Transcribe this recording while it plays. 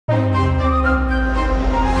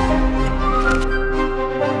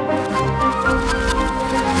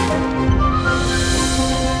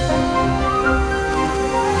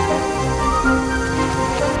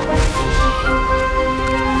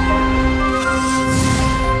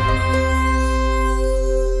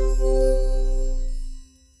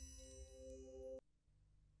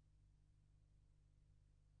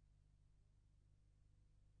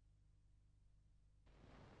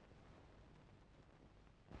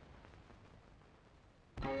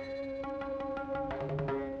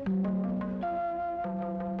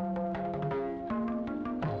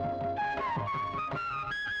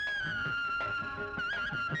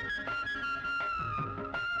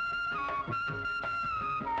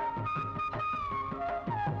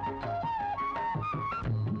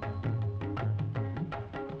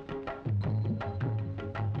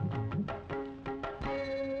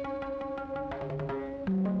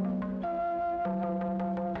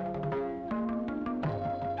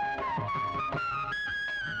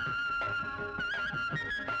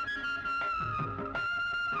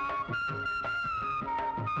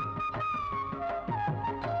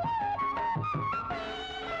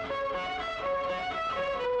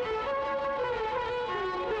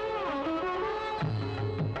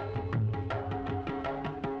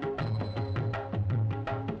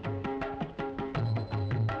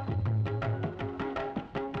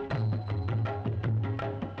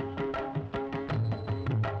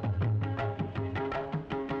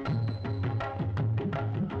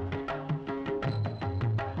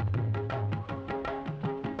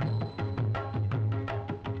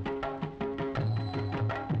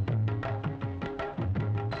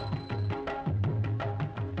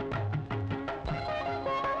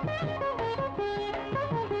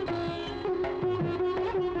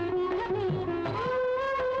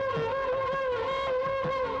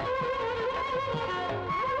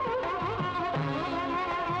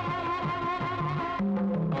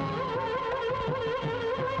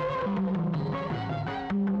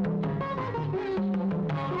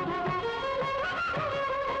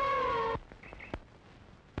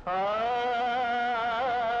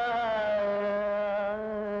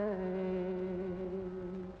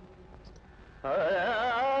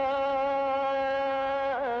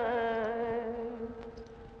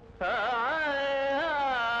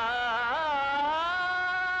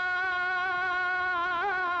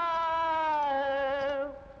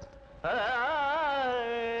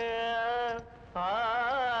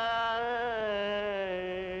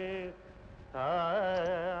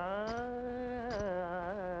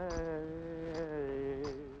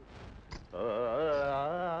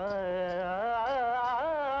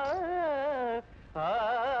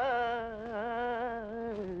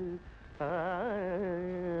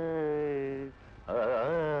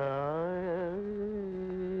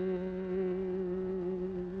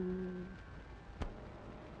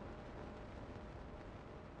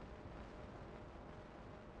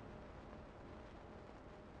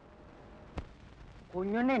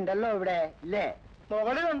കുഞ്ഞുണ്ണി ഉണ്ടല്ലോ ഇവിടെ ഇല്ലേ?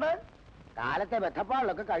 മുകളിലുണ്ട്. കാലത്തെ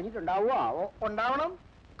ബന്ധപ്പാടിലൊക്കെ കഴിഞ്ഞിട്ടുണ്ടാവോ? ആവോ. ഉണ്ടാവണം.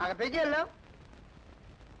 അകത്തേക്കല്ല.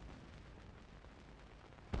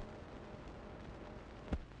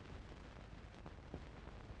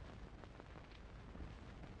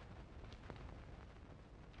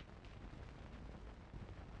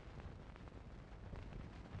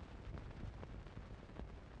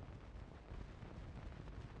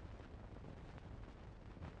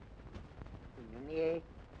 കുഞ്ഞുണ്ണിയെ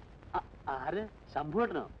ആര്?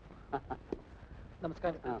 ശംഭുവേട്ടനോ?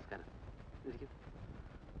 നമസ്കാരം. നമസ്കാരം.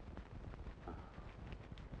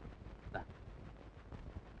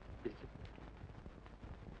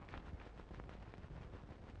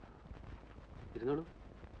 ഇരുന്നോളൂ.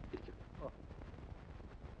 ഇരിക്കും.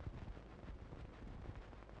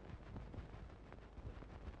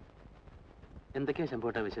 എന്തൊക്കെയാ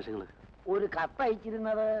ശംഭുവേട്ടാ വിശേഷങ്ങള്? ഒരു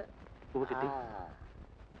കത്തയച്ചിരുന്നത് കിട്ടി.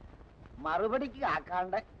 മറുപടിക്ക്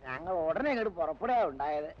കാക്കാണ്ട് ഞങ്ങൾ ഉടനെ ഇങ്ങോട്ട് പുറപ്പെടുക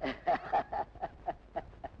ഉണ്ടായത്.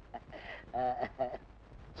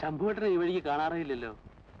 ശംഭുവേട്ടനെ ഈ വഴിക്ക് കാണാറില്ലല്ലോ.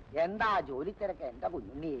 എന്താ ജോലി തിരക്ക് എന്റെ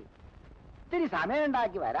കുഞ്ഞുണ്ണിയെ? ഇത്തിരി സമയം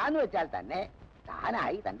ഉണ്ടാക്കി വരാന്ന് വെച്ചാൽ തന്നെ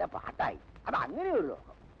താനായി തന്റെ പാട്ടായി. അത് അങ്ങനെയുള്ളൂ.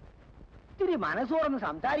 ഇത്തിരി മനസ്സ് തുറന്ന്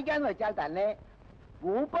സംസാരിക്കാന്ന് വെച്ചാൽ തന്നെ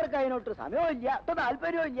മൂപ്പർക്ക് അതിനോട്ട് സമയവും ഇല്ല,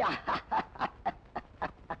 താല്പര്യവും ഇല്ല.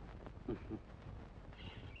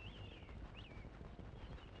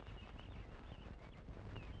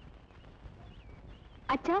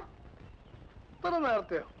 അച്ഛാ, ഇത്ര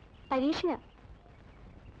നേരത്തെയോ? പരീക്ഷയാ.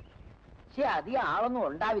 പക്ഷെ അധികം ആളൊന്നും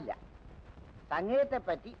ഉണ്ടാവില്ല. സംഗീതത്തെ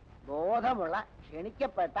പറ്റി ബോധമുള്ള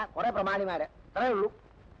ക്ഷണിക്കപ്പെട്ട കുറെ പ്രമാണിമാര്, അത്രേ ഉള്ളൂ.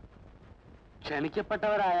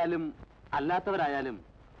 ക്ഷണിക്കപ്പെട്ടവരായാലും അല്ലാത്തവരായാലും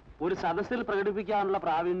ഒരു സദസ്സിൽ പ്രകടിപ്പിക്കാനുള്ള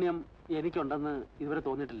പ്രാവീണ്യം എനിക്കുണ്ടെന്ന് ഇതുവരെ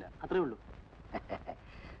തോന്നിയിട്ടില്ല. അത്രേ ഉള്ളൂ.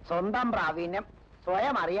 സ്വന്തം പ്രാവീണ്യം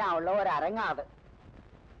സ്വയം അറിയാനുള്ള ഒരരങ്ങാത്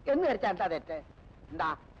എന്ന് വെച്ചാൽ തെറ്റ്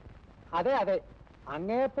എന്താ? അതെ അതെ,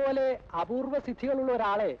 അങ്ങേപ്പോലെ അപൂർവ സിദ്ധികളുള്ള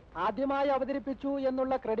ഒരാളെ ആദ്യമായി അവതരിപ്പിച്ചു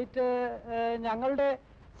എന്നുള്ള ക്രെഡിറ്റ് ഞങ്ങളുടെ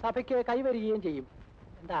സഭയ്ക്ക് കൈവരികയും ചെയ്യും.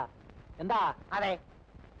 എന്താ എന്താ? അതെ,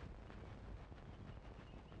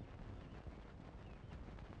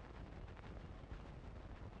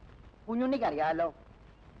 കുഞ്ഞുണ്ണിക്കറിയാമല്ലോ,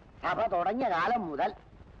 സഭ തുടങ്ങിയ കാലം മുതൽ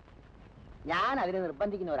ഞാൻ അതിനെ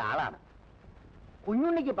നിർബന്ധിക്കുന്ന ഒരാളാണ്.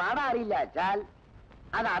 കുഞ്ഞുണ്ണിക്ക് പാടാൻ അറിയില്ല വെച്ചാൽ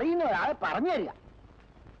അതറിയുന്ന ഒരാളെ പറഞ്ഞു തരിക.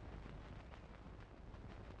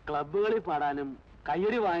 ക്ലബുകളിൽ പാടാനും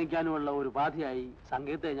കയ്യടി വാങ്ങിക്കാനുമുള്ള ഒരു ഉപാധിയായി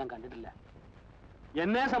സംഗീതത്തെ ഞാൻ കണ്ടിട്ടില്ല.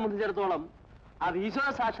 എന്നെ സംബന്ധിച്ചിടത്തോളം അത് ഈശ്വര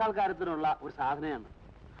സാക്ഷാത്കാരത്തിനുള്ള ഒരു സാധനയാണ്.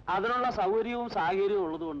 അതിനുള്ള സൗകര്യവും സാഹചര്യവും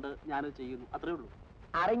ഉള്ളതുകൊണ്ട് ഞാനത് ചെയ്യുന്നു. അത്രേ ഉള്ളൂ.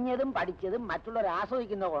 അറിഞ്ഞതും പഠിച്ചതും മറ്റുള്ളവർ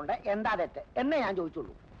ആസ്വദിക്കുന്നത് കൊണ്ട് എന്താ തെറ്റ് എന്നേ ഞാൻ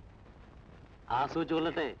ചോദിച്ചുള്ളൂ. ആസ്വദിച്ചു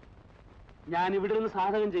കൊള്ളട്ടെ. ഞാൻ ഇവിടെ നിന്ന്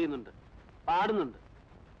സാധകം ചെയ്യുന്നുണ്ട്, പാടുന്നുണ്ട്,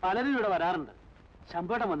 പലരും ഇവിടെ വരാറുണ്ട്.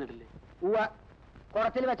 ശമ്പളം വന്നിട്ടില്ലേ?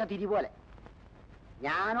 കുളത്തിൽ വെച്ച തിരി പോലെ.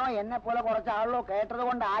 ഞാനോ എന്നെ പോലെ കുറച്ചാളോ കേട്ടത്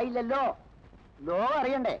കൊണ്ടായില്ലല്ലോ. ലോകം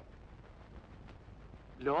അറിയണ്ടേ?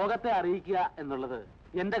 ലോകത്തെ അറിയിക്കുക എന്നുള്ളത്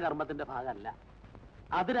എന്റെ കർമ്മത്തിന്റെ ഭാഗമല്ല.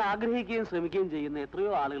 അതിനാഗ്രഹിക്കുകയും ശ്രമിക്കുകയും ചെയ്യുന്ന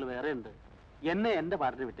എത്രയോ ആളുകൾ വേറെയുണ്ട്. എന്നെ എന്റെ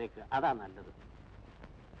പാട്ടിന് വിട്ടേക്കുക, അതാ നല്ലത്.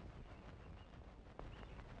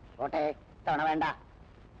 ഓട്ടെ, തവണ വേണ്ട.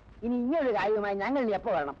 ഇനി ഇങ്ങനൊരു കാര്യവുമായി ഞങ്ങൾ ഇനി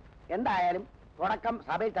എപ്പോ വരണം? എന്തായാലും തുടക്കം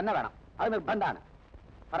സഭയിൽ തന്നെ വേണം. അത് നിർബന്ധമാണ്.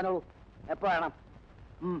 പറഞ്ഞോളൂ, എപ്പോ വേണം?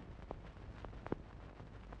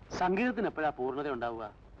 സംഗീതത്തിന് എപ്പോഴാ പൂർണ്ണത ഉണ്ടാവുക?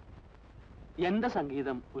 എന്റെ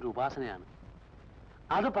സംഗീതം ഒരു ഉപാസനയാണ്.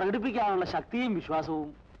 അത് പ്രകടിപ്പിക്കാനുള്ള ശക്തിയും വിശ്വാസവും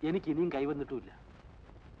എനിക്ക് ഇനിയും കൈവന്നിട്ടുമില്ല.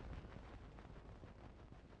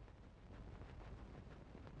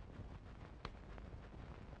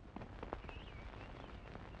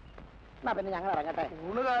 എന്നാ പിന്നെ ഞങ്ങൾ ഇറങ്ങട്ടെ.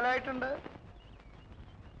 ഊണ് കാലായിട്ടുണ്ട്.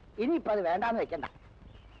 ഇനിയിപ്പോ അത് വേണ്ടാന്ന് വെക്കണ്ട.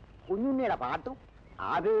 കുഞ്ഞുണ്ണിയുടെ പാട്ടും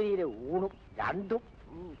ആവേരിയിലെ ഊണും രണ്ടും.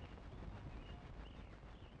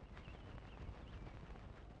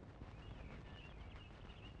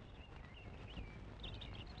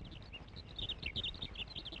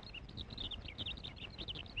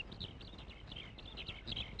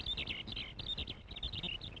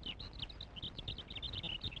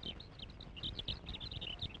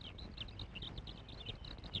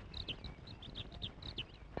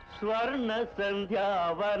 സ്വർണ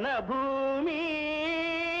സന്ധ്യാവന ഭൂമി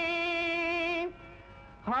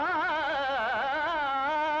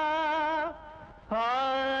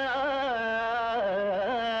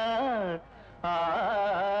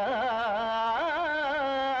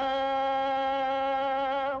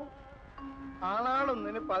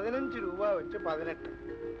ആളാളൊന്നിന് 15 രൂപ വെച്ച് 18.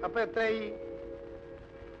 അപ്പൊ എത്രയായി?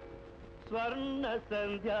 സ്വർണ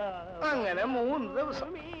സന്ധ്യ. അങ്ങനെ 3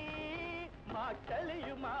 ദിവസം.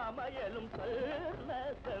 മാട്ടലയും മാമയലും സ്വർണ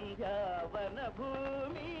സന്ധ്യാവന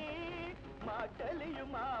ഭൂമി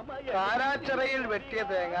കാരാച്ചിറയിൽ വെട്ടിയ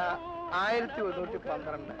തേങ്ങ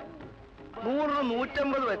 1112. 100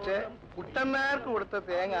 150 വെച്ച് കുട്ടന്മാർക്ക് കൊടുത്ത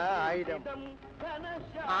തേങ്ങ 1000.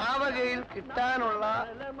 ആ വകയിൽ കിട്ടാനുള്ള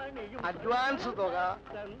അഡ്വാൻസ് തുക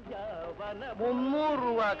 300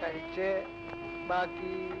 രൂപ കഴിച്ച്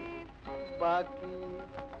ബാക്കി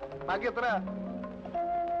എത്ര?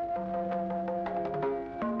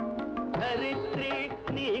 ധരിത്രി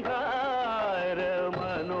നിഹാര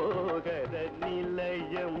മനോഹര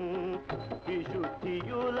നിലയം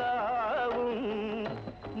വിശുദ്ധിയുലാവും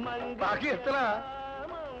ബാക്കി എത്ര?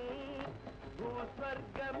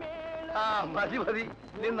 ആ മതി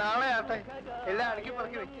നീ നാളെ ആട്ടെ, എല്ലാം അടുക്കി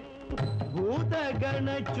പറക്കി വെക്കും.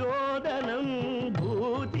 ഭൂതഗണചോദനം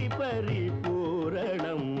ഭൂതി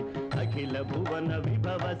പരിപൂരണം അഖില ഭുവന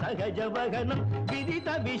വിഭവ സഹജ വഹനം വിദിത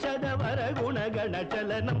വിശദ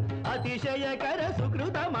വരഗുണഗണചലനം അതിശയകര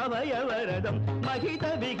സുകൃതമവയവരദം മഹിത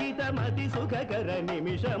വിഹിത മതി സുഖകര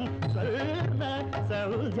നിമിഷം സ്വർണ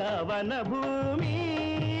സൗജവന ഭൂമി.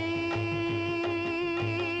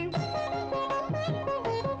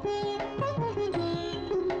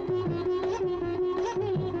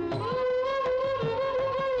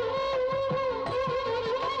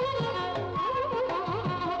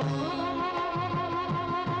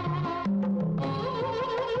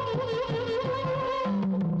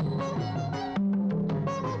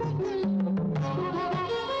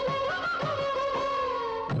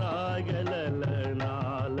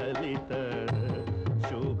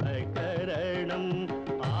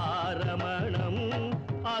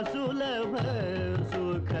 സുലഭ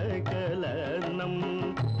സുഖകലനം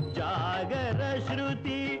ജാഗര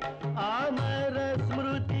ശ്രുതി അമര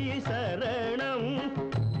സ്മൃതി ശരണം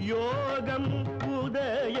യോഗം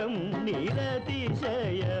ഉദയം നിരതിശയവരണം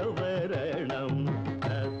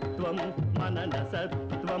തത്വം മനന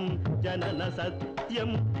സത്വം ജനന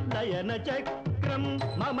സത്യം ലയന ചക്രം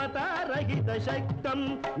മമതാരഹിത ശക്തം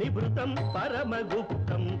നിവൃത്തം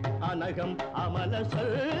പരമഗുപ്തം അനഘം അമല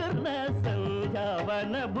സ്വർണ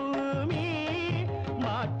സൗജവന ഭൂമി.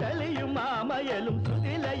 മാട്ടലിയും മാമയലും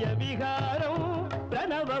ശ്രുതിലയ വിഹാരം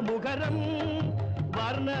പ്രണവമുഖരം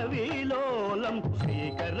വർണ്ണവിലോലം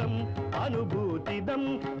ശ്രീകരം അനുഭൂതിദം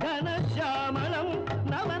ഘനശ്യാമളം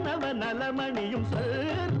നവനവ നലമണിയും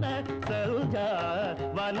സ്വർണ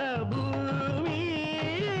സൗജവന ഭൂമി.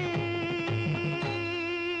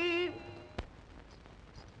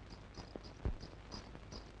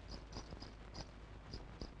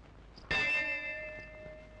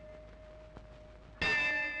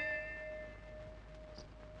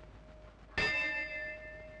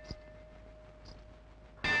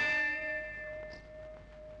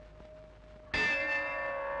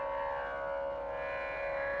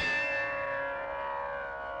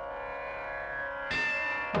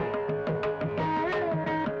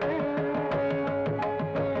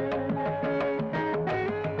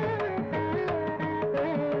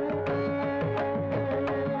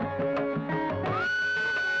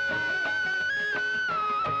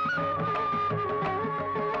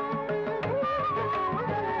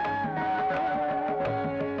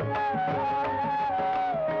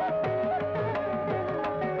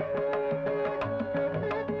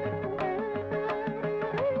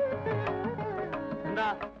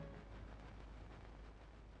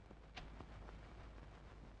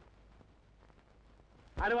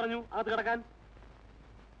 ആര് പറഞ്ഞു അകത്ത് കിടക്കാൻ?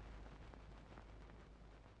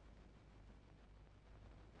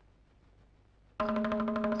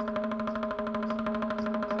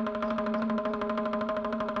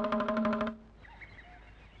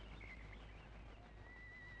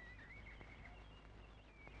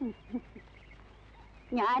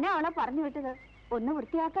 ഞാനാ അവളെ പറഞ്ഞു വിട്ടത് ഒന്ന്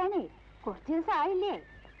വൃത്തിയാക്കാനേ. കുറച്ച് ദിവസം ആയില്ലേ.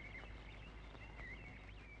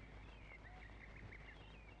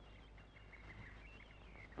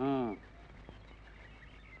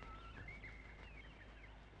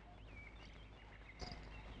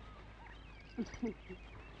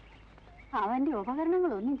 അവന്റെ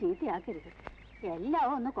ഉപകരണങ്ങളൊന്നും ചീത്തയാക്കരുത്. എല്ലാം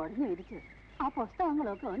ഒന്ന് കുടഞ്ഞു വിരിച്ച് ആ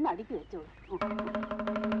പുസ്തകങ്ങളൊക്കെ ഒന്ന് അടുക്കി വെച്ചോളൂ.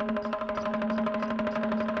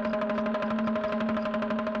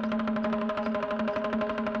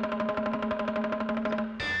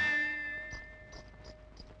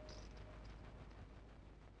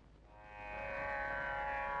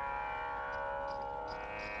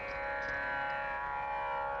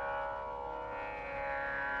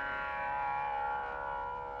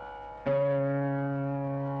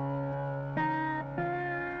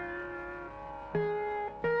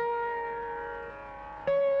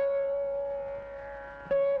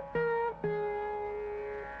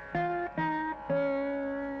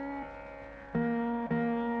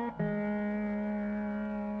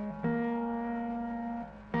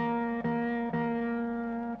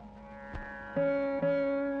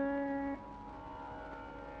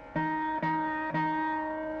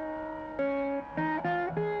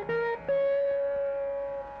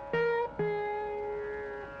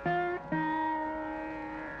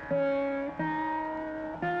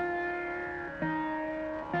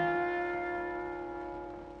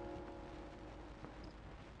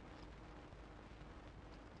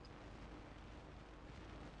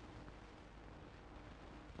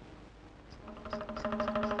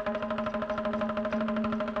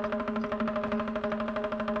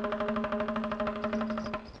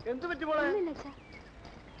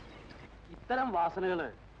 ഇത്തരം വാസനകള്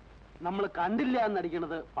നമ്മൾ കണ്ടില്ല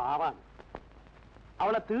എന്നടിക്കുന്നത് പാവാണ്.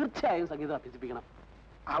 അവളെ തീർച്ചയായും സംഗീതം അഭ്യസിപ്പിക്കണം.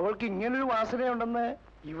 അവൾക്ക് ഇങ്ങനൊരു വാസനയുണ്ടെന്ന്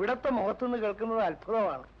ഇവിടത്തെ മുഖത്തുനിന്ന് കേൾക്കുന്നത്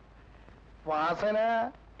അത്ഭുതമാണ്. വാസന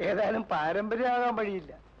ഏതായാലും പാരമ്പര്യമാകാൻ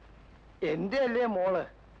വഴിയില്ല. എന്റെ അല്ലേ മോള്?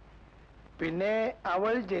 പിന്നെ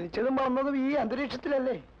അവൾ ജനിച്ചതും വളർന്നതും ഈ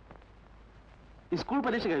അന്തരീക്ഷത്തിലല്ലേ? സ്കൂൾ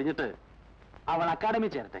പരീക്ഷ കഴിഞ്ഞിട്ട് അവൾ അക്കാഡമി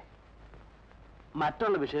ചേരട്ടെ.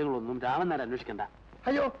 മറ്റുള്ള വിഷയങ്ങളൊന്നും രാമൻ നേരം അന്വേഷിക്കണ്ട.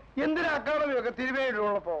 അയ്യോ, എന്തിനാ അക്കാഡമിയൊക്കെ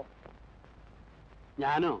തിരുവേണ്ടിയുള്ളപ്പോ?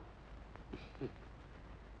 ഞാനോ?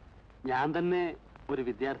 ഞാൻ തന്നെ ഒരു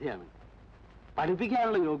വിദ്യാർത്ഥിയാണ്.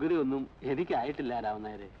 പഠിപ്പിക്കാനുള്ള യോഗ്യതയൊന്നും എനിക്കായിട്ടില്ല രാമൻ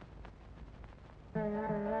നേരെ.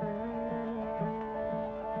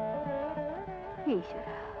 ഈശ്വര,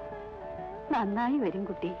 നന്നായി വരും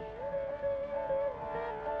കുട്ടി.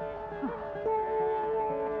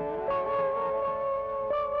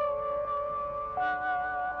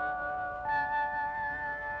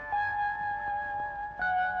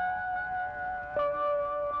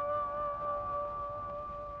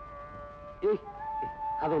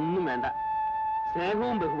 അതൊന്നും വേണ്ട.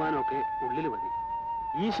 സ്നേഹവും ബഹുമാനവും ഒക്കെ ഉള്ളിൽ മതി.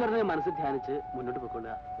 ഈശ്വരനെ മനസ്സിൽ ധ്യാനിച്ച് മുന്നോട്ട്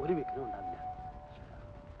പോയിക്കൊള്ളുക. ഒരു വിഘ്നം ഉണ്ടാവില്ല.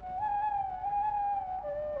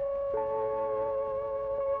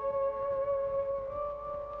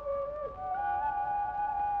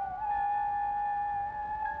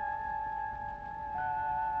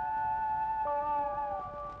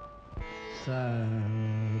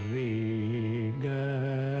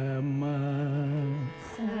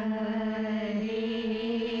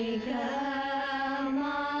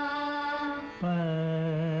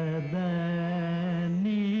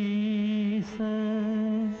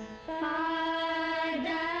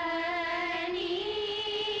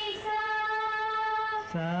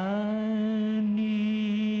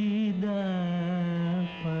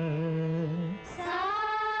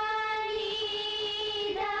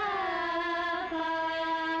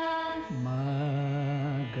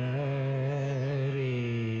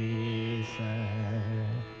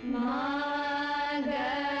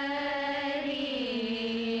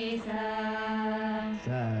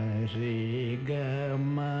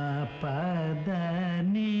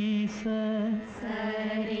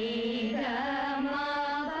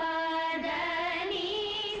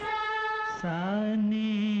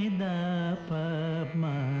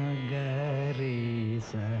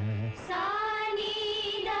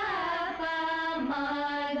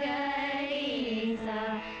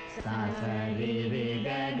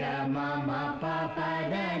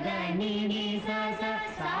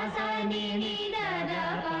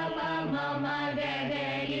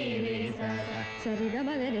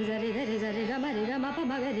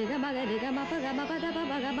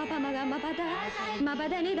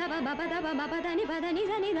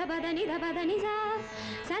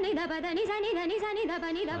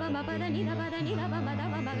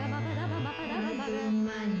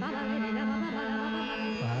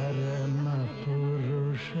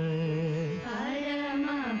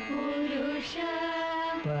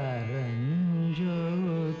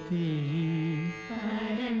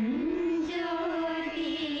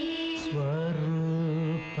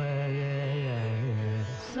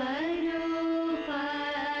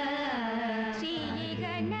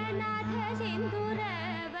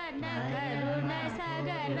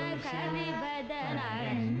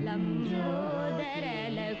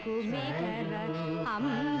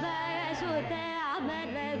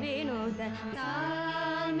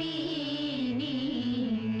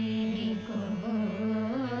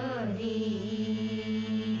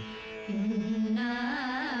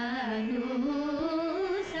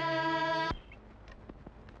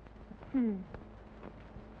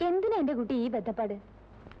 എന്തിനാ എന്റെ കുട്ടി ഈ ബന്ധപ്പാട്?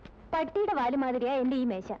 പട്ടിയുടെ വാല് മാതിരിയാ എന്റെ ഈ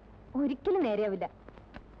മേശ. ഒരിക്കലും നേരെയാവില്ല.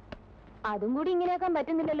 അതും കൂടി ഇങ്ങനെയാക്കാൻ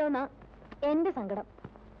പറ്റുന്നില്ലല്ലോ എന്നാ എന്റെ സങ്കടം.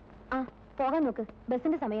 ആ, പോകാൻ നോക്ക്.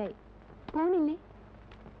 ബസിന്റെ സമയമായി. പോണില്ലേ?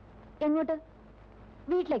 എങ്ങോട്ട്?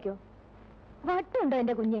 വീട്ടിലേക്കോ? വട്ടുണ്ടോ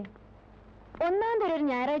എന്റെ കുഞ്ഞെ? ഒന്നാം തരം ഒരു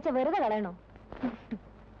ഞായറാഴ്ച വെറുതെ കളയണോ?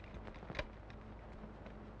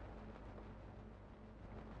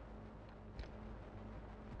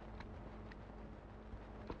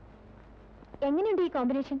 എങ്ങനെയുണ്ട് ഈ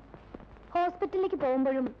കോമ്പിനേഷൻ? ഹോസ്പിറ്റലിലേക്ക്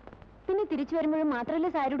പോകുമ്പോഴും പിന്നെ തിരിച്ചു വരുമ്പോഴും മാത്രമല്ലേ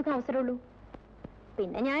സാരി ഉടുക്കാൻ അവസരമുള്ളൂ.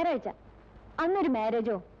 പിന്നെ ഞായറാഴ്ച അന്നൊരു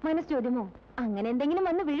മാരേജോ മനസ്സോദ്യമോ അങ്ങനെ എന്തെങ്കിലും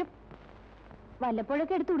വന്ന് വീഴും.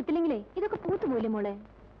 വല്ലപ്പോഴൊക്കെ എടുത്ത് ഉടുത്തില്ലെങ്കിലേ ഇതൊക്കെ പൂത്തുപോലെ മോളെ.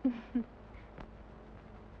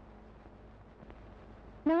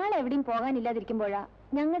 നാളെ എവിടെയും പോകാനില്ലാതിരിക്കുമ്പോഴാ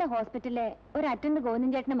ഞങ്ങളുടെ ഹോസ്പിറ്റലിലെ ഒരു അറ്റൻഡ്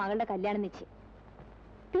ഗോവിന്ദൻ ചേട്ടന്റെ മകളുടെ കല്യാണം നിശ്ചയം.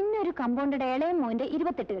 പിന്നെ ഒരു കമ്പൗണ്ടഡ് ഇളയ മോന്റെ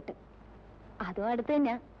 28 കെട്ട്. അതും അടുത്ത്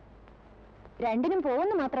തന്നെയാ. രണ്ടിനും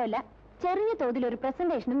പോകുന്നു മാത്രമല്ല ചെറിയ തോതിൽ ഒരു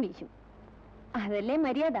പ്രസന്റേഷനും വീശും. അതല്ലേ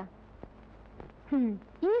മര്യാദ.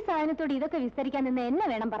 ഈ സാധനത്തോട് ഇതൊക്കെ വിസ്തരിക്കാൻ നിന്ന് എന്നെ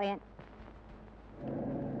വേണം പറയാൻ.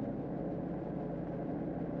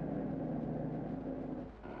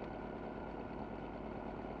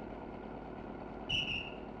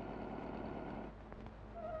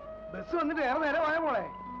 ബസ് വന്നിട്ട് ഏറെ നേരം ആയ മോളെ?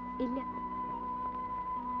 ഇല്ല,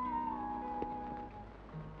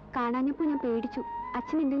 കാണാഞ്ഞപ്പോ ഞാൻ പേടിച്ചു.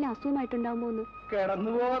 അച്ഛൻ എന്തെങ്കിലും അസുഖമായിട്ടുണ്ടാവുമോ എന്ന്.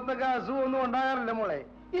 കിടന്നു പോകത്തൊക്കെ അസുഖമൊന്നും ഉണ്ടാകാറില്ല മോളെ.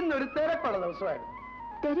 ഇന്നൊരു തിരക്കുള്ള ദിവസമായിരുന്നു.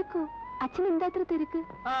 തിരക്കോ? അച്ഛൻ എന്താ അത്ര തിരക്ക്?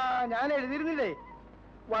 ഞാൻ എഴുതിയിരുന്നില്ലേ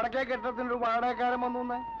വടക്കേ കെട്ടത്തിനൊരു വാടകക്കാരൻ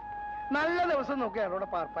വന്നു. നല്ല ദിവസം നോക്കിയാണ് അവിടെ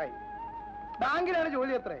പാർപ്പായി. ബാങ്കിലാണ്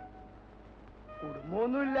ജോലി. അത്രേ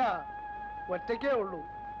കുടുംബമൊന്നുമില്ല, ഒറ്റയ്ക്കേ ഉള്ളൂ.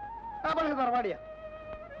 പക്ഷെ തറവാടിയാ.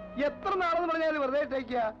 എത്ര നാളെന്ന് പറഞ്ഞാൽ വെറുതെ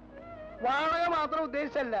ഇട്ടേക്കുക. വാടക മാത്രം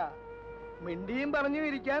ഉദ്ദേശിച്ചല്ല, മിണ്ടിയും പറഞ്ഞു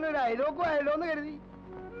ഇരിക്കാൻ ഒരു അയലോക്കും ആയല്ലോ എന്ന് കരുതി.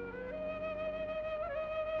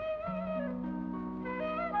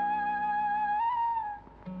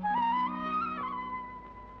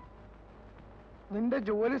 നിന്റെ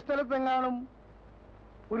ജോലി സ്ഥലത്തെങ്ങാനും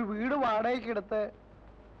ഒരു വീട് വാടകയ്ക്കെടുത്ത്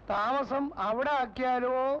താമസം അവിടെ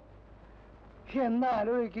ആക്കിയാലോ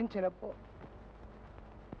എന്നാലോചിക്കും ചിലപ്പോ.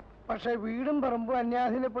 പക്ഷെ വീടും പറമ്പും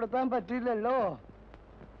അന്യാധീനപ്പെടുത്താൻ പറ്റില്ലല്ലോ.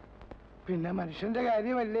 പിന്നെ മനുഷ്യന്റെ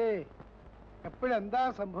കാര്യമല്ലേ, എപ്പോഴെന്താ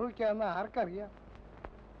സംഭവിക്കാന്ന് ആർക്കറിയാം.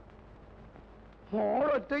 മോൾ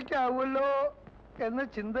ഒറ്റയ്ക്കാവുമല്ലോ എന്ന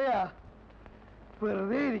ചിന്തയാ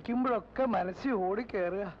വെറുതെ ഇരിക്കുമ്പോഴൊക്കെ മനസ്സിൽ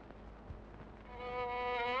ഓടിക്കേറുക.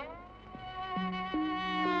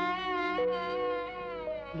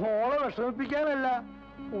 മോളെ വിഷമിപ്പിക്കാനല്ല,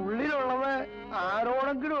 ഉള്ളിലുള്ളത്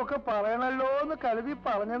ആരോടെങ്കിലും ഒക്കെ പറയണല്ലോ എന്ന് കരുതി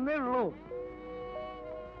പറഞ്ഞതേ ഉള്ളൂ.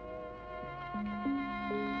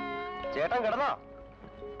 ചേട്ടൻ കിടന്നോ?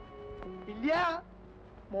 ഇല്ല,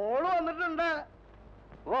 മോള് വന്നിട്ടുണ്ട്.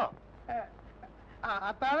 ഓ,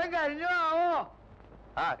 അത്താഴം കഴിഞ്ഞോ ആവോ?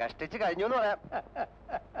 കഷ്ടിച്ച് കഴിഞ്ഞു എന്ന് പറയാം.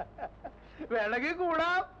 വേണമെങ്കിൽ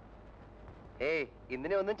കൂടാം. ഏയ്,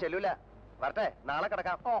 ഇന്നിനെ ഒന്നും ചെല്ലൂല. വരട്ടെ, നാളെ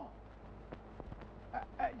കിടക്കാം. ഓ,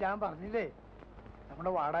 ഞാൻ പറഞ്ഞില്ലേ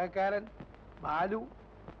നമ്മുടെ വാടകക്കാരൻ ബാലു,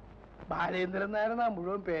 ബാലേന്ദ്രൻ നായരെന്നാ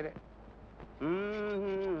മുഴുവൻ പേര്.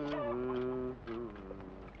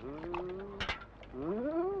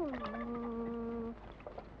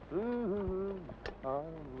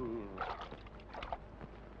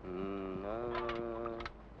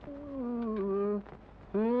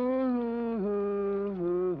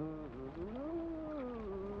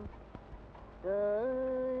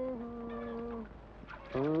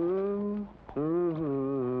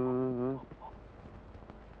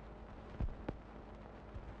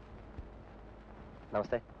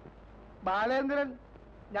 നമസ്തേ. ബാലേന്ദ്രൻ,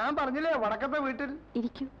 ഞാൻ പറഞ്ഞില്ലേ വടക്കത്തെ വീട്ടിൽ.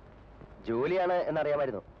 ഇരിക്കൂ. ജോലിയാണ്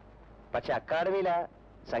എന്നറിയാമായിരുന്നു, പക്ഷെ അക്കാഡമിയിലാ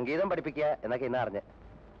സംഗീതം പഠിപ്പിക്കുക എന്നൊക്കെ ഇന്ന് അറിഞ്ഞ്.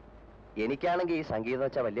 എനിക്കാണെങ്കിൽ ഈ സംഗീതം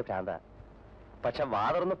വെച്ചാൽ വലിയ ഭ്രാന്താ. പക്ഷെ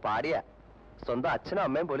വാതർന്ന് പാടിയ സ്വന്തം അച്ഛനും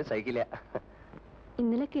അമ്മയും പോലും സഹിക്കില്ല.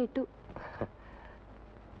 ഇന്നലെ കേട്ടു.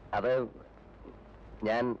 അത്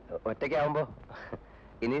ഞാൻ ഒറ്റയ്ക്കാവുമ്പോ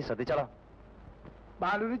ഇനി ശ്രദ്ധിച്ചോളാം.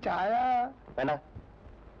 ബാലുവിന് ചായ വേണ്ട,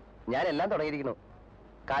 ഞാൻ എല്ലാം തുടങ്ങിയിരിക്കുന്നു.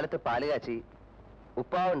 കാലത്ത് പാല് കാച്ചി,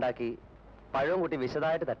 ഉപ്പാവ് ഉണ്ടാക്കി, പഴവും കൂട്ടി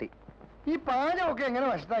വിശദമായിട്ട് തട്ടി. ഈ പാചകമൊക്കെ എങ്ങനെ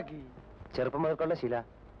വശത്താക്കി? ചെറുപ്പം മുതൽക്കുള്ള ശീല.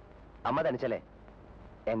 അമ്മ തനിച്ചല്ലേ,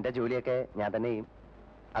 എന്റെ ജോലിയൊക്കെ ഞാൻ തന്നെ ചെയ്യും.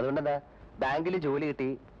 അതുകൊണ്ടെന്താ, ബാങ്കിൽ ജോലി കിട്ടി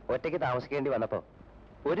ഒറ്റയ്ക്ക് താമസിക്കേണ്ടി വന്നപ്പോ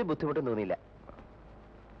ഒരു ബുദ്ധിമുട്ടും തോന്നിയില്ല.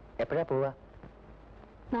 എപ്പോഴാ പോവാ?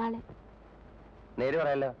 നാളെ. നേര്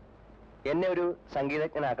പറയാലോ, എന്നെ ഒരു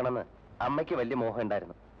സംഗീതജ്ഞനാക്കണമെന്ന് അമ്മയ്ക്ക് വലിയ മോഹം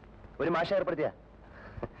ഉണ്ടായിരുന്നു. ഒരു മാഷ ഏർപ്പെടുത്തിയ.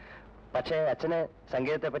 പക്ഷേ അച്ഛന്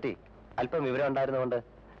സംഗീതത്തെ പറ്റി അല്പം വിവരം ഉണ്ടായിരുന്നുകൊണ്ട്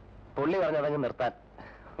പുള്ളി പറഞ്ഞതങ്ങ് നിർത്താൻ,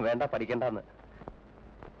 വേണ്ട പഠിക്കണ്ടെന്ന്.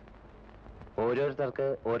 ഓരോരുത്തർക്ക്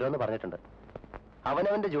ഓരോന്ന് പറഞ്ഞിട്ടുണ്ട്.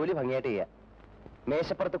 അവനവന്റെ ജോലി ഭംഗിയായിട്ട് ചെയ്യുക.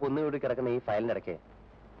 മേശപ്പുറത്ത് കുന്നുകൂടി കിടക്കുന്ന ഈ ഫയലിന്റെ ഇടയ്ക്ക്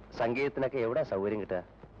സംഗീതത്തിനൊക്കെ എവിടെ സൗകര്യം കിട്ടുക?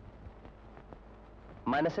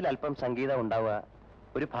 മനസ്സിൽ അല്പം സംഗീതം ഉണ്ടാവുക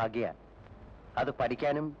ഒരു ഭാഗ്യ. അത്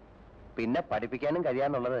പഠിക്കാനും പിന്നെ പഠിപ്പിക്കാനും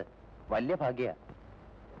കഴിയാന്നുള്ളത് വലിയ ഭാഗ്യ.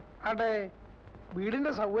 അതെ,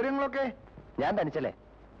 വീടിന്റെ സൗകര്യങ്ങളൊക്കെ ഞാൻ തനിച്ചല്ലേ,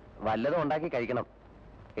 വല്ലതും ഉണ്ടാക്കി കഴിക്കണം.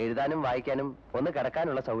 എഴുതാനും വായിക്കാനും ഒന്ന്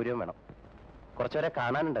കിടക്കാനുള്ള സൗകര്യവും വേണം. കുറച്ചുപേരെ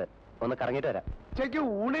കാണാനുണ്ട്, ഒന്ന് കറങ്ങിയിട്ട് വരാം. ഉച്ചയ്ക്ക്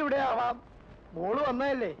ഊണ് ഇവിടെ ആവാം. മോള്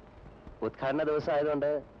വന്നതല്ലേ? ഉദ്ഘാടന ദിവസം ആയതുകൊണ്ട്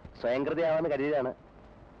സ്വയംകൃതിയാവാന്ന് കരുതിയതാണ്.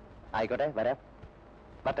 ആയിക്കോട്ടെ, വരാം.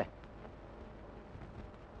 പറ്റേ.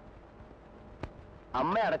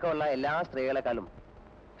 അമ്മ അടക്കമുള്ള എല്ലാ സ്ത്രീകളെക്കാളും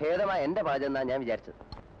ഭേദമായ എന്റെ പാചകം എന്നാ ഞാൻ വിചാരിച്ചത്.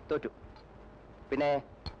 തോറ്റു. പിന്നെ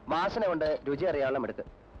വാസന കൊണ്ട് രുചി അറിയാനുള്ള മിടുക്ക്,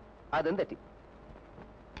 അതും തെറ്റി.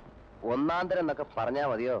 ഒന്നാം തരം എന്നൊക്കെ പറഞ്ഞാ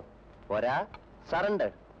മതിയോ? ഒരാ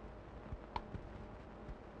സറണ്ടർ.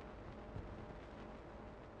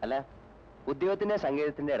 അല്ല, ഉദ്യോഗത്തിന്റെ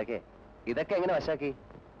സംഗീതത്തിന്റെ ഇടയ്ക്ക് ഇതൊക്കെ എങ്ങനെ വശാക്കി?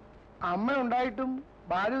 അമ്മ ഉണ്ടായിട്ടും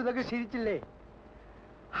ബാലു ഇതൊക്കെ ശീലിച്ചില്ലേ?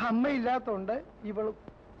 അമ്മയില്ലാത്തോണ്ട് ഇവളും.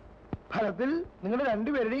 ഫലത്തിൽ നിങ്ങളുടെ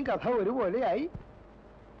രണ്ടുപേരുടെയും കഥ ഒരുപോലെയായി.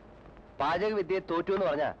 പാചക വിദ്യയെ തോറ്റു എന്ന്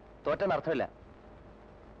പറഞ്ഞാ തോറ്റെന്ന് അർത്ഥമില്ല.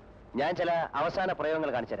 ഞാൻ ചില അവസാന പ്രയോഗങ്ങൾ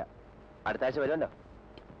കാണിച്ചു തരാം. അടുത്ത ആഴ്ച വരുമല്ലോ.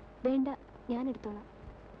 വേണ്ട, ഞാൻ എടുത്തോളാം.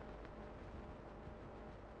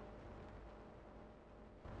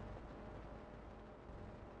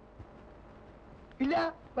 ഇല്ല,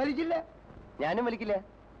 വലിക്കില്ല. ഞാനും വലിക്കില്ല.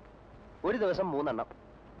 ഒരു ദിവസം 3 എണ്ണം.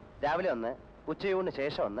 രാവിലെ 1, ഉച്ചയൂണിന്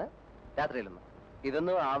ശേഷം 1, രാത്രിയിൽ 1.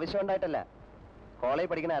 ഇതൊന്നും ആവശ്യമുണ്ടായിട്ടല്ല. കോളേജിൽ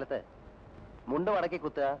പഠിക്കുന്ന കാലത്ത് മുണ്ട് മടക്കി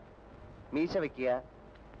കുത്തുക, മീശ വെക്കുക,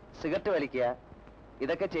 സിഗരറ്റ് വലിക്കുക,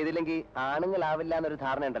 ഇതൊക്കെ ചെയ്തില്ലെങ്കിൽ ആണുങ്ങളാവില്ല എന്നൊരു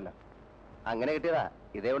ധാരണ ഉണ്ടല്ലോ. അങ്ങനെ കിട്ടിയതാ.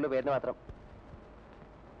 ഇതേ ഉള്ളൂ പേരിന് മാത്രം.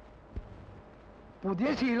 പുതിയ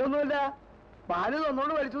ശീലമൊന്നുമല്ല. പാല്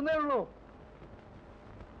തന്നോണ്ട് വലിച്ചേ ഉള്ളൂ.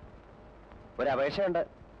 ഒരു അപേക്ഷയുണ്ട്.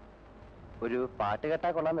 ഒരു പാട്ട് കേട്ടാ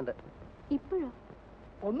കൊള്ളാന്നുണ്ട്. ഇപ്പോഴോ?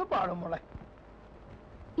 ഒന്ന് പാടും മോളെ.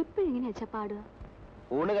 ഇപ്പോഴെങ്ങനെയാ അച്ഛാ പാടുക?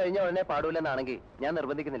 ഊണ് കഴിഞ്ഞ ഉടനെ പാടൂലെന്നാണെങ്കിൽ ഞാൻ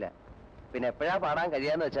നിർബന്ധിക്കുന്നില്ല. പിന്നെ എപ്പോഴാ പാടാൻ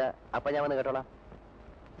കഴിയാന്ന് വെച്ചാ അപ്പൊ ഞാൻ വന്ന് കേട്ടോളാം.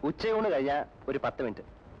 ഉച്ചയൂണ് കഴിഞ്ഞാ ഒരു 10 മിനിറ്റ്.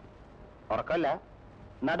 ഉറക്കമല്ല,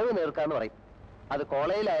 നടുവ് നീർക്കാന്ന് പറയും. അത്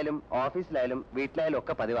കോളേജിലായാലും ഓഫീസിലായാലും വീട്ടിലായാലും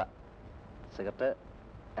ഒക്കെ പതിവാ. സിഗരറ്റ്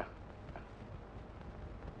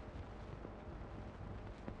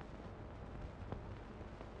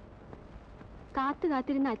കാത്തു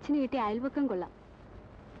കാത്തിരുന്ന അച്ഛന് കിട്ടിയ അയൽവക്കം കൊള്ളാം.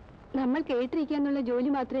 നമ്മൾ കേട്ടിരിക്കാന്നുള്ള ജോലി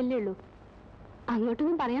മാത്രമല്ലേ ഉള്ളൂ.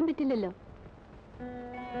 അങ്ങോട്ടൊന്നും പറയാൻ പറ്റില്ലല്ലോ.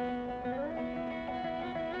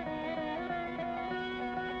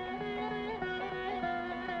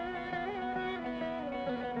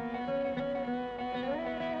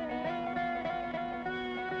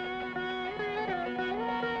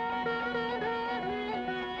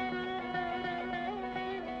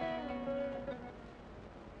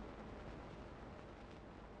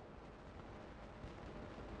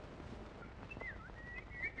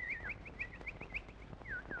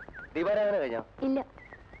 ദീപാരാധന കഴിഞ്ഞോ? ഇല്ല.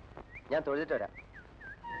 ഞാൻ തൊഴുതിട്ട് വരാം.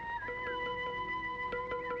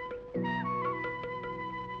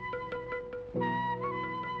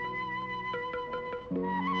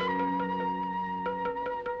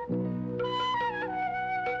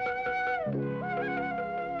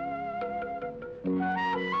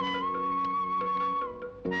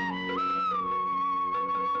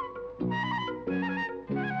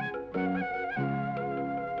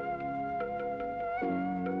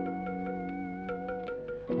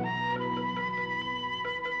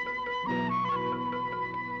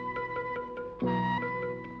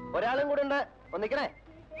 ഒരാളും കൂടെ ഉണ്ട്. ഒന്നിക്കണേ.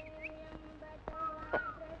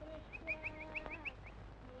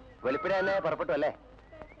 വെളുപ്പിനെ തന്നെ പുറപ്പെട്ടു അല്ലേ?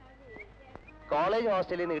 കോളേജ്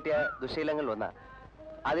ഹോസ്റ്റലിൽ നിന്ന് കിട്ടിയ ദുശീലങ്ങളിൽ ഒന്നാ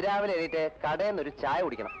അതിരാവിലെ എണീറ്റ് കടയിൽ നിന്നൊരു ചായ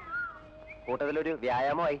കുടിക്കണം. കൂട്ടത്തിലൊരു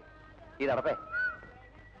വ്യായാമമായി. ഈ നടപ്പേ.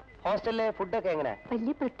 ഹോസ്റ്റലിലെ ഫുഡൊക്കെ എങ്ങനെ?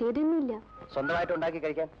 വലിയ പ്രത്യേകതയൊന്നുമില്ല. സ്വന്തമായിട്ട് ഉണ്ടാക്കി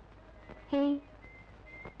കഴിക്കാൻ? ഹേയ്,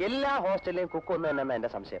 എല്ലാ ഹോസ്റ്റലിലെയും കുക്ക് ഒന്ന് തന്നെ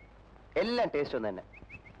എന്റെ സംശയം. എല്ലാം ടേസ്റ്റ് ഒന്ന് തന്നെ.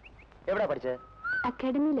 എവിടാ പഠിച്ചത്?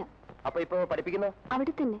 അക്കാഡമിയില. അപ്പൊ ഇപ്പൊ പഠിപ്പിക്കുന്നു?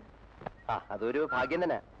 അവിടെ തന്നെ. ആ, അതൊരു ഭാഗ്യം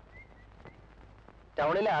തന്നെ.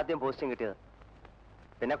 ടൗണിലെ ആദ്യം പോസ്റ്റിംഗ് കിട്ടിയത്.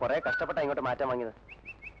 പിന്നെ കുറെ കഷ്ടപ്പെട്ട ഇങ്ങോട്ട് മാറ്റാൻ വാങ്ങിയത്.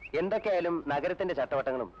 എന്തൊക്കെയായാലും നഗരത്തിന്റെ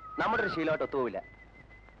ചട്ടവട്ടങ്ങളും നമ്മുടെ ഒരു ശീലമായിട്ട് ഒത്തുപോവില്ല.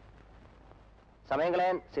 സമയം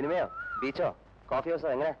കളയാൻ സിനിമയോ ബീച്ചോ കോഫി ഹൗസോ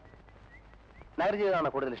എങ്ങനെ? നഗര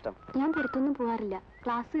ജീവിതമാണോ കൂടുതൽ ഇഷ്ടം? ഞാൻ പുറത്തൊന്നും പോവാറില്ല.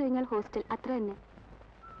 ക്ലാസ് കഴിഞ്ഞാൽ ഹോസ്റ്റൽ, അത്ര തന്നെ.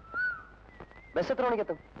 ബസ് എത്ര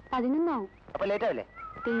മണിക്കെത്തും? 11 ആവും. അപ്പൊ ലേറ്റ് ആവില്ലേ?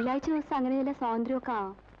 തിങ്കളാഴ്ച ദിവസം അങ്ങനെ ചില സ്വാതന്ത്ര്യമൊക്കെ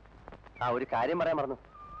ആവാം. ആ, ഒരു കാര്യം പറയാൻ മറന്നു.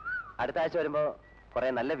 അടുത്ത ആഴ്ച വരുമ്പോ കുറെ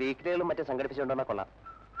നല്ല വീക്കിലികളും മറ്റും സംഘടിപ്പിച്ചുകൊണ്ടുവന്നാൽ കൊള്ളാം.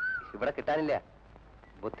 ഇവിടെ കിട്ടാനില്ല.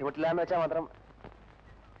 ബുദ്ധിമുട്ടില്ല എന്ന് വെച്ചാൽ മാത്രം.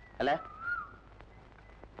 അല്ല,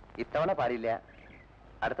 ഇത്തവണ പാടില്ല.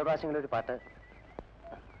 അടുത്ത പ്രാവശ്യങ്ങളിൽ ഒരു പാട്ട്.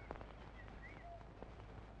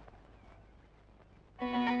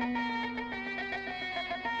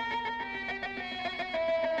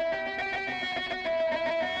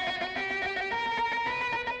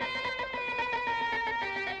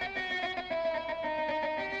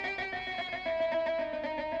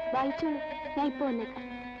 വായിച്ചോളൂ, ഞാൻ ഇപ്പൊ വന്നേക്കാം.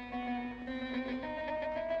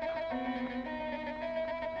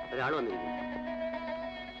 ഒരാൾ വന്നിരിക്കുന്നു.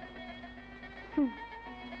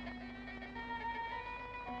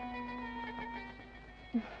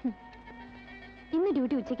 ഇന്ന്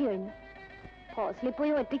ഡ്യൂട്ടി ഉച്ചയ്ക്ക് കഴിഞ്ഞു. ഹോസ്റ്റലിൽ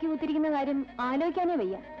പോയി ഒറ്റയ്ക്ക് കൂത്തിരിക്കുന്ന കാര്യം ആലോചിക്കാനേ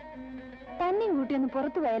വയ്യ. തന്നെയും കൂട്ടി ഒന്ന്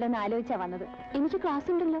പുറത്തു പോയാലോന്ന് ആലോചിച്ചാ വന്നത്. എനിക്ക് ക്ലാസ്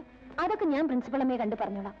ഉണ്ടല്ലോ, അതൊക്കെ ഞാൻ പ്രിൻസിപ്പളമ്മയെ കണ്ടു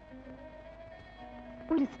പറഞ്ഞോളാം.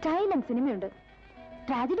 ഒരു സ്റ്റൈലൻ സിനിമയുണ്ട്.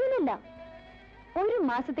 ട്രാജഡിയൊന്നുമില്ല. 1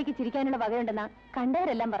 മാസത്തേക്ക് ചിരിക്കാനുള്ള വകയുണ്ടെന്നാ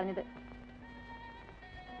കണ്ടവരെല്ലാം പറഞ്ഞത്.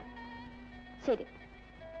 ശരി,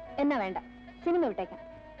 എന്നാ വേണ്ട, സിനിമ വിട്ടേക്കാം.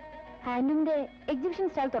 ഹാൻഡ്ലൂമിന്റെ എക്സിബിഷൻ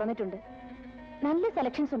സ്റ്റാൾ തുറന്നിട്ടുണ്ട്. നല്ല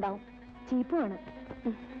സെലക്ഷൻസ് ഉണ്ടാവും. ചീപ്പുമാണ്.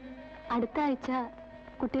 അടുത്ത ആഴ്ച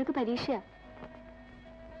കുട്ടികൾക്ക് പരീക്ഷയാ.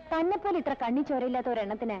 തന്നെപ്പോലെ ഇത്ര കണ്ണി ചോരയില്ലാത്ത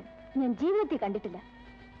ഒരെണ്ണത്തിന് ഞാൻ ജീവിതത്തിൽ കണ്ടിട്ടില്ല.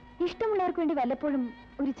 ഇഷ്ടമുള്ളവർക്ക് വേണ്ടി വല്ലപ്പോഴും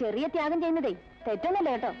ഒരു ചെറിയ ത്യാഗം ചെയ്യുന്നതേ തെറ്റൊന്നല്ല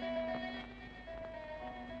കേട്ടോ.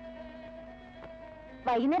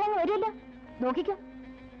 വൈകുന്നേരം അങ്ങ് വരുമല്ലോ, നോക്കിക്കോ.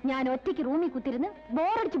 ഞാൻ ഒറ്റയ്ക്ക് റൂമിൽ കുത്തിരുന്ന്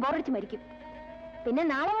ബോറടിച്ച് മരിക്കും. പിന്നെ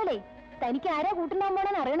നാളെ പോലെ തനിക്ക് ആരാ കൂട്ടുണ്ടാകാൻ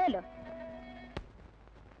പോണെന്ന് അറിയണമല്ലോ.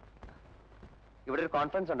 ഇവിടെ ഒരു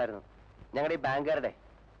കോൺഫറൻസ് ഉണ്ടായിരുന്നു ഞങ്ങളുടെ ഈ ബാങ്കുകാരുടെ.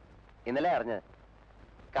 ഇന്നലെ അറിഞ്ഞത്.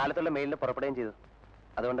 കാലത്തുള്ള മെയിലിന് പുറപ്പെടുകയും ചെയ്തു.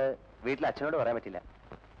 അതുകൊണ്ട് വീട്ടിൽ അച്ഛനോട് പറയാൻ പറ്റില്ല.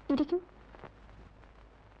 ഇരിക്കൂ.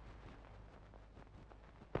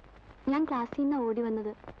 ഞാൻ ക്ലാസ്സിൽ നിന്ന് ഓടി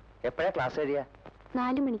വന്നത്. എപ്പോഴാ ക്ലാസ് കഴിയാ?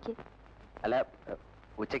 4 മണിക്ക്. അല്ല,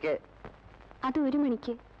 ഉച്ചയ്ക്ക്. അത് 1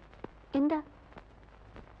 മണിക്ക്. എന്താ?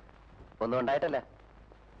 ഒന്നും ഉണ്ടായിട്ടല്ല.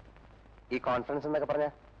 ഈ കോൺഫറൻസ് എന്നൊക്കെ പറഞ്ഞ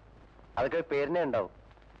അതൊക്കെ ഒരു പേരിനെ ഉണ്ടാവും.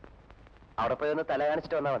 അവിടെ പോയി ഒന്ന് തല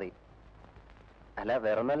കാണിച്ചിട്ട് വന്നാൽ മതി. അല്ല,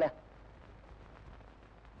 വേറൊന്നുമല്ല.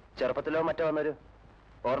 ചെറുപ്പത്തിലോ മറ്റോ വന്നൊരു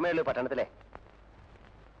ഓർമ്മയുള്ളൂ പട്ടണത്തിലെ.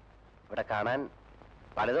 ഇവിടെ കാണാൻ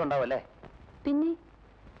പലതും ഉണ്ടാവും അല്ലേ? പിന്നെ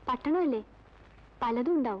പട്ടണമല്ലേ,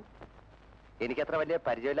 പലതും ഉണ്ടാവും. എനിക്കത്ര വലിയ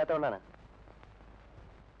പരിചയമില്ലാത്തതുകൊണ്ടാണ്.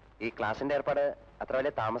 ഈ ക്ലാസിന്റെ ഏർപ്പാട് അത്ര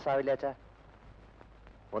വലിയ താമസാവില്ല അച്ഛാ.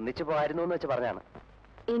 ഒന്നിച്ചു പോകായിരുന്നു എന്ന് വെച്ച് പറഞ്ഞാണ്.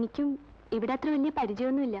 എനിക്കും ഇവിടെ അത്ര വലിയ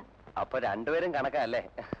പരിചയമൊന്നുമില്ല. അപ്പൊ രണ്ടുപേരും കണക്കല്ലേ?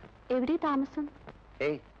 എവിടെ താമസം?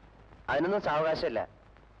 ഏയ്, അതിനൊന്നും സാവകാശമില്ല.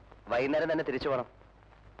 വൈകുന്നേരം തന്നെ തിരിച്ചു പോണം.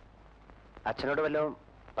 അച്ഛനോട് വല്ലതും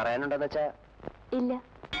പറയാനുണ്ടെന്ന് വെച്ചാ? ഇല്ല,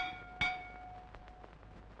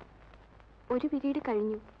 ഒരു പീരീഡ്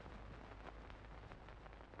കഴിഞ്ഞു.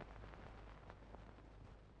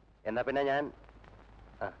 എന്നാ പിന്നെ ഞാൻ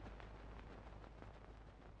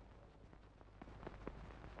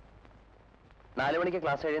 4 മണിക്ക്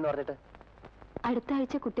ക്ലാസ് കഴിയുമെന്ന് പറഞ്ഞിട്ട്. അടുത്ത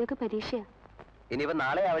ആഴ്ച കുട്ടികൾക്ക് പരീക്ഷയാ. ഇനിയിപ്പോ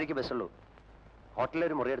നാളെ ആ വഴിക്ക് ബസ്സുള്ളൂ. ഹോട്ടലിൽ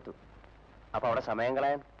ഒരു മുറിയെടുത്തു. അപ്പൊ അവിടെ സമയം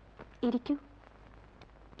കളയാൻ. ഇരിക്കൂ.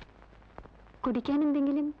 കുടിക്കാൻ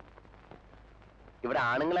എന്തെങ്കിലും? ഇവിടെ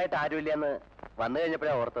ആണുങ്ങളായിട്ട് ആരുമില്ലെന്ന് വന്നു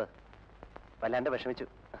കഴിഞ്ഞപ്പോഴാ ഓർത്തത്. വല്ലാണ്ട് വിഷമിച്ചു.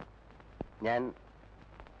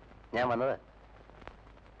 ഞാൻ വന്നത്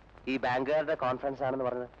ഈ ബാങ്കുകാരുടെ കോൺഫറൻസ് ആണെന്ന്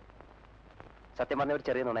പറഞ്ഞത് സത്യം പറഞ്ഞ ഒരു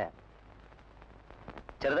ചെറിയ നുണയാ.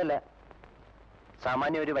 ചെറുതല്ല,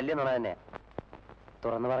 സാമാന്യം ഒരു വലിയ നുണ തന്നെയാ.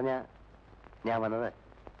 തുറന്നു പറഞ്ഞ ഞാൻ വന്നത്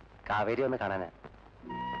കാവേരി ഒന്ന് കാണാനാ.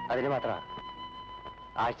 അതിന് മാത്രമാ.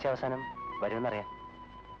 ആഴ്ച അവസാനം വരുമെന്നറിയാം.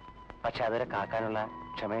 പക്ഷെ അതുവരെ കാക്കാനുള്ള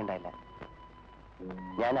ക്ഷമയുണ്ടായില്ല.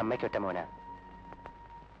 ഞാൻ അമ്മയ്ക്കൊറ്റ മോനാ.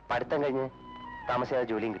 പഠിത്തം കഴിഞ്ഞ് താമസിയാതെ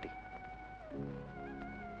ജോലിയും കിട്ടി.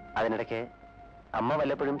 അതിനിടയ്ക്ക് അമ്മ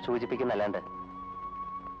വല്ലപ്പോഴും സൂചിപ്പിക്കുന്നല്ലാണ്ട്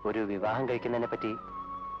ഒരു വിവാഹം കഴിക്കുന്നതിനെ പറ്റി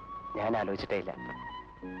ഞാൻ ആലോചിച്ചിട്ടേ ഇല്ല.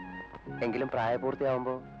 എങ്കിലും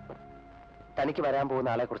പ്രായപൂർത്തിയാവുമ്പോൾ തനിക്ക് വരാൻ പോകുന്ന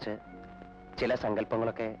ആളെ കുറിച്ച് ചില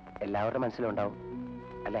സങ്കല്പങ്ങളൊക്കെ എല്ലാവരുടെ മനസ്സിലും ഉണ്ടാവും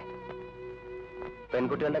അല്ലേ?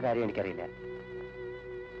 പെൺകുട്ടികളുടെ കാര്യം എനിക്കറിയില്ല.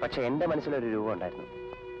 പക്ഷെ എന്റെ മനസ്സിലൊരു രൂപം ഉണ്ടായിരുന്നു.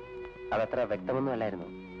 അതത്ര വ്യക്തമൊന്നും അല്ലായിരുന്നു.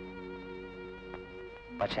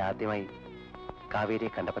 പക്ഷെ ആദ്യമായി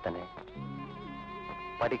കാവേരിയെ കണ്ടപ്പോ തന്നെ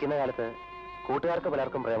പഠിക്കുന്ന കാലത്ത് കൂട്ടുകാർക്ക്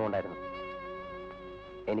പലർക്കും പ്രേമമുണ്ടായിരുന്നു.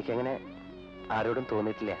 എനിക്കങ്ങനെ ആരോടും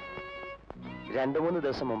തോന്നിയിട്ടില്ല. 2-3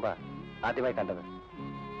 ദിവസം മുമ്പാ ആദ്യമായി കണ്ടത്.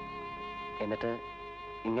 എന്നിട്ട്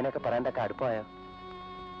ഇങ്ങനെയൊക്കെ പറയാൻ തക്ക അടുപ്പമായോ?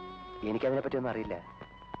 എനിക്കതിനെ പറ്റിയൊന്നും അറിയില്ല.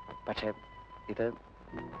 പക്ഷെ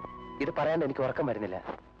ഇത് പറയാണ്ട് എനിക്ക് ഉറക്കം വരുന്നില്ല.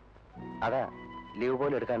 അതാ ലീവ്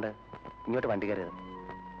പോലും എടുക്കാണ്ട് ഇങ്ങോട്ട് വണ്ടി കയറിയത്.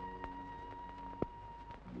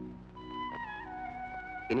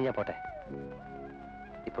 ഇനി ഞാൻ പോട്ടെ.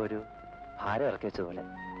 ഇപ്പൊ ഒരു ഭാരം ഇറക്കി വെച്ചതുപോലെ.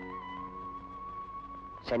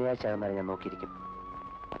 ശനിയാഴ്ച ആകുന്നാലും ഞാൻ നോക്കിയിരിക്കും.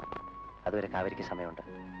 അതുവരെ കാവേരിക്ക് സമയമുണ്ട്.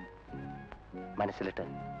 മനസ്സിലിട്ട്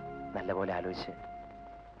നല്ലപോലെ ആലോചിച്ച്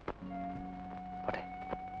പോട്ടെ.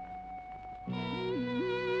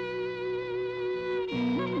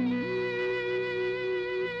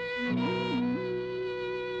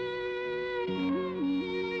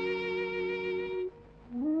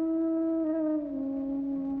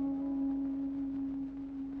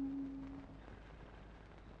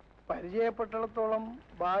 പരിചയപ്പെട്ടിടത്തോളം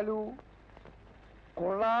ബാലു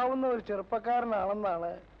കൊള്ളാവുന്ന ഒരു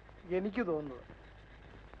ചെറുപ്പക്കാരനാണെന്നാണ് എനിക്ക് തോന്നുന്നത്.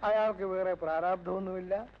 അയാൾക്ക് വേറെ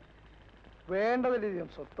പ്രാരാബ്ധമൊന്നുമില്ല. വേണ്ടതിലധികം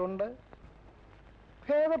സ്വത്തുണ്ട്.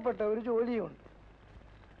 ഭേദപ്പെട്ട ഒരു ജോലിയുണ്ട്.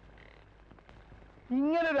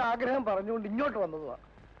 ഇങ്ങനൊരു ആഗ്രഹം പറഞ്ഞുകൊണ്ട് ഇങ്ങോട്ട് വന്നതുമാണ്.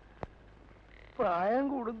 പ്രായം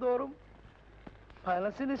കൂടുന്തോറും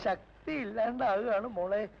മനസ്സിന് ശക്തി ഇല്ലാണ്ടാകുകയാണ്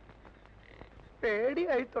മോളെ.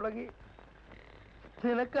 പേടിയായി തുടങ്ങി.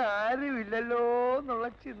 നിനക്ക് ആരുമില്ലല്ലോ എന്നുള്ള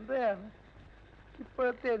ചിന്തയാണ്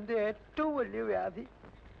ഇപ്പോഴത്തെ എൻ്റെ ഏറ്റവും വലിയ വ്യാധി.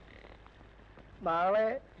 നാളെ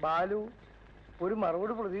ബാലു ഒരു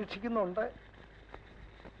മറുപടി പ്രതീക്ഷിക്കുന്നുണ്ട്.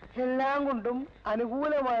 എല്ലാം കൊണ്ടും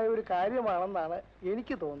അനുകൂലമായ ഒരു കാര്യമാണെന്നാണ്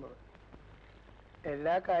എനിക്ക് തോന്നുന്നത്.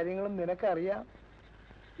 എല്ലാ കാര്യങ്ങളും നിനക്കറിയാം.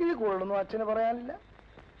 ഇത് കൂടുതലൊന്നും അച്ഛന് പറയാനില്ല.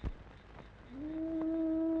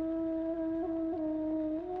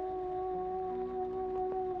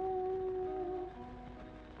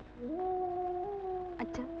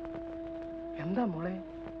 എന്താ മോളെ?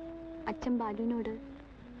 അച്ഛൻ ബാലുവിനോട്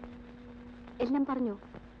എല്ലാം പറഞ്ഞോ?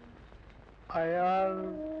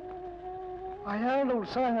 അയാളുടെ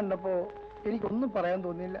ഉത്സാഹം കണ്ടപ്പോ എനിക്കൊന്നും പറയാൻ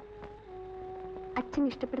തോന്നിയില്ല. അച്ഛൻ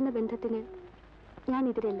ഇഷ്ടപ്പെടുന്ന ബന്ധത്തിന് ഞാൻ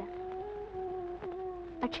എതിരല്ല.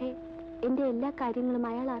 പക്ഷേ എന്റെ എല്ലാ കാര്യങ്ങളും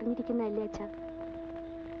അയാൾ അറിഞ്ഞിരിക്കുന്നതല്ലേ അച്ഛാ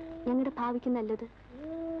ഞങ്ങളുടെ ഭാവിക്ക് നല്ലത്.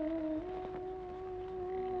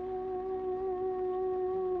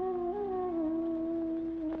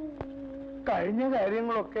 കഴിഞ്ഞ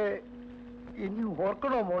കാര്യങ്ങളൊക്കെ ഇനി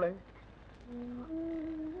ഓർക്കണോ മോളെ?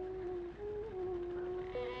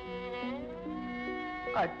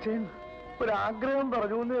 അച്ഛൻ ഒരാഗ്രഹം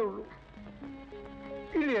പറഞ്ഞേ ഉള്ളൂ.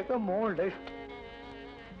 ഇനിയൊക്കെ മോളുടെ ഇഷ്ടം.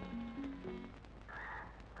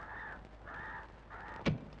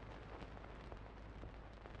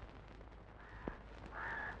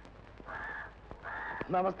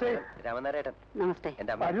 നമസ്തേ. രാമനാരായണൻ. നമസ്തേ.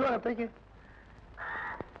 വരൂ അകത്തേക്ക്.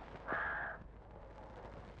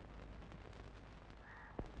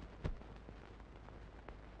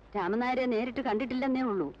 രാമനായരെ നേരിട്ട് കണ്ടിട്ടില്ലെന്നേ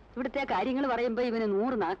ഉള്ളൂ. ഇവിടുത്തെ കാര്യങ്ങൾ പറയുമ്പോ ഇവന്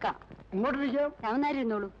 100 നാക്കാ. ഇങ്ങോട്ടിരിക്കാം. രാമനായർ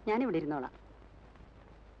ഇരുന്നോളൂ, ഞാനിവിടെ ഇരുന്നോളാം.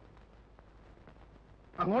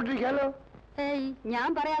 അങ്ങോട്ടിരിക്കാലോ. ഏയ്, ഞാൻ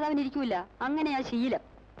പറയാതെ അവൻ ഇരിക്കൂല. അങ്ങനെയാ ശീലം.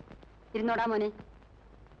 ഇരുന്നോടാ മോനെ.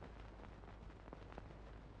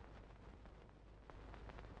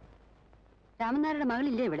 രാമനായരുടെ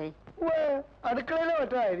മകളില്ലേ ഇവിടെ? അടുക്കളയിലോ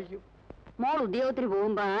മറ്റായിരിക്കും. മോൾ ഉദ്യോഗത്തിന്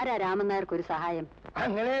പോകുമ്പോ ആരാ രാമനായർക്കൊരു സഹായം?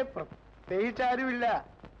 അങ്ങനെ പ്രത്യേകിച്ചാരുമില്ല.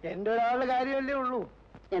 എന്റെ ഒരാളുടെ കാര്യമല്ലേ ഉള്ളൂ.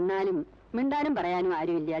 എന്നാലും മിണ്ടാനും പറയാനും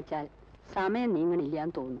ആരും ഇല്ലാച്ചാൽ സമയം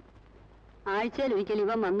നീങ്ങണില്ലാന്ന് തോന്നും. ആഴ്ചയിൽ ഒരിക്കൽ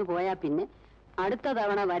ഇവൻ വന്നു പോയാ പിന്നെ അടുത്ത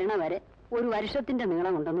തവണ വരണ വരെ 1 വർഷത്തിന്റെ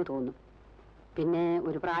നീളം ഉണ്ടെന്ന് തോന്നും. പിന്നെ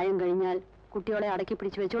ഒരു പ്രായം കഴിഞ്ഞാൽ കുട്ടികളെ അടക്കി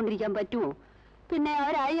പിടിച്ച് വെച്ചുകൊണ്ടിരിക്കാൻ പറ്റുമോ? പിന്നെ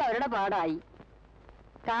അവരായി അവരുടെ പാടായി.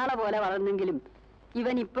 കാള പോലെ വളർന്നെങ്കിലും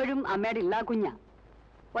ഇവൻ ഇപ്പോഴും അമ്മയുടെ ഇല്ലാ കുഞ്ഞാ.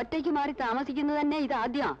 ഒറ്റയ്ക്ക് മാറി താമസിക്കുന്നത് തന്നെ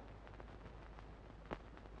ഇതാദ്യമാ.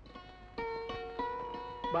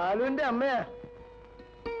 ബാലുവിന്റെ അമ്മയാ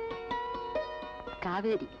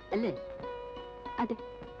കാവേരി അല്ലേ? അതെ.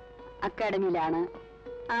 അക്കാഡമിയിലാണ്.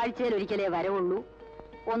 ആഴ്ചയിൽ ഒരിക്കലേ വരവുള്ളൂ.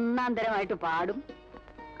 1ാം തരമായിട്ട് പാടും.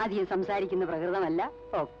 അധികം സംസാരിക്കുന്ന പ്രകൃതമല്ല.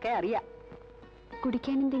 ഒക്കെ അറിയാം.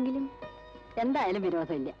 കുടിക്കാൻ എന്തെങ്കിലും? എന്തായാലും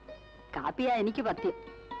വിരോധമില്ല. കാപ്പിയാ എനിക്ക് പഥ്യം.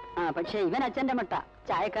 പക്ഷെ ഇവൻ അച്ഛന്റെ മട്ട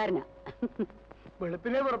ചായക്കാരനാ.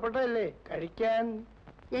 വെളുപ്പിനെ പുറപ്പെട്ടതല്ലേ, കഴിക്കാൻ?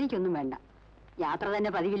 എനിക്കൊന്നും വേണ്ട. യാത്ര തന്നെ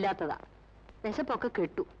പതിവില്ലാത്തതാ. വിശപ്പൊക്കെ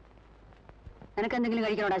കെട്ടു. നിനക്കെന്തെങ്കിലും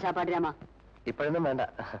കഴിക്കണോടാ ശാപ്പാട്ട് രാമ? ഇപ്പോഴൊന്നും വേണ്ട.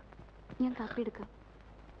 ഞാൻ കാപ്പി എടുക്കാം.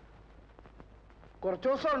 കുറച്ചു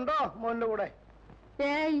ദിവസം ഉണ്ടോ മോന്റെ കൂടെ?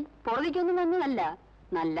 ഏയ്, പുറത്തേക്കൊന്നും വന്നതല്ല.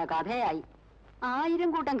 നല്ല കഥയായി.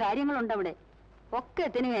 1000 കൂട്ടം കാര്യങ്ങളുണ്ടവിടെ.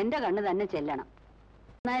 ഒക്കത്തിനും എന്റെ കണ്ണ് തന്നെ ചെല്ലണം.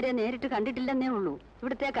 രാമനായരെ നേരിട്ട് കണ്ടിട്ടില്ലെന്നേ ഉള്ളൂ.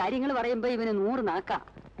 ഇവിടുത്തെ കാര്യങ്ങൾ പറയുമ്പോ ഇവന് 100 നാക്കാ.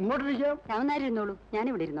 ഇങ്ങോട്ടിരിക്കാം. രാമനായർ ഇരുന്നോളൂ,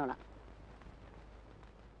 ഞാനിവിടെ ഇരുന്നോളാം.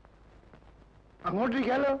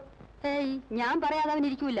 അങ്ങോട്ടിരിക്കാലോ. ഏയ്, ഞാൻ പറയാതെ അവൻ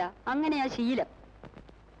ഇരിക്കൂല. അങ്ങനെയാ ശീലം.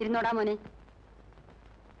 ഇരുന്നോടാ മോനെ.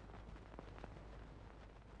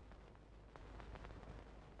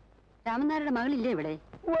 രാമനായരുടെ മകളില്ലേ ഇവിടെ?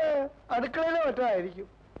 അടുക്കളയിലോ മറ്റായിരിക്കും.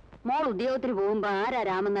 മോൾ ഉദ്യോഗത്തിന് പോകുമ്പോ ആരാ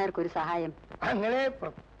രാമനായർക്കൊരു സഹായം? അങ്ങനെ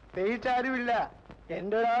പ്രത്യേകിച്ചാരുമില്ല.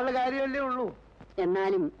 എന്റെ ഒരാളുടെ കാര്യമല്ലേ ഉള്ളൂ.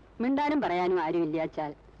 എന്നാലും മിണ്ടാനും പറയാനും ആരും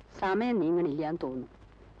ഇല്ലാച്ചാൽ സമയം നീങ്ങണില്ലാന്ന് തോന്നും.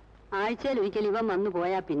 ആഴ്ചയിൽ ഒരിക്കൽ ഇവൻ വന്നു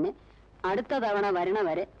പോയാ പിന്നെ അടുത്ത തവണ വരണ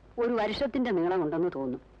വരെ 1 വർഷത്തിന്റെ നീളം ഉണ്ടെന്ന്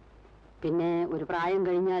തോന്നും. പിന്നെ ഒരു പ്രായം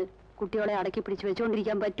കഴിഞ്ഞാൽ കുട്ടികളെ അടക്കി പിടിച്ച്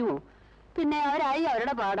വെച്ചുകൊണ്ടിരിക്കാൻ പറ്റുമോ? പിന്നെ അവരായി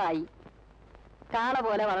അവരുടെ പാടായി. കാള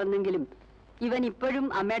പോലെ വളർന്നെങ്കിലും ഇവൻ ഇപ്പോഴും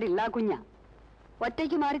അമ്മയുടെ ഇല്ലാ കുഞ്ഞാ.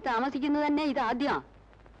 ഒറ്റയ്ക്ക് മാറി താമസിക്കുന്നത് തന്നെ ഇതാദ്യമാ.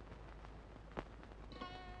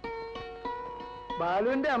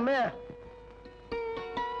 ബാലുവിന്റെ അമ്മയാ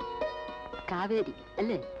കാവേരി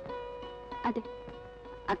അല്ലേ? അതെ.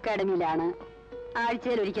 അക്കാഡമിയിലാണ്.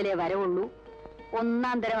 ആഴ്ചയിൽ ഒരിക്കലേ വരവുള്ളൂ.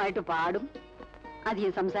 1ാം തരമായിട്ട് പാടും.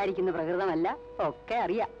 അധികം സംസാരിക്കുന്ന പ്രകൃതമല്ല. ഒക്കെ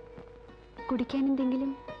അറിയാം. കുടിക്കാൻ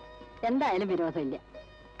എന്തെങ്കിലും? എന്തായാലും വിരോധമില്ല.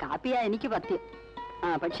 കാപ്പിയാ എനിക്ക് പഥ്യം.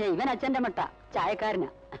 പക്ഷെ ഇവൻ അച്ഛന്റെ മട്ട ചായക്കാരനാ.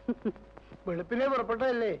 വെളുപ്പിനെ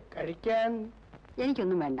പുറപ്പെട്ടതല്ലേ, കഴിക്കാൻ?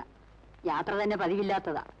 എനിക്കൊന്നും വേണ്ട. യാത്ര തന്നെ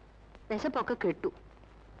പതിവില്ലാത്തതാ. വിശപ്പൊക്കെ കെട്ടു.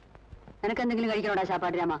 നിനക്കെന്തെങ്കിലും കഴിക്കണോടാ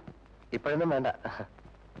ശാപ്പാട്ട് രാമ? ഇപ്പോഴൊന്നും വേണ്ട.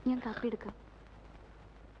 ഞാൻ കാപ്പി എടുക്കാം.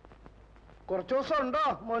 കുറച്ചു ദിവസം ഉണ്ടോ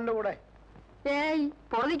മോന്റെ കൂടെ? ഏയ്,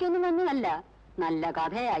 പുറത്തേക്കൊന്നും വന്നതല്ല. നല്ല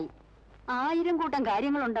കഥയായി. 1000 കൂട്ടം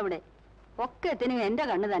കാര്യങ്ങളുണ്ടവിടെ. ഒക്കത്തിനും എന്റെ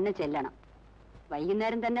കണ്ണ് തന്നെ ചെല്ലണം.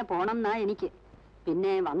 വൈകുന്നേരം തന്നെ പോണം എന്നാ എനിക്ക്.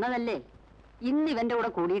 പിന്നെ വന്നതല്ലേ, ഇന്ന് ഇവന്റെ കൂടെ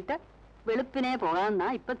കൂടിയിട്ട് വെളുപ്പിനെ പോകാമെന്നാ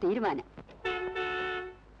ഇപ്പൊ തീരുമാനം.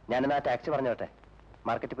 ഞാനെന്നാ ടാക്സി പറഞ്ഞോട്ടെ,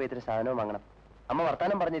 മാർക്കറ്റിൽ പോയി ഇത്തിരി സാധനവും വാങ്ങണം. അമ്മ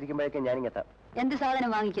വർത്താനം പറഞ്ഞിരിക്കുമ്പോഴേക്കും ഞാനിങ്ങെത്താം. എന്ത്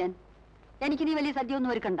സാധനം വാങ്ങിക്കാൻ? എനിക്ക് നീ വലിയ സദ്യ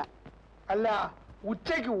ഒന്നും ഒരുക്കണ്ട. അല്ല,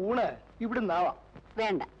 ഉച്ചയ്ക്ക് ഊണ് ഇവിടുന്നാവാം.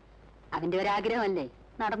 വേണ്ട, അവന്റെ ഒരാഗ്രഹമല്ലേ,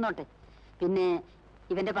 നടന്നോട്ടെ. പിന്നെ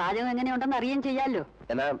ഇവന്റെ പാചകം എങ്ങനെയുണ്ടെന്ന് അറിയാൻ ചെയ്യാലോ.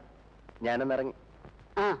 എന്നാ ഞാനൊന്നിറങ്ങി.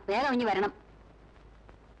 ആ, വേഗം ഇനി വരണം.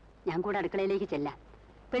 ഞാൻ കൂടെ അടുക്കളയിലേക്ക് ചെല്ലാം.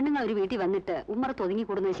 പെണ്ണുങ്ങൾ ഒരു വീട്ടിൽ വന്നിട്ട് ഉമ്മറത്ത്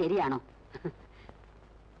ഒതുങ്ങിക്കൂടുന്നത് ശരിയാണോ?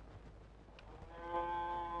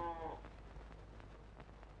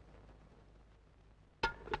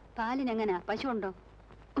 പാലിനെങ്ങനാ? പശു ഉണ്ടോ?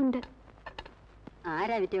 ഉണ്ട്.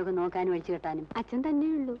 ആരാ വിറ്റയൊക്കെ നോക്കാനും ഒഴിച്ചു കെട്ടാനും? അച്ഛൻ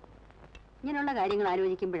തന്നെയുള്ളൂ. ഇങ്ങനെയുള്ള കാര്യങ്ങൾ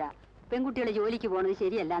ആലോചിക്കുമ്പോഴാ പെൺകുട്ടികളെ ജോലിക്ക് പോണത്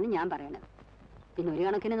ശരിയല്ല എന്ന് ഞാൻ പറയണത്. പിന്നെ ഒരു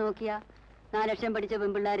കണക്കിന് നോക്കിയാ 4 ലക്ഷം പഠിച്ച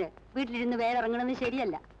പെൺപിള്ളേര് വീട്ടിലിരുന്ന് വേറെ ഇറങ്ങണമെന്ന്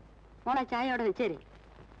ശരിയല്ല. മോളെ ചായ അവിടെ വെച്ചേരെ.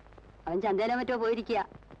 അവൻ ചന്തയിലോ മറ്റോ പോയിരിക്കുക,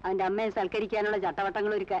 അവന്റെ അമ്മയെ സൽക്കരിക്കാനുള്ള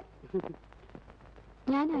ചട്ടവട്ടങ്ങൾ ഒരുക്കാൻ.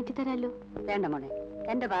 ഞാൻ ആറ്റിത്തരാലോ. വേണ്ട മോളെ,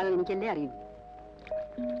 എന്റെ ഭാഗം എനിക്കല്ലേ അറിയൂ.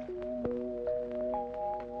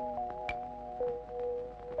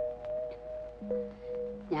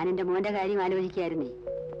 ഞാൻ എന്റെ മോന്റെ കാര്യം ആലോചിക്കായിരുന്നേ.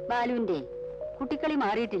 ബാലുവിന്റെ കുട്ടിക്കളി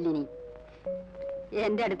മാറിയിട്ടില്ലിനി.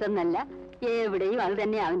 എന്റെ അടുത്തൊന്നല്ല, എവിടെയും അത്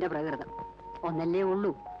തന്നെ അവന്റെ പ്രകൃതം. ഒന്നല്ലേ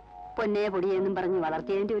ഉള്ളൂ, പൊന്നേ പൊടിയെന്നും പറഞ്ഞ്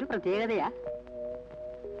വളർത്തിയതിന്റെ ഒരു പ്രത്യേകതയാ.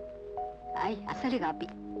 അസല് കാപ്പി.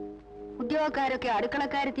 ഉദ്യോഗക്കാരൊക്കെ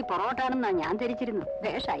അടുക്കളക്കാരെത്തി പൊറോട്ടാണെന്നാ ഞാൻ ധരിച്ചിരുന്നു.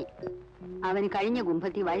 വേഷായി. അവന് കഴിഞ്ഞ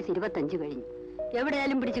കുംഭത്തി വയസ്സ് 25 കഴിഞ്ഞു.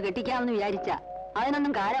 എവിടെയാലും പിടിച്ച് കെട്ടിക്കാമെന്ന് വിചാരിച്ചാ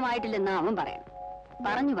അതിനൊന്നും കാലമായിട്ടില്ലെന്നാ അവൻ പറയണം.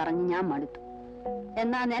 പറഞ്ഞു പറഞ്ഞ് ഞാൻ മടുത്തു.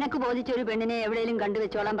 എന്നാ നിനക്ക് ബോധിച്ചൊരു പെണ്ണിനെ എവിടെയും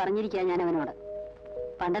കണ്ടുവെച്ചോളാൻ പറഞ്ഞിരിക്കാ ഞാൻ അവനോട്.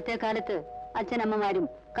 പണ്ടത്തെ കാലത്ത് അച്ഛനമ്മമാരും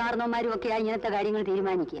കാർന്നോമാരും ഒക്കെയാ ഇങ്ങനത്തെ കാര്യങ്ങൾ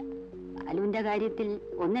തീരുമാനിക്കുക. ബാലുവിന്റെ കാര്യത്തിൽ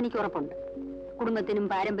ഒന്നെനിക്ക് ഉറപ്പുണ്ട്, കുടുംബത്തിനും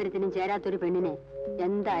പാരമ്പര്യത്തിനും ചേരാത്തൊരു പെണ്ണിനെ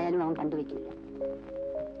എന്തായാലും അവൻ കണ്ടുവെക്കില്ല.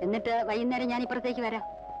 എന്നിട്ട് വൈകുന്നേരം ഞാൻ ഇപ്പുറത്തേക്ക് വരാം.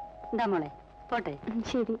 എന്താ മോളെ, പോട്ടെ?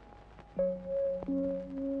 ശരി.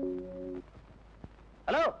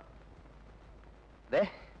 ഹലോ,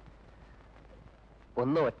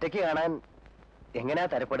 ഒന്ന് ഒറ്റയ്ക്ക് കാണാൻ എങ്ങനെയാ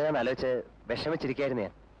തരപ്പെടുക എന്ന് ആലോചിച്ച് വിഷമിച്ചിരിക്കായിരുന്നു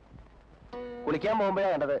ഞാൻ. കുളിക്കാൻ പോകുമ്പോഴാ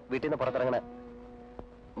കണ്ടത് വീട്ടിൽ നിന്ന് പുറത്തിറങ്ങണ.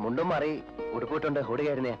 മുണ്ടും മാറി ഉടുപ്പിട്ടുണ്ട്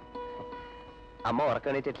ഓടുകയായിരുന്നു ഞാൻ. അമ്മ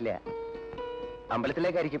ഉറക്കണീറ്റിട്ടില്ല.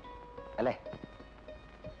 അമ്പലത്തിലേക്കായിരിക്കും അല്ലേ?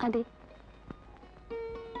 അതെ.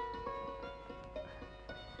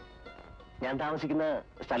 ഞാൻ താമസിക്കുന്ന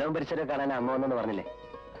സ്ഥലവും പരിസരവും കാണാൻ അമ്മ വന്നെന്ന് പറഞ്ഞില്ലേ,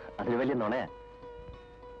 അതിന് വലിയ നുണയാ.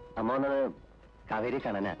 അമ്മ വന്നത് കാവേരി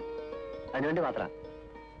കാണാനാ, അതിനുവേണ്ടി മാത്രം.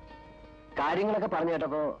 കാര്യങ്ങളൊക്കെ പറഞ്ഞു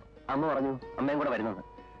കേട്ടപ്പോ അമ്മ പറഞ്ഞു അമ്മയും കൂടെ വരുന്നത്.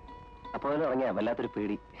 അപ്പൊ ഇറങ്ങിയ വല്ലാത്തൊരു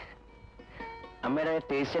പേടി. അമ്മയുടെ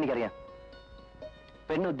ടേസ്റ്റ് എനിക്കറിയാം.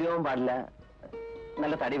 പെണ്ണ് ഉദ്യോഗം പാടില്ല,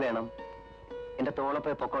 നല്ല തടി വേണം, എന്റെ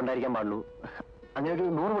തോളപ്പോ പൊക്കം ഉണ്ടായിരിക്കാൻ പാടുള്ളൂ, അങ്ങനെ ഒരു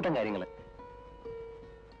 100 കൂട്ടം കാര്യങ്ങള്.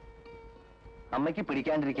 അമ്മയ്ക്ക്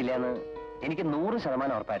പിടിക്കാണ്ടിരിക്കില്ല എന്ന് എനിക്ക്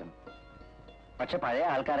 100% ഉറപ്പായിരുന്നു. പക്ഷെ പഴയ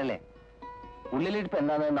ആൾക്കാരല്ലേ, ഉള്ളിലിരിപ്പ്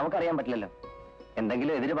എന്താന്ന് നമുക്കറിയാൻ പറ്റില്ലല്ലോ.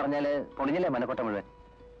 എന്തെങ്കിലും എതിര് പറഞ്ഞാല് പൊളിഞ്ഞില്ലേ മനക്കൊട്ട മുഴുവൻ.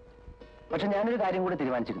 പക്ഷെ ഞാനൊരു കാര്യം കൂടി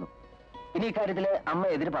തീരുമാനിച്ചിരുന്നു. ഇനി ഇക്കാര്യത്തില് അമ്മ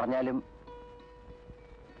എതിര് പറഞ്ഞാലും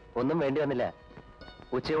ഒന്നും വേണ്ടി വന്നില്ല.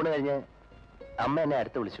 ഉച്ചയൂണ് കഴിഞ്ഞ് അമ്മ എന്നെ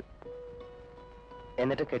അടുത്ത് വിളിച്ചു.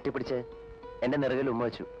 എന്നിട്ട് കെട്ടിപ്പിടിച്ച് എന്റെ നെറുകിൽ ഉമ്മ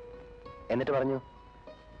വെച്ചു. എന്നിട്ട് പറഞ്ഞു,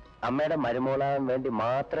 അമ്മയുടെ മരുമോളാൻ വേണ്ടി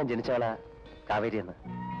മാത്രം ജനിച്ചവളാ കാവേരി എന്ന്.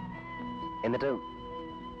 എന്നിട്ട്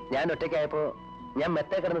ഞാൻ ഒറ്റയ്ക്കായപ്പോ ഞാൻ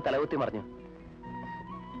മെത്തേ കിടന്ന് തലകുത്തി മറിഞ്ഞു.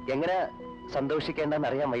 എങ്ങനെ സന്തോഷിക്കേണ്ടെന്ന്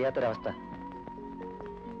അറിയാൻ വയ്യാത്തൊരവസ്ഥ.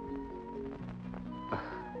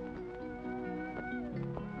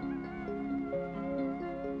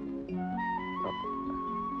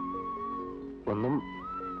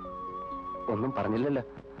 ഒന്നും പറഞ്ഞില്ലല്ലോ.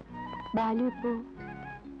 ബാലു ഇപ്പോ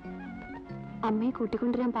അമ്മയെ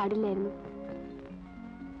കൂട്ടിക്കൊണ്ടുവരാൻ പാടില്ലായിരുന്നു.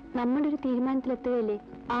 നമ്മുടെ ഒരു തീരുമാനത്തിലെത്തുകയല്ലേ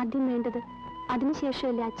ആദ്യം വേണ്ടത്.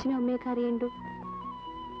 അതിനുശേഷമല്ലേ അച്ഛനും അമ്മയൊക്കെ അറിയണ്ടു.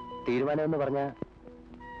 തീരുമാനം എന്ന് പറഞ്ഞ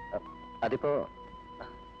അതിപ്പോ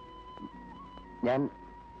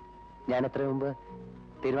ഞാൻ എത്ര മുമ്പ്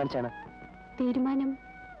തീരുമാനിച്ചാണ്. തീരുമാനം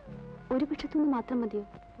ഒരു പക്ഷത്തുനിന്ന് മാത്രം മതിയോ?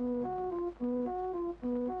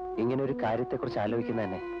 ഇങ്ങനെ ഒരു കാര്യത്തെക്കുറിച്ച് ആലോചിക്കുന്ന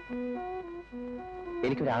തന്നെ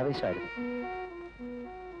എനിക്കൊരു ആവേശമായിരുന്നു.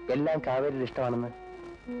 എല്ലാം കാവേരിയുടെ ഇഷ്ടമാണെന്ന്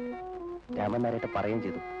രാമൻ നാരായിട്ട് പറയുകയും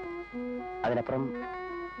ചെയ്തു. അതിനപ്പുറം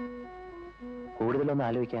കൂടുതലൊന്നും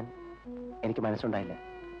ആലോചിക്കാൻ എനിക്ക് മനസ്സുണ്ടായില്ല.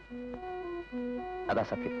 അതാ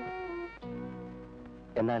സത്യം.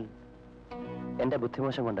 എന്നാൽ എന്റെ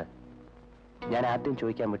ബുദ്ധിമോശം കൊണ്ട് ഞാൻ ആദ്യം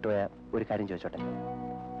ചോദിക്കാൻ വിട്ടുപോയ ഒരു കാര്യം ചോദിച്ചോട്ടെ.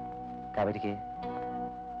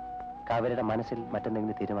 കാവേരിയുടെ മനസ്സിൽ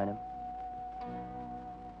മറ്റെന്തെങ്കിലും തീരുമാനം?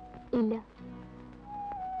 ഇല്ല.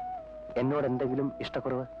 എന്നോട് എന്തെങ്കിലും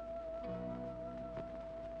ഇഷ്ടക്കുറവ്?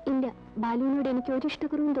 ഇല്ല, ബാലുവിനോട് എനിക്ക് ഒരു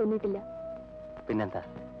ഇഷ്ടക്കുറവും തോന്നിയിട്ടില്ല. പിന്നെന്താ?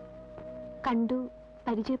 കണ്ടു,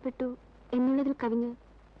 പരിചയപ്പെട്ടു എന്നുള്ളതിൽ കവിഞ്ഞ്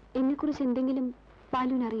എന്നെക്കുറിച്ച് എന്തെങ്കിലും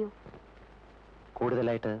ബാലുവിനറിയോ?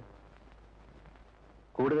 കൂടുതലായിട്ട്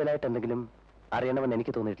എന്തെങ്കിലും അറിയണമെന്ന്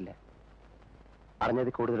എനിക്ക് തോന്നിയിട്ടില്ല.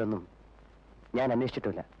 അറിഞ്ഞതിൽ കൂടുതലൊന്നും ഞാൻ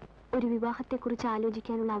അന്വേഷിച്ചിട്ടില്ല. ഒരു വിവാഹത്തെക്കുറിച്ച്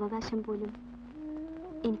ആലോചിക്കാനുള്ള അവകാശം പോലും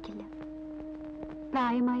എനിക്കില്ല.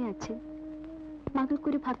 പ്രായമായ അച്ഛൻ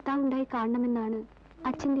മകൾക്കൊരു ഭർത്താവുണ്ടായി കാണണമെന്നാണ്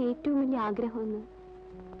അച്ഛൻ്റെ ഏറ്റവും വലിയ ആഗ്രഹമെന്ന്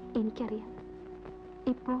എനിക്കറിയാം.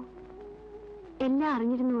 ഇപ്പോ എല്ലാം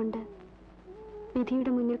അറിഞ്ഞിരുന്നുകൊണ്ട്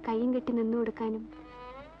വിധിയുടെ മുന്നിൽ കൈയും കെട്ടി നിന്നു കൊടുക്കാനും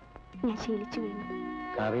ഞാൻ ശീലിച്ചു കഴിഞ്ഞു.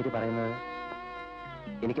 കാവേരി പറയുന്നത്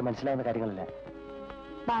എനിക്ക് മനസ്സിലാവുന്ന കാര്യങ്ങളല്ല.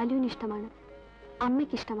 ബാലുവിന് ഇഷ്ടമാണ്,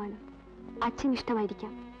 അമ്മയ്ക്ക് ഇഷ്ടമാണ്, അച്ഛൻ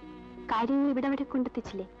ഇഷ്ടമായിരിക്കാം. കാര്യങ്ങൾ ഇവിടെ വരെ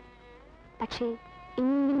കൊണ്ടെത്തിച്ചില്ലേ? പക്ഷേ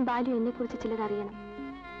ഇനിയെങ്കിലും ബാലു എന്നെക്കുറിച്ച് ചിലതറിയണം.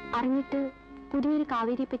 അറിഞ്ഞിട്ട് പുതിയൊരു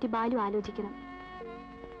കാവേരിയെ പറ്റി ബാലു ആലോചിക്കണം.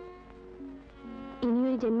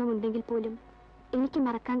 ഇനിയൊരു ജന്മമുണ്ടെങ്കിൽ പോലും എനിക്ക്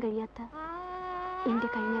മറക്കാൻ കഴിയാത്ത എന്റെ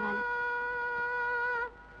കഴിഞ്ഞ കാലം.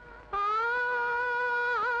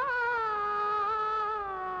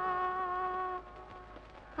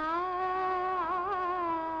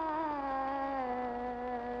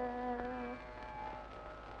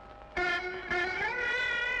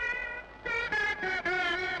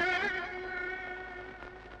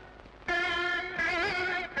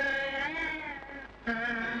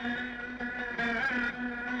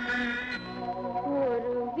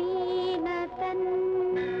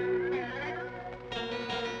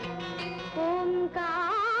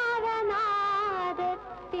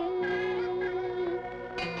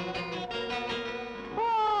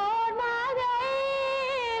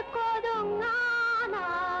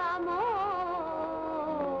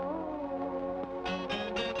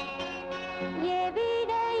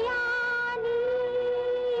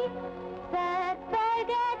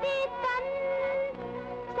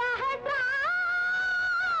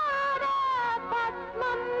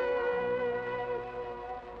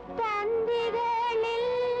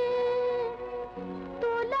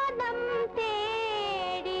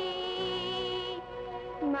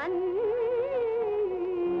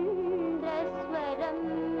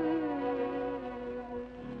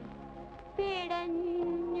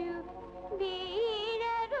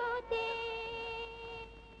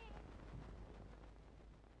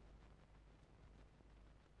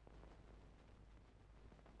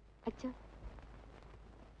 അച്ഛാ,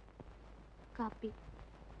 കാപ്പി.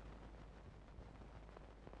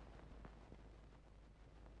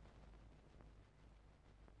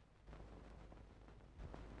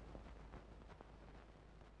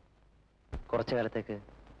 കുറച്ചു കാലത്തേക്ക്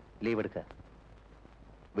ലീവ് എടുക്കുക.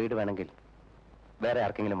 വീട് വേണമെങ്കിൽ വേറെ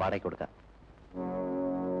ആർക്കെങ്കിലും വാടകയ്ക്ക് കൊടുക്കാം.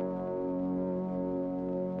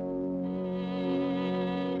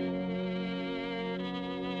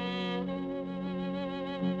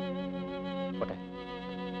 പോട്ടെ.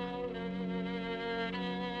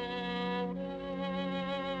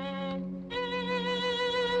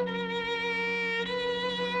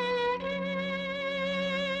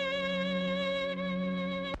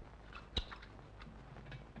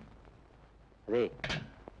 അതെ,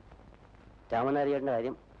 രാമനാരിയേട്ടൻ്റെ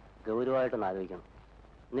കാര്യം ഗൗരവമായിട്ടൊന്ന് ആലോചിക്കണം.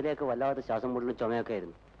 ഇന്നലെയൊക്കെ വല്ലാത്ത ശ്വാസം മുട്ടലും ചുമയൊക്കെ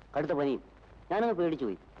ആയിരുന്നു, കടുത്ത പനിയും. ഞാനങ്ങ് പേടിച്ചു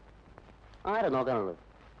പോയി. ആരാ നോക്കാനുള്ളത്?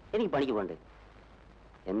 എനിക്ക് പണിക്ക് പോകണ്ടേ?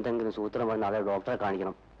 എന്തെങ്കിലും സൂത്രം പറഞ്ഞ് നാളെ ഡോക്ടറെ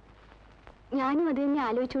കാണിക്കണം. ഞാനും അത് തന്നെ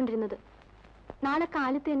ആലോചിച്ചുകൊണ്ടിരുന്നത്. നാളെ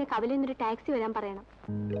കാലത്ത് തന്നെ കവലയിൽ നിന്നൊരു ടാക്സി വരാൻ പറയണം.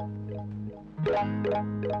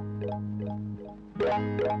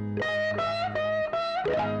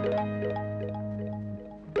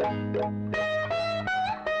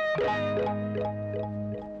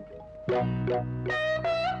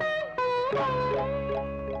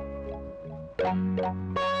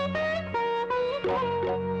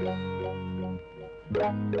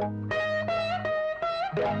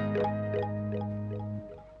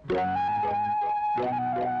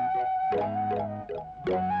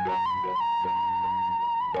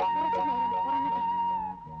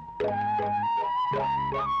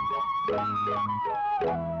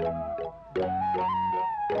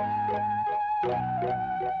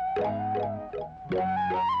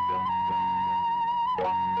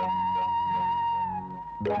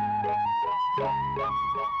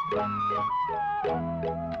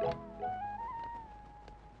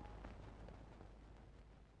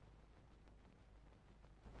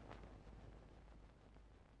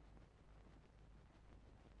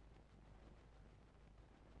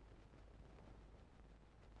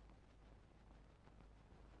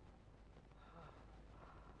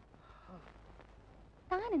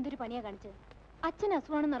 താൻ എന്തൊരു പണിയാ കാണിച്ചത്? അച്ഛൻ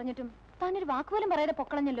അസുഖമാണെന്ന് അറിഞ്ഞിട്ടും താനൊരു വാക്കുപോലും പറയാതെ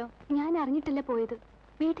പൊക്കളഞ്ഞല്ലോ. ഞാൻ അറിഞ്ഞിട്ടല്ല പോയത്,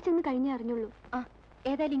 വീട്ടിൽ ചെന്ന് കഴിഞ്ഞേ അറിഞ്ഞുള്ളൂ. ആ,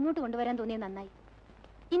 ഏതായാലും ഇങ്ങോട്ട് കൊണ്ടുവരാൻ തോന്നിയത് നന്നായി.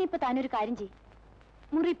 ഇനിയിപ്പോ താനൊരു കാര്യം ചെയ്യും,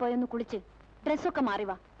 മുറി പോയൊന്ന് കുളിച്ച് ഡ്രസ്സൊക്കെ മാറി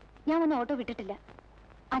വാ. ഞാൻ വന്ന് ഓട്ടോ വിട്ടിട്ടില്ല.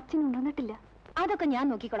 അച്ഛൻ ഉണർന്നിട്ടില്ല. അതൊക്കെ ഞാൻ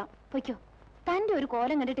നോക്കിക്കോളാം. പൊയ്ക്കോ. തന്റെ ഒരു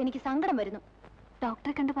കോലം കണ്ടിട്ട് എനിക്ക് സങ്കടം വരുന്നു.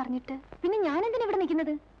 ഡോക്ടറെ കണ്ട് പറഞ്ഞിട്ട് പിന്നെ ഞാൻ എന്തിനാ ഇവിടെ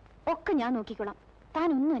നിൽക്കുന്നത്? ഒക്കെ ഞാൻ നോക്കിക്കോളാം. താൻ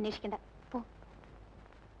ഒന്നും അന്വേഷിക്കണ്ട. പോ.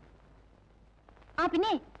 ആ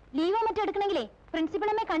പിന്നെ ലീവോ മറ്റോ എടുക്കണമെങ്കിലേ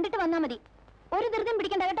പ്രിൻസിപ്പളമ്മേ കണ്ടിട്ട് വന്നാ മതി. ഒരു ധൃതിയും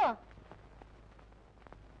പിടിക്കണ്ട കേട്ടോ.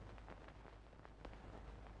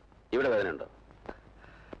 ഇവിടെ വേദന ഉണ്ടോ?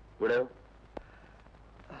 ഇവിടെയോ?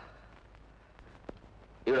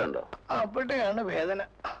 ഇവിടെ ഉണ്ടോ? അവിടെയാണ് വേദന.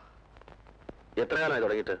 എത്ര കാലമായി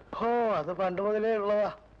തുടങ്ങിയിട്ട്? ഓ, അത് പണ്ട് മുതലേ ഉള്ളതാ.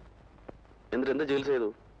 എന്നിട്ട് എന്ത് ചികിത്സ ചെയ്തു?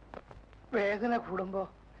 വേദന കൂടുമ്പോ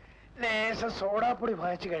ലേശ സോഡാപ്പൊടി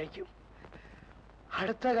വാങ്ങിച്ച് കഴിക്കും.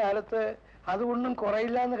 അടുത്ത കാലത്ത് അതുകൊണ്ടും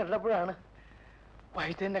കുറയില്ല എന്ന് കണ്ടപ്പോഴാണ്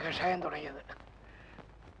വൈദ്യന്റെ കഷായം തുടങ്ങിയത്.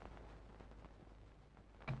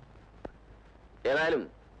 ഏതായാലും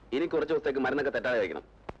ഇനി കുറച്ച് ദിവസത്തേക്ക് മരുന്നൊക്കെ തെറ്റാതെ കഴിക്കണം.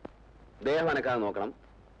 ദേഹം അനക്കാതെ നോക്കണം.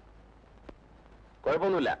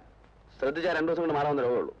 കുഴപ്പമൊന്നുമില്ല. ശ്രദ്ധിച്ചാൽ 2 ദിവസം കൊണ്ട് മാറാവുന്ന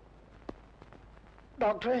രോഗമുള്ളൂ.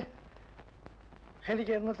 ഡോക്ടറെ,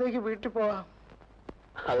 എനിക്ക് എന്നത്തേക്ക് വീട്ടിൽ പോവാം?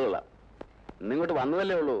 അതുകൊള്ള. ഇന്നിങ്ങോട്ട്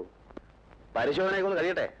വന്നതല്ലേ ഉള്ളൂ. പരിശോധനയൊക്കെ ഒന്ന്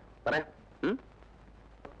കഴിയട്ടെ, പറയാം.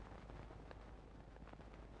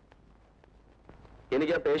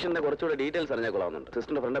 എനിക്ക് ആ പേഷ്യന്റിന്റെ കുറച്ചുകൂടെ ഡീറ്റെയിൽസ് അറിഞ്ഞാൽ കൊള്ളാവുന്നുണ്ട്.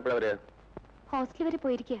 സിസ്റ്ററിന്റെ ഫ്രണ്ട് എപ്പോഴാ വരിക? ഹോസ്റ്റൽ വരെ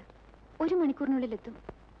പോയിരിക്കുക. 1 മണിക്കൂറിനുള്ളിൽ എത്തും.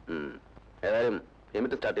 ഏതായാലും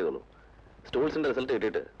എമിറ്റ് സ്റ്റാർട്ട് ചെയ്തോളൂ. സ്റ്റൂൾസിന്റെ റിസൾട്ട്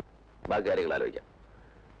കിട്ടിയിട്ട് ബാക്കി കാര്യങ്ങൾ ആലോചിക്കാം.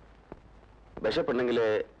 വിശപ്പുണ്ടെങ്കിൽ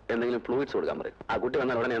എന്തെങ്കിലും ഫ്ലൂയിഡ്സ് കൊടുക്കാൻ പറയും. ആ കുട്ടി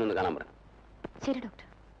വന്നാൽ ഉടനെ ഞാനൊന്ന് കാണാൻ പറയാം. ശരി ഡോക്ടർ.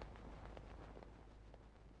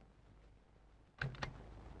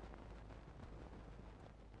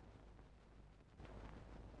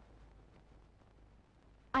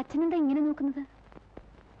 അച്ഛനെന്താ ഇങ്ങനെ നോക്കുന്നത്?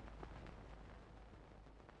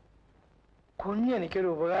 കുഞ്ഞെനിക്കൊരു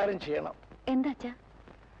ഉപകാരം ചെയ്യണം. എന്താ അച്ഛാ?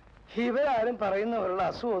 ഇവരാരും പറയുന്നവരുടെ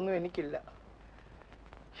അസുഖമൊന്നും എനിക്കില്ല.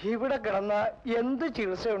 ഇവിടെ കിടന്ന എന്ത്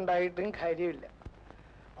ചികിത്സ ഉണ്ടായിട്ടും കാര്യമില്ല.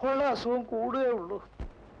 ഉള്ള അസുഖം കൂടുകയേ ഉള്ളൂ.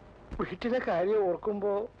 വീട്ടിലെ കാര്യം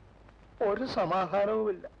ഓർക്കുമ്പോ ഒരു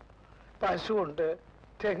സമാധാനവുമില്ല. പശുവുണ്ട്,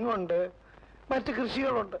 തെങ്ങുണ്ട്, മറ്റ്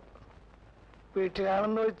കൃഷികളുണ്ട്.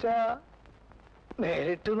 വീട്ടിലാണെന്ന് വെച്ചാ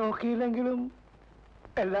നേരിട്ട് നോക്കിയില്ലെങ്കിലും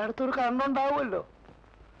എല്ലായിടത്തും ഒരു കണ്ണുണ്ടാവുമല്ലോ.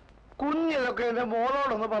 കുഞ്ഞിതൊക്കെ എന്റെ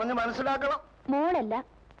മോളോടൊന്ന് പറഞ്ഞ് മനസ്സിലാക്കണം. മോളല്ല,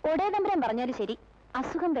 ഒടേതമ്പരം പറഞ്ഞാലും ശരി,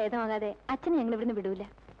 അസുഖം ഭേദമാകാതെ അച്ഛനെ ഞങ്ങൾ ഇവിടുന്ന് വിടൂല.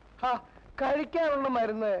 കഴിക്കാനുള്ള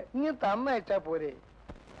മരുന്ന് ഇനി തന്നയച്ചാ പോരെ?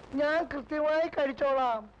 ഞാൻ കൃത്യമായി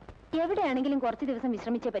കഴിച്ചോളാം. എവിടെയാണെങ്കിലും കുറച്ച് ദിവസം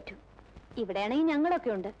വിശ്രമിച്ചേ പറ്റൂ. ഇവിടെയാണെങ്കിൽ ഞങ്ങളൊക്കെ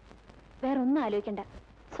ഉണ്ട്. വേറെ ഒന്നും ആലോചിക്കണ്ട.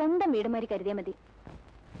 സ്വന്തം വീടുമാരി കരുതിയാ മതി.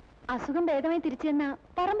 അസുഖം ഭേദമായി തിരിച്ചു ചെന്നാ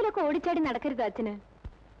പറമ്പിലൊക്കെ ഓടിച്ചാടി നടക്കരുത് അച്ഛന്.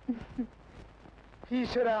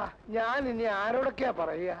 ഈശ്വര, ഞാൻ ഇനി ആരോടൊക്കെയാ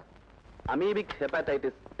പറയുക? അമീബിക്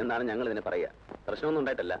ഹെപ്പാറ്റൈറ്റിസ് എന്നാണ് ഞങ്ങൾ ഇതിനെ പറയുക. പ്രശ്നമൊന്നും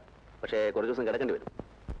ഉണ്ടായിട്ടല്ല, പക്ഷേ കുറച്ച് ദിവസം കിടക്കേണ്ടി വരും.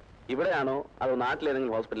 ഇവിടെയാണോ അതോ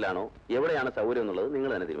നാട്ടിലേതെങ്കിലും ഹോസ്പിറ്റലാണോ, എവിടെയാണ് സൗകര്യം എന്നുള്ളത് നിങ്ങൾ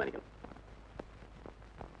തന്നെ തീരുമാനിക്കണം.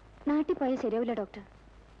 നാട്ടിൽ പോയാൽ ശരിയാവില്ല ഡോക്ടർ.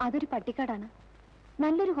 അതൊരു പട്ടിക്കാടാണ്.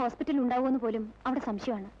 നല്ലൊരു ഹോസ്പിറ്റൽ ഉണ്ടാവുമെന്ന് പോലും അവിടെ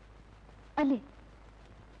സംശയമാണ്. അല്ലേ?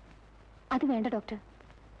 അത് വേണ്ട ഡോക്ടർ.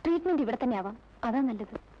 ട്രീറ്റ്മെന്റ് ഇവിടെ തന്നെ ആവാം. അതാ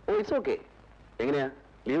നല്ലത്. ഓ, ഇറ്റ്സ് ഓക്കെ. എങ്ങനെയാ,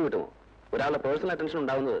 ലീവ് കിട്ടുമോ? ഒരാളുടെ പേഴ്സണൽ അറ്റൻഷൻ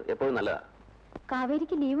ഉണ്ടാവുന്നത് എപ്പോഴും നല്ലതാ.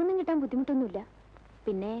 കാവേരിക്ക് ലീവൊന്നും കിട്ടാൻ ബുദ്ധിമുട്ടൊന്നുമില്ല.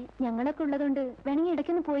 പിന്നെ ഞങ്ങളൊക്കെ ഉള്ളതുകൊണ്ട് വേണമെങ്കിൽ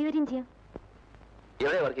ഇടയ്ക്കൊന്ന് പോയി വരികയും ചെയ്യാം.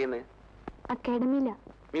 എവിടെയാ വർക്ക് ചെയ്യുന്നത്? അക്കാഡമിയിലാ.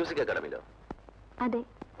 മ്യൂസിക് അക്കാഡമിയിലോ? അതെ.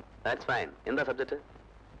 That's fine. എന്താ സബ്ജക്ട്?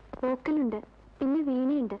 വോക്കലുണ്ട്, പിന്നെ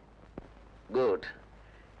വീണയുണ്ട്. ഗുഡ്.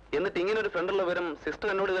 എന്നിട്ട് ഇങ്ങനെ ഒരു ഫ്രണ്ടുള്ള വിവരം സിസ്റ്റർ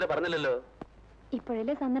എന്നോട് ഇതുവരെ പറഞ്ഞില്ലല്ലോ.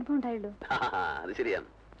 ഇപ്പോഴല്ലേ സന്ദർഭം ഉണ്ടായുള്ളൂ. അത് ശരിയാണ്.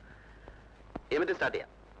 എന്നിട്ട് സ്റ്റാർട്ട്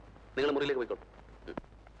ചെയ്യാം. നിങ്ങൾ മുറിയിലേക്ക് പോയിക്കോളൂ.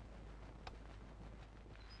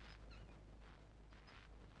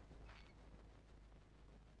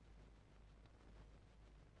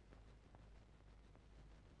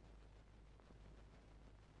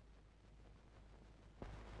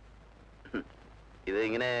 ഇത്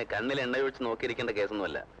ഇങ്ങനെ കണ്ണിൽ എണ്ണ ഒഴിച്ച് നോക്കിയിരിക്കേണ്ട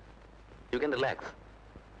കേസൊന്നുമല്ല. You can relax.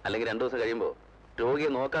 അല്ലെങ്കിൽ 2 ദിവസം കഴിയുമ്പോൾ രോഗിയെ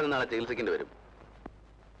നോക്കാതെ നാളെ ചികിത്സിക്കേണ്ടി വരും.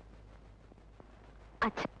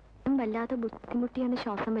 അച്ഛൻ വല്ലാതെ ബുദ്ധിമുട്ടിയാണ്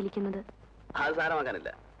ശ്വാസം വലിക്കുന്നത്. അത്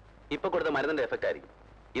സാരമാക്കാനില്ല. ഇപ്പൊ കൊടുത്ത മരുന്നിന്റെ എഫക്റ്റ് ആയിരിക്കും.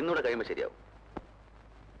 ഇന്നൂടെ കഴിയുമ്പോൾ ശരിയാവും.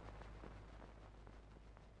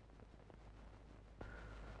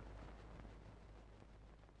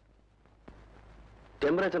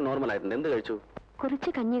 ടെമ്പറേച്ചർ നോർമൽ ആയിട്ടുണ്ട്. എന്ത് കഴിച്ചു?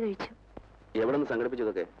 കുറച്ച് കഞ്ഞി കഴിച്ചു. എവിടെ നിന്ന്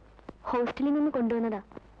സംഘടിപ്പിച്ചതൊക്കെ? ഹോസ്റ്റലിൽ നിന്ന് കൊണ്ടുവന്നതാ.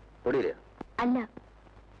 പൊടിയില്ലേ? അല്ല.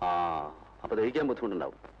 അപ്പൊ ദഹിക്കാൻ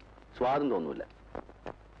ബുദ്ധിമുട്ടുണ്ടാവും. സ്വാദം തോന്നൂല.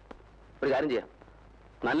 ഒരു കാര്യം ചെയ്യാം,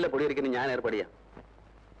 നല്ല പൊടിയരിക്കുന്നു ഞാൻ ഏർപ്പാടിയാ.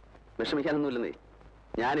 വിഷമിക്കാനൊന്നുമില്ലെന്നേ.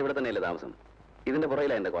 ഞാൻ ഇവിടെ തന്നെയല്ലേ താമസം. ഇതിന്റെ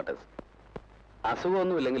പുറയിലാണ് എന്റെ ക്വാർട്ടേഴ്സ്.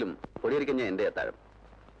 അസുഖമൊന്നുമില്ലെങ്കിലും പൊടിയിരിക്കുന്ന എന്റെ എത്താഴം.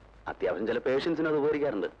 അത്യാവശ്യം ചില പേഷ്യൻസിന് അത്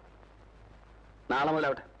ഉപകരിക്കാറുണ്ട്. നാളെ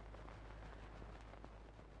മുതലാവട്ടെ.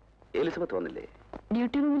 എലിസബത്ത് വന്നില്ലേ?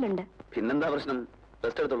 ഡ്യൂട്ടി റൂമിലുണ്ട്. പിന്നെന്താ പ്രശ്നം?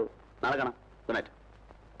 റെസ്റ്റ് എടുത്തോളൂ. നാളെ കാണാം. Good night.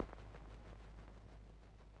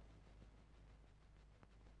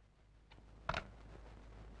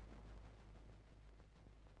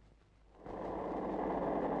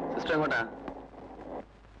 സിസ്റ്റർ എങ്ങോട്ടാ?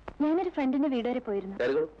 ഞാനൊരു ഫ്രണ്ടിന്റെ വീട് വരെ പോയിരുന്നു.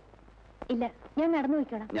 കയറിക്കോളൂ. ഇല്ല, ഞാൻ നടന്നു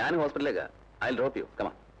പോയിക്കോളാം. ഞാൻ ഹോസ്പിറ്റലിലേക്കാ. I drop U.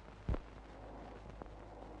 കമാ.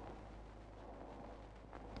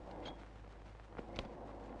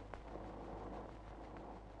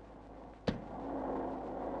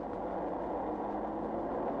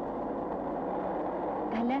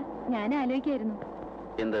 അല്ല, ഞാൻ ആലോചിക്കായിരുന്നു.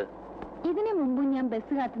 എന്ത്? ഇതിനു മുമ്പും ഞാൻ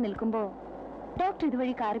ബസ് കാത്തു നിൽക്കുമ്പോ ഡോക്ടർ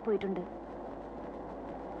ഇതുവഴി കാറി പോയിട്ടുണ്ട്.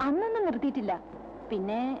 അന്നൊന്നും നിർത്തിയിട്ടില്ല.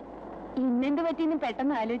 പിന്നെ ഇന്നെന്ത് പറ്റിയെന്ന്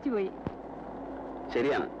പെട്ടെന്ന് ആലോചിച്ചു പോയി.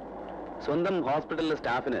 ശരിയാണ്. സ്വന്തം ഹോസ്പിറ്റലിലെ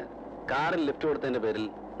സ്റ്റാഫിന് കാറിൽ ലിഫ്റ്റ് കൊടുത്തതിന്റെ പേരിൽ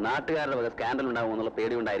നാട്ടുകാരുടെ വക സ്കാൻഡൽ ഉണ്ടാകുമെന്നുള്ള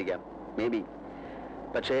പേടി ഉണ്ടായിരിക്കാം. May be.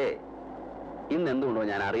 പക്ഷേ ഇന്ന് എന്തുകൊണ്ടോ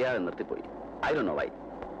ഞാൻ അറിയാതെ നിർത്തിപ്പോയി. I don't know Y.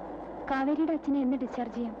 കാവേരിയുടെ അച്ഛനെ എന്ന്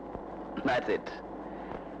ഡിസ്ചാർജ് ചെയ്യാം? That's it.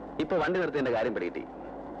 ഇപ്പൊ വണ്ടി നിർത്തിയതിന്റെ കാര്യം പിടികിട്ടി.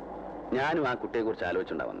 ഞാനും ആ കുട്ടിയെ കുറിച്ച്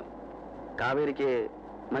ആലോചിച്ചുണ്ടാവുന്നു. കാവേരിക്ക്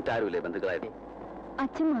മറ്റാരുമില്ലേ ബന്ധുക്കളായിട്ട്?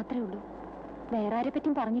 അച്ഛൻ മാത്രമേ ഉള്ളൂ. വേറെ ആരെ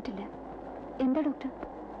പറ്റിയും പറഞ്ഞിട്ടില്ല. എന്താ ഡോക്ടർ?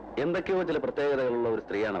 എന്തൊക്കെയോ ചില പ്രത്യേകതകളുള്ള ഒരു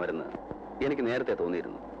സ്ത്രീയാണ് വരുന്നത്. എനിക്ക് നേരത്തെ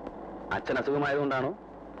തോന്നിയിരുന്നു. അച്ഛൻ അസുഖമായതുകൊണ്ടാണോ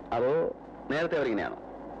അതോ നേരത്തെ അവരിങ്ങനെയാണോ?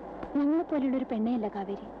 ഞങ്ങളെ പോലെയുള്ള ഒരു പെണ്ണയല്ല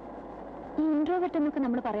കാവേരി. ഈ ഇൻട്രോവെർട്ട് എന്നൊക്കെ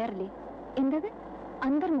നമ്മൾ പറയാറില്ലേ, എന്തത്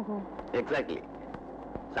അന്തർമുഖവും? എക്സാക്ട്ലി.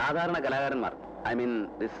 സാധാരണ കലാകാരന്മാർ, I mean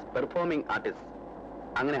this performing artist,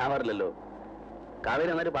 അങ്ങനെ ആവാറില്ലല്ലോ.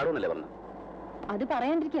 കാവേരി നന്നായിട്ട് പാടുമെന്നല്ലേ പറഞ്ഞു? അത്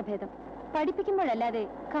പറയാണ്ടിരിക്കുക ഭേദം. പഠിപ്പിക്കുമ്പോഴല്ലാതെ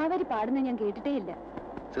കാവേരി പാടുന്ന ഞാൻ കേട്ടിട്ടേ ഇല്ല.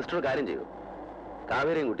 സിസ്റ്റർ കാര്യം ചെയ്യൂ.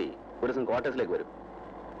 കാവേരിയും കുട്ടി ഒരു ദിവസം ക്വാർട്ടേഴ്സിലേക്ക് വരും.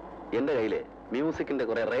 എന്റെ കയ്യില് മ്യൂസിക്കിന്റെ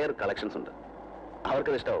കുറെ റെയർ കളക്ഷൻസ് ഉണ്ട്.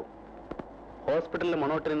 അവർക്കത് ഇഷ്ടാവും. ഹോസ്പിറ്റലിലെ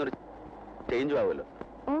മൊണോട്ടറിൽ നിന്നൊരു ചേഞ്ചും ആവുമല്ലോ.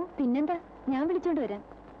 ഓ പിന്നെന്താ, ഞാൻ വിളിച്ചോണ്ട് വരാം.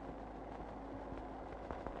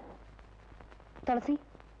 തുളസി,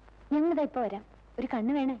 ഞങ്ങളിതാ ഇപ്പൊ വരാം. ഒരു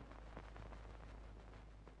കണ്ണ് വേണേ.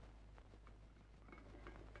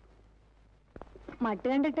 മട്ട്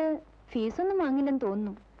കണ്ടിട്ട് ഫീസൊന്നും വാങ്ങില്ലെന്ന്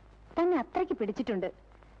തോന്നുന്നു. തന്നെ അത്രയ്ക്ക് പിടിച്ചിട്ടുണ്ട്.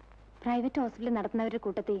 പ്രൈവറ്റ് ഹോസ്പിറ്റലിൽ നടത്തുന്നവരുടെ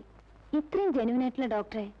കൂട്ടത്തിൽ ഇത്രയും ജെന്യൂനായിട്ടുള്ള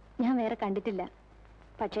ഡോക്ടറെ ഞാൻ വേറെ കണ്ടിട്ടില്ല.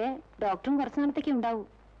 പക്ഷേ ഡോക്ടറും കുറച്ചു നാളത്തേക്ക് ഉണ്ടാവൂ.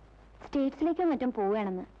 സ്റ്റേറ്റ്സിലേക്കോ മറ്റും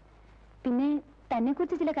പോവുകയാണെന്ന്. പിന്നെ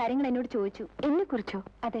തന്നെക്കുറിച്ച് ചില കാര്യങ്ങൾ എന്നോട് ചോദിച്ചു. എന്നെക്കുറിച്ചോ?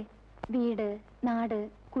 അതെ. വീട്, നാട്,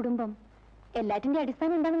 കുടുംബം, എല്ലാറ്റിന്റെ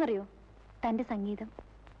അടിസ്ഥാനം എന്താണെന്നറിയോ? തന്റെ സംഗീതം.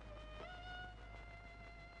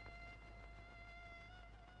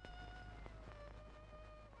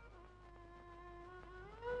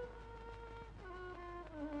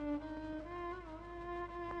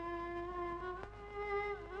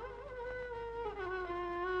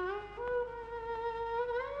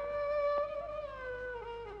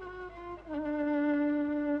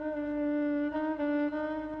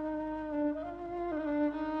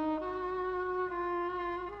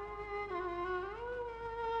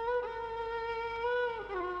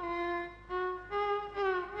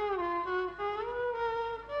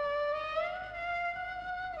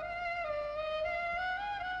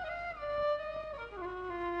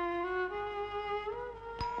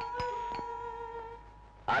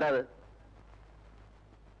 ആരാത്?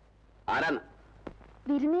 ആരാന്ന്?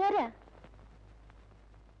 വിരുന്നുകാരാ.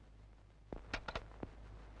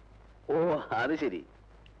 ഓ അത് ശരി.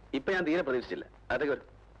 ഇപ്പൊ ഞാൻ തീരെ പ്രതീക്ഷിച്ചില്ല. അതൊക്കെ വരും.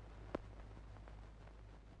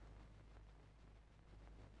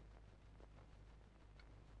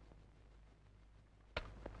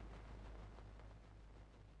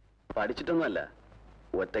 പഠിച്ചിട്ടൊന്നുമല്ല.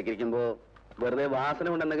 ഒറ്റയ്ക്കിരിക്കുമ്പോ വെറുതെ വാസന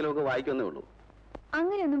കൊണ്ട് എന്തെങ്കിലുമൊക്കെ വായിക്കൊന്നേ ഉള്ളൂ.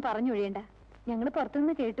 അങ്ങനെയൊന്നും പറഞ്ഞൊഴിയണ്ട. ഞങ്ങള്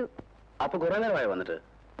പുറത്തുനിന്ന് കേട്ടു. അപ്പൊ കുറെ നേരമായി വന്നിട്ട്?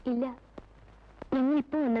 ഇല്ല, ഞങ്ങൾ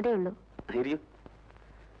ഇപ്പൊ വന്നതേ ഉള്ളൂ.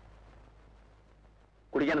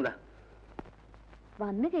 കുടിക്കാനെന്താ?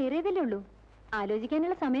 വന്ന് കയറിയതല്ലേ ഉള്ളൂ.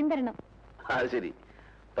 ആലോചിക്കാനുള്ള സമയം തരണം. അത് ശരി.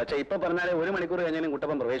 പക്ഷെ ഇപ്പൊ പറഞ്ഞാലേ 1 മണിക്കൂർ കഴിഞ്ഞാലും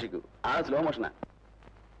കുട്ടപ്പൻ പ്രവേശിക്കൂ. ആ സ്ലോ മോഷനാ.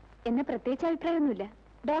 എന്നെ പ്രത്യേകിച്ച് അഭിപ്രായമൊന്നുമില്ല.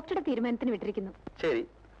 ഡോക്ടറുടെ തീരുമാനത്തിന് വിട്ടിരിക്കുന്നു. ശരി.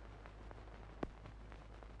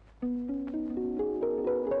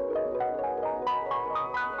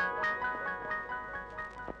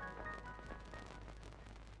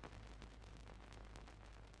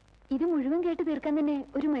 ഇത് മുഴുവൻ കേട്ട് തീർക്കാൻ തന്നെ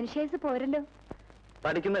ഒരു മനുഷ്യായുസ് പോരല്ലോ.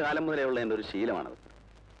 പഠിക്കുന്ന കാലം മുതലേ ഉള്ള എൻ്റെ ഒരു ശീലമാണത്.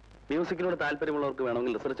 മ്യൂസിക്കിനോട് താല്പര്യമുള്ളവർക്ക്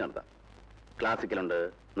വേണമെങ്കിൽ റിസർച്ച് നടത്താം. ക്ലാസിക്കലുണ്ട്,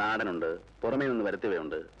 നാടനുണ്ട്, പുറമേ നിന്ന്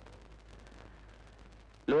വരുത്തിയവയുണ്ട്.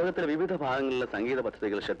 ലോകത്തിലെ വിവിധ ഭാഗങ്ങളിലെ സംഗീത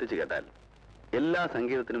പദ്ധതികൾ ശ്രദ്ധിച്ചു കേട്ടാൽ എല്ലാ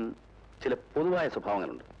സംഗീതത്തിനും ചില പൊതുവായ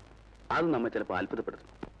സ്വഭാവങ്ങളുണ്ട്. അത് നമ്മെ ചിലപ്പോൾ അത്ഭുതപ്പെടുത്തും.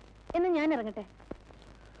 എന്ന് ഞാൻ ഇറങ്ങട്ടെ?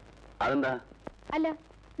 അതെന്താ? അല്ല,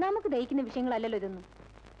 നമുക്ക് ദഹിക്കുന്ന വിഷയങ്ങളല്ലല്ലോ ഇതൊന്നും.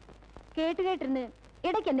 കേട്ടിരുന്ന്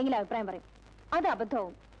ഇടയ്ക്ക് എന്തെങ്കിലും അഭിപ്രായം പറയും, അത്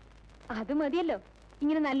അബദ്ധവും. അത് മതിയല്ലോ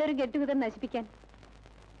ഇങ്ങനെ നല്ലൊരു ഗെറ്റുഗതർ നശിപ്പിക്കാൻ.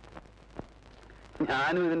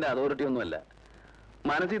 ഞാനും ഇതിന്റെ അതോറിറ്റി ഒന്നുമല്ല,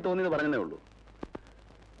 മനസ്സിൽ തോന്നിയത് പറഞ്ഞതേ ഉള്ളൂ.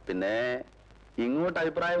 പിന്നെ ഇങ്ങോട്ട്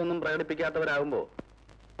അഭിപ്രായമൊന്നും പ്രകടിപ്പിക്കാത്തവരാകുമ്പോ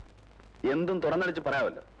എന്തും തുറന്നടിച്ച്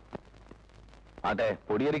പറയാമല്ലോ. ആട്ടെ,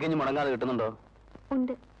 പൊടിയരിക്കഞ്ഞ് മുടങ്ങാതെ കിട്ടുന്നുണ്ടോ?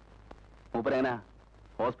 ഉണ്ട്. മൂപ്പരെങ്ങനാ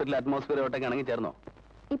ഹോസ്പിറ്റൽ അറ്റ്മോസ്ഫിയറോട്ടൊക്കെ ഇണങ്ങി ചേർന്നോ?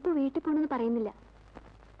 ഇപ്പൊ വീട്ടിൽ പോണെന്ന് പറയുന്നില്ല.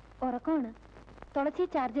 ഉറക്കമാണ്. തുളസിയെ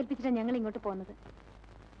ചാർജ് ഏൽപ്പിച്ചിട്ടാണ് ഞങ്ങൾ ഇങ്ങോട്ട് പോകുന്നത്.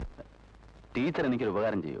 ടീച്ചർ എനിക്കൊരു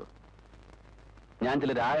ഉപകാരം ചെയ്യുമോ? ഞാൻ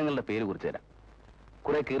ചില രാഗങ്ങളുടെ പേര് കുറിച്ച് തരാം.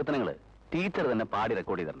 കുറെ കീർത്തനങ്ങള് ടീച്ചർ തന്നെ പാടി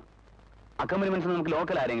റെക്കോർഡ് ചെയ്ത് തരണം. അക്കമ്പനിമെന്റ്സ് നമുക്ക്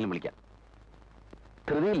ലോക്കൽ ആരെങ്കിലും വിളിക്കാം.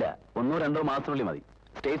 ധൃതിയില്ല, 1-2 മാസത്തിനുള്ളിൽ മതി.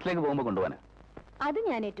 സ്റ്റേജിലേക്ക് പോകുമ്പോൾ കൊണ്ടുപോകാനാ. അത്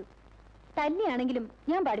ഞാൻ ഏറ്റു. തല്ലിയാണെങ്കിലും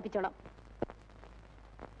ഞാൻ പാടിപ്പിച്ചോളാം.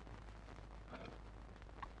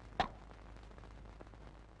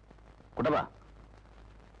 കുട്ടപ്പാ,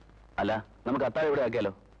 അല്ല നമുക്ക് അത്താഴം ഇവിടെ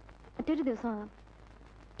ആക്കിയാലോ? മറ്റൊരു ദിവസമാകാം.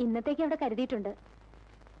 ഇന്നത്തേക്ക് അവിടെ കരുതിയിട്ടുണ്ട്.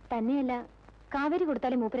 തന്നെയല്ല, കാവേരി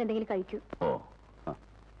കൊടുത്താലേ മൂപ്പർ എന്തെങ്കിലും കഴിക്കൂ. ഓ,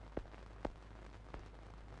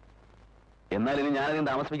 എന്നാൽ ഇനി ഞാനധികം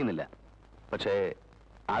താമസിപ്പിക്കുന്നില്ല. പക്ഷേ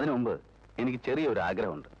അതിനു മുമ്പ് എനിക്ക് ചെറിയൊരു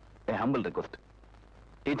ആഗ്രഹമുണ്ട്. A humble request.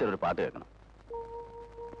 ടീച്ചർ ഒരു പാട്ട് കേൾക്കണം.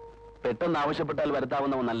 പെട്ടെന്ന് ആവശ്യപ്പെട്ടാൽ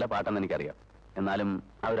വരുത്താവുന്ന നല്ല പാട്ടെന്ന് എനിക്കറിയാം. എന്നാലും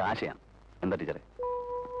ആ ഒരു ആശയാണ്. എന്താ ടീച്ചറെ?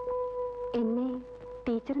 എന്നെ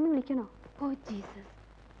ടീച്ചറിന് വിളിക്കണോ? ഓ ജീസസ്,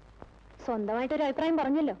 സ്വന്തമായിട്ടൊരു അഭിപ്രായം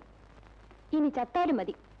പറഞ്ഞല്ലോ. ഇനി ചത്താലും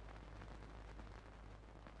മതി.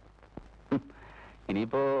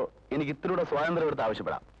 ഇനിയിപ്പോ എനിക്ക് ഇത്തിലൂടെ സ്വാതന്ത്ര്യം എടുത്ത്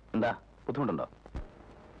ആവശ്യപ്പെടാം. എന്താ, ബുദ്ധിമുട്ടുണ്ടോ?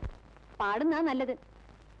 പാടുന്നാ നല്ലത്.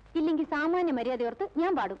 ഇല്ലെങ്കിൽ സാമാന്യ മര്യാദ ഓർത്ത്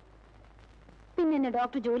ഞാൻ പാടും. പിന്നെ എന്നെ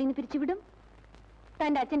ഡോക്ടർ ജോലിന്ന് പിരിച്ചുവിടും.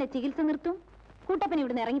 തന്റെ അച്ഛന്റെ ചികിത്സ നിർത്തും. കൂട്ടപ്പൻ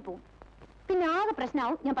ഇവിടുന്ന് ഇറങ്ങിപ്പോവും. പിന്നെ ആകെ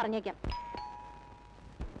പ്രശ്നമാവും. ഞാൻ പറഞ്ഞേക്കാം.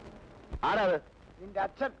 ആരാ അത്? നിന്റെ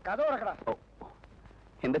അച്ഛൻ. കഥ തുറക്കടാ. ഓ,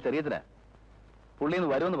 എന്റെ ചെറിയച്ഛനാ. പുള്ളിന്ന്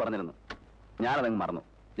വരുമെന്ന് പറഞ്ഞിരുന്നു. ഞാനതങ്ങ് മറന്നു.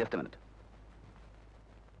 Just minute.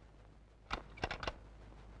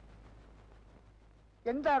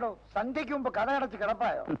 എന്താടോ സന്ധ്യയ്ക്ക് മുമ്പ് കഥ അടച്ച്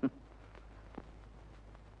കിടപ്പായോ?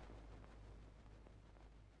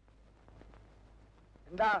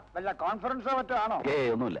 എന്താ വല്ല കോൺഫറൻസോ മറ്റോ ആണോ?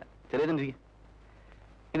 ഒന്നുമില്ല. ചെറിയച്ഛൻ ഇരിക്കും.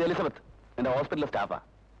 ഇത് എലിസബത്ത്, എന്റെ ഹോസ്പിറ്റലിലെ സ്റ്റാഫാ.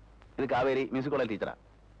 ഇത് കാവേരി, മ്യൂസിക് കോളേജ് ടീച്ചറാ.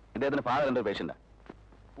 ഇദ്ദേഹത്തിന്റെ ഫാദർ എന്റെ ഒരു പേഷ്യന്റാ.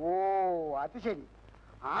 ഓ, അത് ശരി.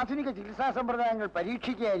 ആധുനിക ചികിത്സാ സമ്പ്രദായങ്ങൾ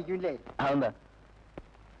പരീക്ഷിക്കുകയായിരിക്കും അല്ലേ? അതെന്താ?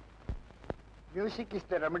 Music is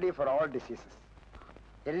the remedy for all diseases.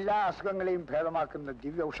 എല്ലാ അസുഖങ്ങളെയും ഭേദമാക്കുന്ന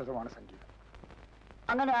ദിവ്യ ഔഷധമാണ് സംഗീതം.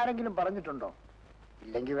 അങ്ങനെ ആരെങ്കിലും പറഞ്ഞിട്ടുണ്ടോ?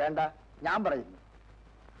 ഇല്ലെങ്കിൽ വേണ്ട, ഞാൻ പറയുന്നു.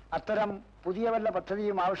 അത്തരം പുതിയ വല്ല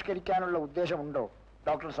പദ്ധതിയും ആവിഷ്കരിക്കാനുള്ള ഉദ്ദേശമുണ്ടോ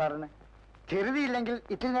ഡോക്ടർ സാറിന്? ധൃതിയില്ലെങ്കിൽ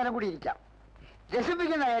ഇത്തിരി നേരം കൂടി ഇരിക്കാം.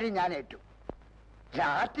 രസിപ്പിക്കുന്ന കാര്യം ഞാൻ ഏറ്റു.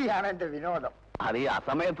 രാത്രിയാണ് എന്റെ വിനോദം. അത് ഈ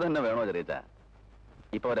അസമയത്ത് തന്നെ വേണോ ചെറിയച്ചാ?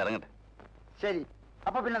 ഇപ്പൊ അവരിറങ്ങട്ടെ. ശരി,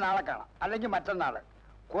 അപ്പൊ പിന്നെ നാളെ കാണാം. അല്ലെങ്കിൽ മറ്റന്നാള്.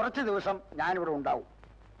 കുറച്ച് ദിവസം ഞാനിവിടെ ഉണ്ടാവും.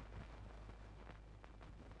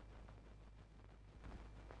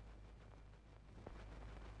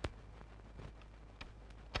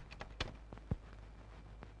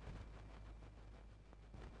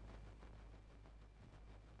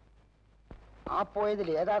 ആ പോയതിൽ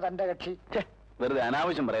ഏതാ തന്റെ കക്ഷി? വെറുതെ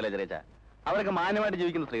അനാവശ്യം പറയല്ലേ ചെറിയച്ചാ. അവരൊക്കെ മാന്യമായിട്ട്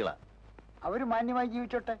ജീവിക്കുന്ന സ്ത്രീകളാ. അവര് മാന്യമായി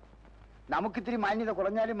ജീവിച്ചോട്ടെ. നമുക്കിത്തിരി മാന്യത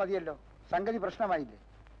കുറഞ്ഞാലും മതിയല്ലോ. സംഗതി പ്രശ്നമായില്ലേ?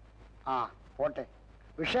 ആ പോട്ടെ.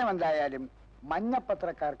 വിഷയം എന്തായാലും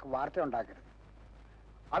മഞ്ഞപ്പത്രക്കാർക്ക് വാർത്ത ഉണ്ടാക്കരുത്.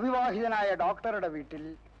 അവിവാഹിതനായ ഡോക്ടറുടെ വീട്ടിൽ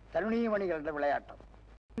തരുണീമണികളുടെ വിളയാട്ടം.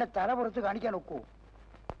 എന്നെ തല പുറത്ത് കാണിക്കാൻ ഒക്കുവോ?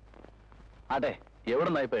 അതെ,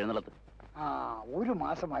 എവിടുന്നാ ഇപ്പൊ എഴുന്നള്ളത്ത്? 1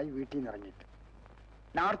 മാസമായി വീട്ടിൽ നിന്ന് ഇറങ്ങിയിട്ട്.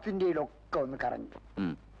 നോർത്ത് ഇന്ത്യയിലൊക്കെ ഒന്ന് കറങ്ങി.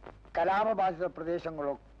 കലാപബാധിത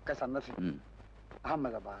പ്രദേശങ്ങളൊക്കെ സന്ദർശിച്ചു.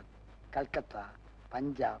 അഹമ്മദാബാദ്, കൽക്കത്ത,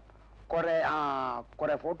 പഞ്ചാബ്.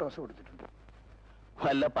 കുറെ ഫോട്ടോസ് കൊടുത്തിട്ടുണ്ട്.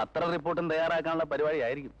 വല്ല പത്ര റിപ്പോർട്ടും തയ്യാറാക്കാനുള്ള പരിപാടി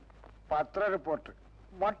ആയിരിക്കും. പത്ര റിപ്പോർട്ട്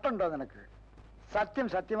വട്ടുണ്ടോ നിനക്ക്? സത്യം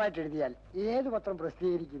സത്യമായിട്ട് എഴുതിയാൽ ഏത് പത്രം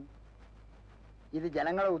പ്രസിദ്ധീകരിക്കും? ഇത്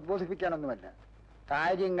ജനങ്ങളെ ഉദ്ബോധിപ്പിക്കാനൊന്നുമല്ല,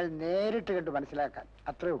 കാര്യങ്ങൾ നേരിട്ട് കണ്ട് മനസ്സിലാക്കാൻ.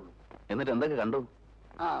 അത്രേ ഉള്ളൂ. എന്നിട്ട് എന്തൊക്കെ കണ്ടു?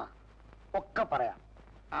 ഒക്കെ പറയാം.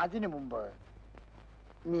 അതിനു മുമ്പ്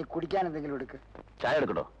നീ കുടിക്കാൻ എന്തെങ്കിലും എടുക്ക്. ചായ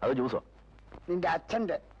എടുക്കട്ടോ അതോ ജ്യൂസോ? നിന്റെ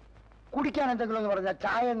അച്ഛന്റെ. കുടിക്കാൻ എന്തെങ്കിലും എന്ന് പറഞ്ഞാൽ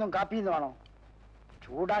ചായ ഒന്നും കാപ്പിയൊന്നും ആണോ?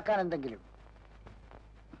 ചൂടാക്കാൻ എന്തെങ്കിലും.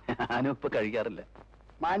 ഞാനും ഇപ്പൊ കഴിക്കാറില്ല.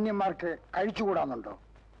 മാന്യന്മാർക്ക് കഴിച്ചുകൂടാന്നുണ്ടോ?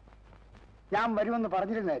 ഞാൻ വരുമെന്ന്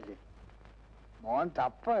പറഞ്ഞിരുന്നല്ലേ? മോൻ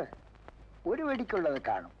തപ്പ്. ഒരു വെടിക്കുള്ളത്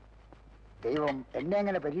കാണും. ദൈവം എന്നെ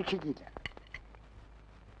അങ്ങനെ പരീക്ഷിക്കില്ല.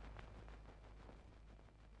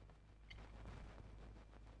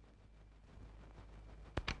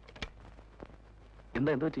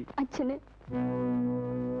 എന്താ എന്ത് പറ്റി? അച്ഛന്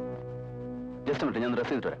ജസ്റ്റ് മിനിറ്റ്, ഞാൻ ഡ്രസ്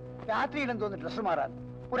ചെയ്തിട്ട് വരാം. രാത്രിയിലും തോന്നുന്നു ഡ്രസ് മാറാൻ.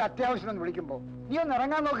 ഒരു അത്യാവശ്യം ഒന്ന് വിളിക്കുമ്പോ നീ ഒന്ന്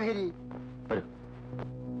ഇറങ്ങാൻ നോക്ക് ഹരി. വരൂ.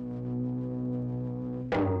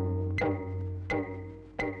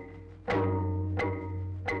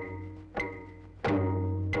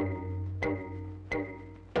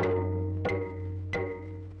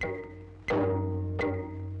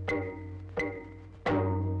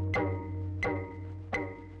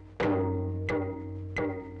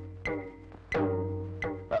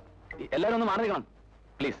 എല്ലാവരും ഒന്ന് മാറി നിൽക്കണം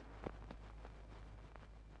പ്ലീസ്.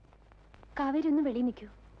 കാവേരി ഒന്ന് വെളിയിൽ നിൽക്കൂ.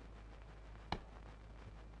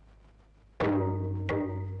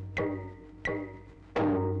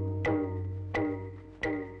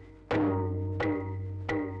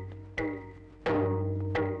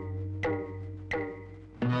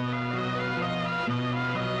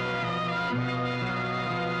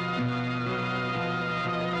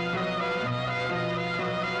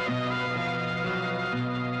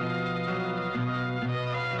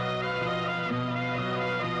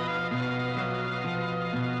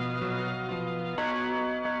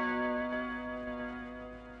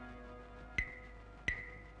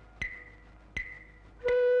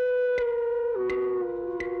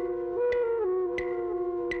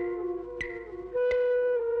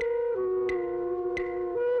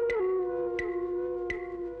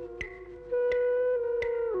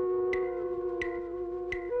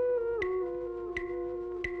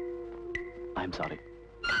 I'm sorry.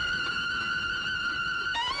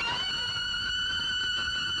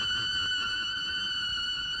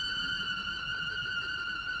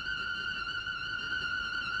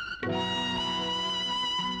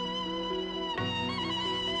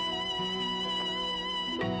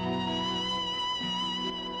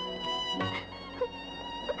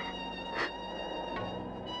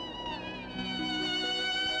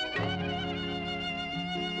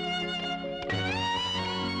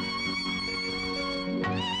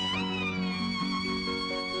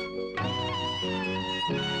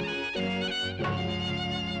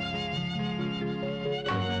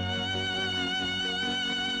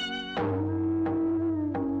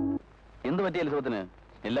 എന്ത് പറ്റി എലിസബത്തിന്?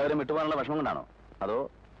 എല്ലാവരും വിട്ടുപോകാനുള്ള വിഷമം കൊണ്ടാണോ? അതോ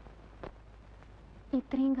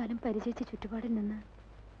ഇത്രയും കാലം പരിചയിച്ച ചുറ്റുപാടിൽ നിന്ന്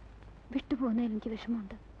വിട്ടുപോകുന്നതിൽ എനിക്ക്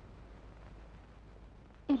വിഷമമുണ്ട്.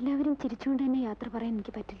 എല്ലാവരും ചിരിച്ചുകൊണ്ട് തന്നെ യാത്ര പറയാൻ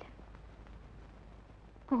എനിക്ക് പറ്റില്ല.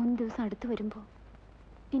 പോകുന്ന ദിവസം അടുത്ത് വരുമ്പോൾ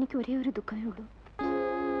എനിക്ക് ഒരേ ഒരു ദുഃഖമേ ഉള്ളൂ.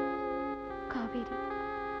 കാവേരി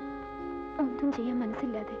ഒന്നും ചെയ്യാൻ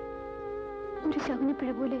മനസ്സില്ലാതെ ഒരു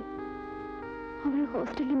ശകുനപ്പിഴ പോലെ അവൾ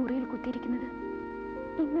ഹോസ്റ്റലിലെ മുറിയിൽ കുത്തിയിരിക്കുന്നത്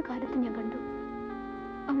ഇന്ന് കാലത്ത് ഞാൻ കണ്ടു.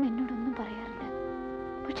 അവൾ എന്നോടൊന്നും പറയാറില്ല.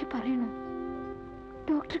 പക്ഷെ പറയണോ?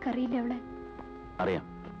 ഡോക്ടർക്ക് അറിയില്ല അവളെ. അറിയാം.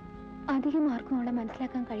 അധികം ആർക്കും അവളെ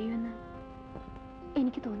മനസ്സിലാക്കാൻ കഴിയുമെന്ന്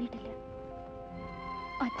എനിക്ക് തോന്നിയിട്ടില്ല.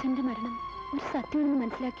 അച്ഛന്റെ മരണം ഒരു സത്യമെന്ന്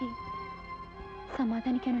മനസ്സിലാക്കി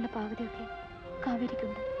സമാധാനിക്കാനുള്ള പാവതയൊക്കെ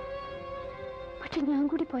കാവേരിക്കുണ്ട്. പക്ഷെ ഞാൻ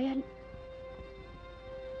കൂടി പോയാൽ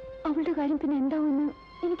അവളുടെ കാര്യം പിന്നെ എന്താവുമെന്ന്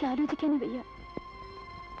എനിക്ക് ആലോചിക്കാനേ വയ്യ.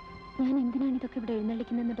 ഞാൻ എന്തിനാണ് ഇതൊക്കെ ഇവിടെ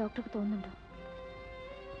എഴുന്നള്ളിക്കുന്നതെന്ന് ഡോക്ടർക്ക് തോന്നുന്നുണ്ടോ?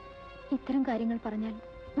 ഇത്തരം കാര്യങ്ങൾ പറഞ്ഞാൽ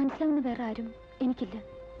മനസ്സിലാവുന്ന വേറെ ആരും എനിക്കില്ല.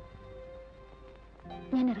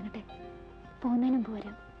 ഞാൻ ഇറങ്ങട്ടെ. പോകുന്നതിന് മുമ്പ്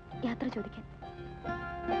വരാം യാത്ര ചോദിക്കാൻ.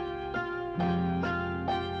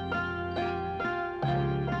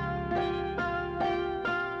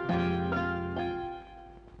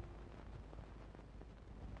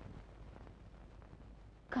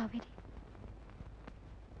 കാവേരി,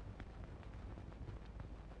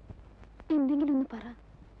 എന്തെങ്കിലും ഒന്ന് പറ.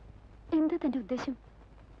 എന്താ തന്റെ ഉദ്ദേശം?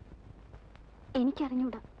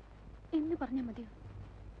 എനിക്കറിഞ്ഞൂടാ എന്ന് പറഞ്ഞാൽ മതിയോ?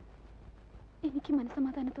 എനിക്ക്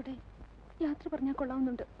മനസ്സമാധാനത്തോടെ യാത്ര പറഞ്ഞാൽ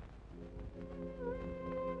കൊള്ളാവുന്നുണ്ട്.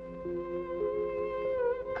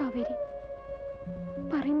 കാവേരി,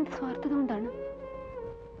 പറയുന്നത് സ്വാർത്ഥത കൊണ്ടാണ്.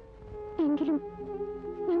 എങ്കിലും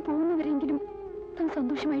ഞാൻ പോകുന്നവരെങ്കിലും താൻ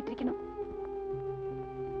സന്തോഷമായിട്ടിരിക്കണം.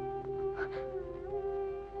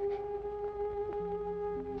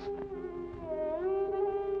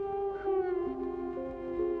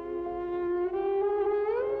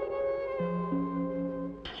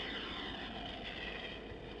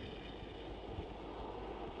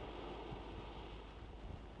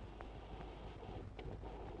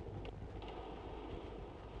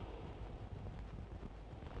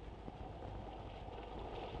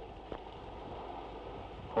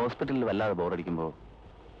 ഹോസ്പിറ്റലിൽ വല്ലാതെ ബോറടിക്കുമ്പോൾ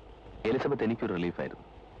എലിസബത്ത് എനിക്കൊരു റിലീഫായിരുന്നു.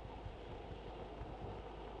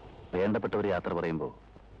 വേണ്ടപ്പെട്ടവർ യാത്ര പറയുമ്പോൾ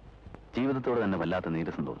ജീവിതത്തോട് തന്നെ വല്ലാത്ത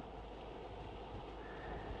നീരസം തോന്നും.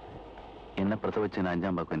 എന്നെ പ്രസവിച്ചതിന്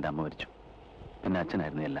 5-ാം വാക്കും എൻ്റെ അമ്മ മരിച്ചു. പിന്നെ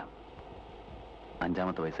അച്ഛനായിരുന്നു എല്ലാം.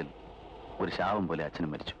 5-ാമത്തെ വയസ്സിൽ ഒരു ശാപം പോലെ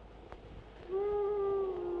അച്ഛനും മരിച്ചു.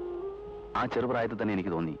 ആ ചെറുപ്രായത്തിൽ തന്നെ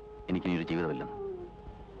എനിക്ക് തോന്നി എനിക്കിനി ഒരു ജീവിതമില്ലെന്ന്.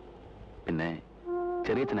 പിന്നെ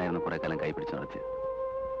ചെറിയച്ഛനായിരുന്നു കുറെ കാലം കൈപിടിച്ച് നടത്തിയത്.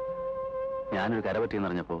 ഞാനൊരു കരപറ്റിയെന്ന്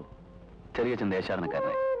അറിഞ്ഞപ്പോ ചെറിയച്ഛൻ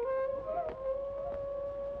ദേശാടനക്കാരനായി.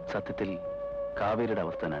 സത്യത്തിൽ കാവേരിയുടെ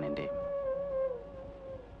അവസ്ഥ തന്നെയാണ് എന്റെയും.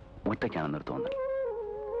 ഒറ്റയ്ക്കാണെന്നൊരു തോന്നൽ.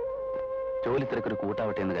 ജോലി തിരക്കൊരു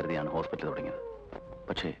കൂട്ടാവട്ടെ എന്ന് കരുതിയാണ് ഹോസ്പിറ്റൽ തുടങ്ങിയത്.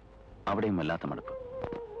 പക്ഷേ അവിടെയും വല്ലാത്ത മടുപ്പ്.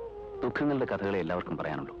 ദുഃഖങ്ങളുടെ കഥകളെ എല്ലാവർക്കും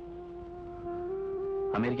പറയാനുള്ളൂ.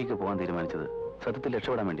 അമേരിക്കയ്ക്ക് പോകാൻ തീരുമാനിച്ചത് സത്യത്തിൽ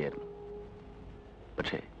രക്ഷപ്പെടാൻ വേണ്ടിയായിരുന്നു.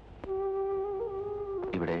 പക്ഷേ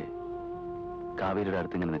ഇവിടെ കാവേരിയുടെ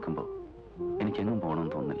അടുത്ത് ഇങ്ങനെ നിൽക്കുമ്പോൾ എനിക്കെങ്ങും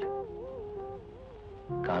പോകണമെന്ന് തോന്നുന്നില്ല.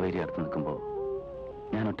 കാവേരി അടുത്ത് നിൽക്കുമ്പോൾ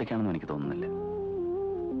ഞാൻ ഒറ്റയ്ക്കാണെന്നും എനിക്ക് തോന്നുന്നില്ല.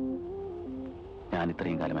 ഞാൻ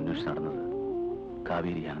ഇത്രയും കാലം അന്വേഷിച്ച് നടന്നത്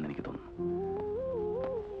കാവേരിയാണെന്ന് എനിക്ക് തോന്നുന്നു.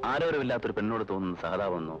 ആരോരുമില്ലാത്തൊരു പെണ്ണോട് തോന്നുന്ന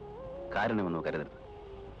സഹതാപമെന്നോ കാരുണ്യമെന്നോ കരുതരുത്.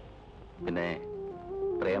 പിന്നെ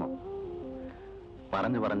പ്രേമം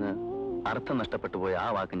പറഞ്ഞു പറഞ്ഞ് അർത്ഥം നഷ്ടപ്പെട്ടു പോയ ആ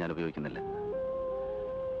വാക്ക് ഞാൻ ഉപയോഗിക്കുന്നില്ല.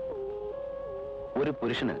 ഒരു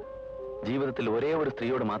പുരുഷന് ജീവിതത്തിൽ ഒരേ ഒരു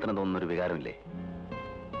സ്ത്രീയോട് മാത്രം തോന്നുന്ന ഒരു വികാരമില്ലേ?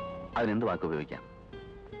 അതിനെന്ത് വാക്ക് ഉപയോഗിക്കാം?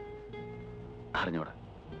 അറിഞ്ഞൂടാ.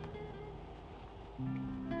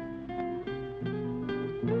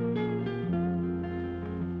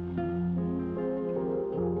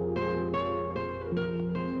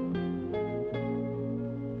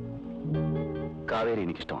 കാവേരി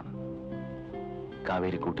എനിക്കിഷ്ടമാണ്.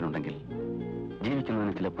 കാവേരി കൂട്ടിനുണ്ടെങ്കിൽ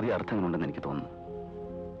ജീവിക്കുന്നതിന് ചില പുതിയ അർത്ഥങ്ങളുണ്ടെന്ന് എനിക്ക് തോന്നുന്നു.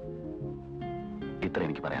 ഇത്ര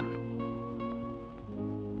എനിക്ക് പറയാനുള്ളൂ.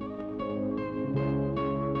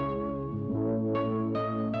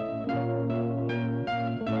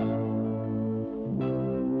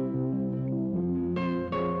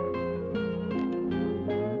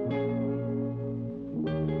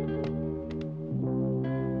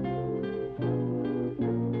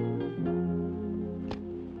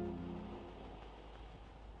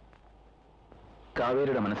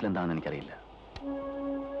 കാവേരിയുടെ മനസ്സിലെന്താണെന്ന് എനിക്കറിയില്ല.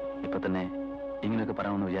 ഇപ്പൊ തന്നെ ഇങ്ങനെയൊക്കെ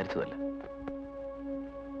പറയണമെന്ന് വിചാരിച്ചതല്ല.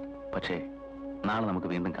 പക്ഷേ നാളെ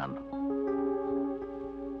നമുക്ക് വീണ്ടും കാണണം.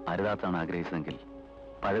 അരുതാത്താണ് ആഗ്രഹിച്ചതെങ്കിൽ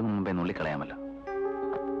പഴകും മുമ്പേ നുള്ളിക്കളയാമല്ലോ.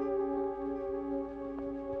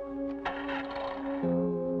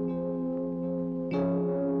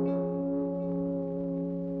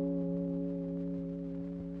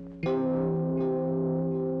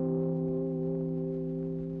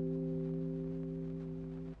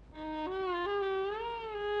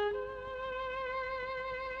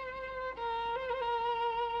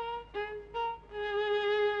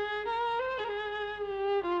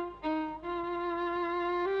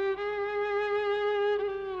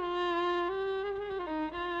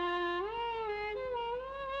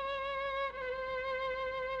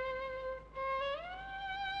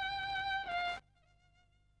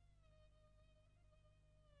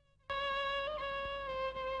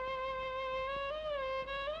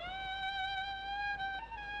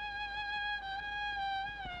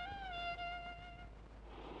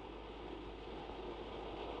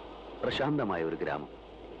 പ്രശാന്തമായ ഒരു ഗ്രാമം,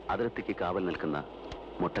 അതിർത്തിക്ക് കാവൽ നിൽക്കുന്ന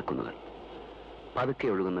മൊട്ടക്കുന്നുകൾ, പതുക്കെ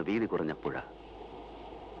ഒഴുകുന്ന വീതി കുറഞ്ഞ പുഴ,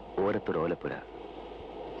 ഓരത്തൊരോലപ്പുര,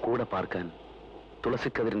 കൂടെ പാർക്കാൻ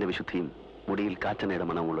തുളസിക്കതിരിന്റെ വിശുദ്ധിയും മുടിയിൽ കാറ്റനയുടെ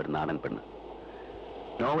മണമുള്ള ഒരു നാടൻ പെണ്ണ്.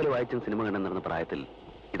 നോവൽ വായിച്ചും സിനിമ കണ്ടും നടന്ന പ്രായത്തിൽ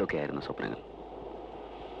ഇതൊക്കെയായിരുന്നു സ്വപ്നങ്ങൾ.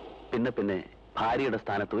 പിന്നെ പിന്നെ ഭാര്യയുടെ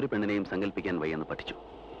സ്ഥാനത്ത് ഒരു പെണ്ണിനെയും സങ്കല്പിക്കാൻ വയ്യെന്ന് പഠിച്ചു.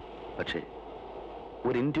 പക്ഷേ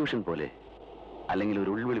ഒരു ഇൻറ്റ്യൂഷൻ പോലെ, അല്ലെങ്കിൽ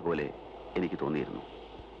ഒരു ഉൾവിളി പോലെ എനിക്ക് തോന്നിയിരുന്നു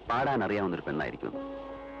പാടാൻ അറിയാവുന്നൊരു പെണ്ണായിരിക്കും.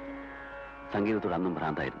 സംഗീതത്തോട് അന്നും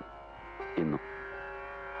ഭ്രാന്തായിരുന്നു, ഇന്നും.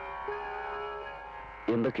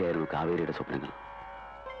 എന്തൊക്കെയായിരുന്നു കാവേരിയുടെ സ്വപ്നങ്ങൾ?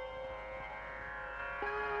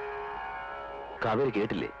 കാവേരി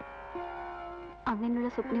കേട്ടില്ലേ? അങ്ങനെയുള്ള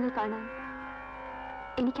സ്വപ്നങ്ങൾ കാണാൻ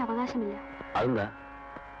എനിക്ക് അവകാശമില്ല. അതെന്താ?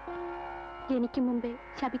 എനിക്ക് മുമ്പേ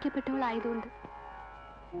ശപിക്കപ്പെട്ടവളായതുകൊണ്ട്.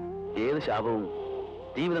 ഏത് ശാപവും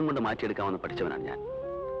ജീവിതം കൊണ്ട് മാറ്റിയെടുക്കാമെന്ന് പഠിച്ചവനാണ് ഞാൻ.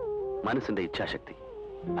 മനസ്സിന്റെ ഇച്ഛാശക്തി,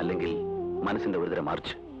 അല്ലെങ്കിൽ മനസ്സിന്റെ ഒരുതരം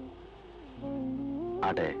മാർച്ച്.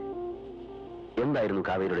 ആട്ടെ, എന്തായിരുന്നു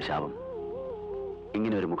കാവേരിയുടെ ശാപം?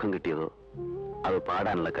 ഇങ്ങനെ ഒരു മുഖം കിട്ടിയതോ, അത്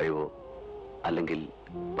പാടാനുള്ള കഴിവോ, അല്ലെങ്കിൽ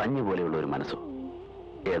പഞ്ഞു പോലെയുള്ള ഒരു മനസ്സോ?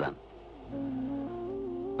 ഏതാണ്?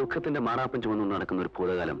 ദുഃഖത്തിന്റെ മാറാപ്പം ചുമന്നുകൊണ്ട് നടക്കുന്ന ഒരു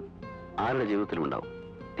ഭൂതകാലം ആരുടെ ജീവിതത്തിലും ഉണ്ടാവും.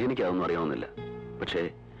 എനിക്കതൊന്നും അറിയാവുന്നില്ല. പക്ഷേ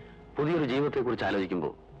പുതിയൊരു ജീവിതത്തെക്കുറിച്ച്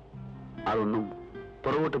ആലോചിക്കുമ്പോൾ അതൊന്നും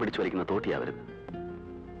പുറകോട്ട് പിടിച്ചു വലിക്കുന്ന തോട്ടിയാവരുത്.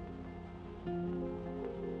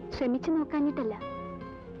 ശ്രമിച്ചു നോക്കാഞ്ഞിട്ടല്ല.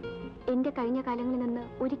 എന്റെ കഴിഞ്ഞ കാലങ്ങളിൽ നിന്ന്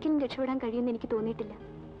ഒരിക്കലും രക്ഷപ്പെടാൻ കഴിയുമെന്ന് എനിക്ക് തോന്നിയിട്ടില്ല.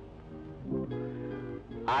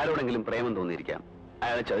 ആരോടെങ്കിലും പ്രേമം തോന്നിയിരിക്കാം,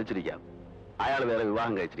 അയാളെ ചതിച്ചിരിക്കാം, അയാൾ വേറെ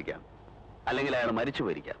വിവാഹം കഴിച്ചിരിക്കാം, അല്ലെങ്കിൽ അയാൾ മരിച്ചു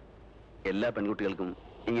പോയിരിക്കാം. എല്ലാ പെൺകുട്ടികൾക്കും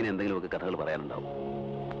ഇങ്ങനെ എന്തെങ്കിലുമൊക്കെ കഥകൾ പറയാനുണ്ടാവും.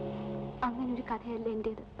 അങ്ങനൊരു കഥയല്ല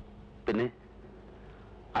എന്റേത്. പിന്നെ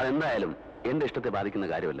അതെന്തായാലും എന്റെ ഇഷ്ടത്തെ ബാധിക്കുന്ന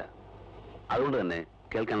കാര്യമല്ല. അതുകൊണ്ട് തന്നെ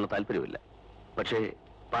കേൾക്കാനുള്ള താല്പര്യമില്ല. പക്ഷേ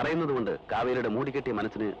പറയുന്നത് കൊണ്ട് കാവേരിയുടെ മൂടിക്കെട്ടിയ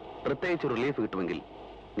മനസ്സിന് പ്രത്യേകിച്ച് റിലീഫ് കിട്ടുമെങ്കിൽ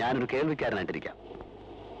ഞാനൊരു കേൾവിക്കാരനായിട്ടിരിക്കാം.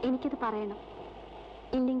 എനിക്കത് പറയണം,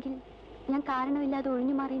 ഇല്ലെങ്കിൽ ഞാൻ കാരണമില്ലാതെ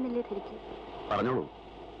ഒഴിഞ്ഞു മാറിയെന്നല്ലേ ധരിക്കും. പറഞ്ഞോളൂ,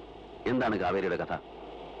 എന്താണ് കാവേരിയുടെ കഥ?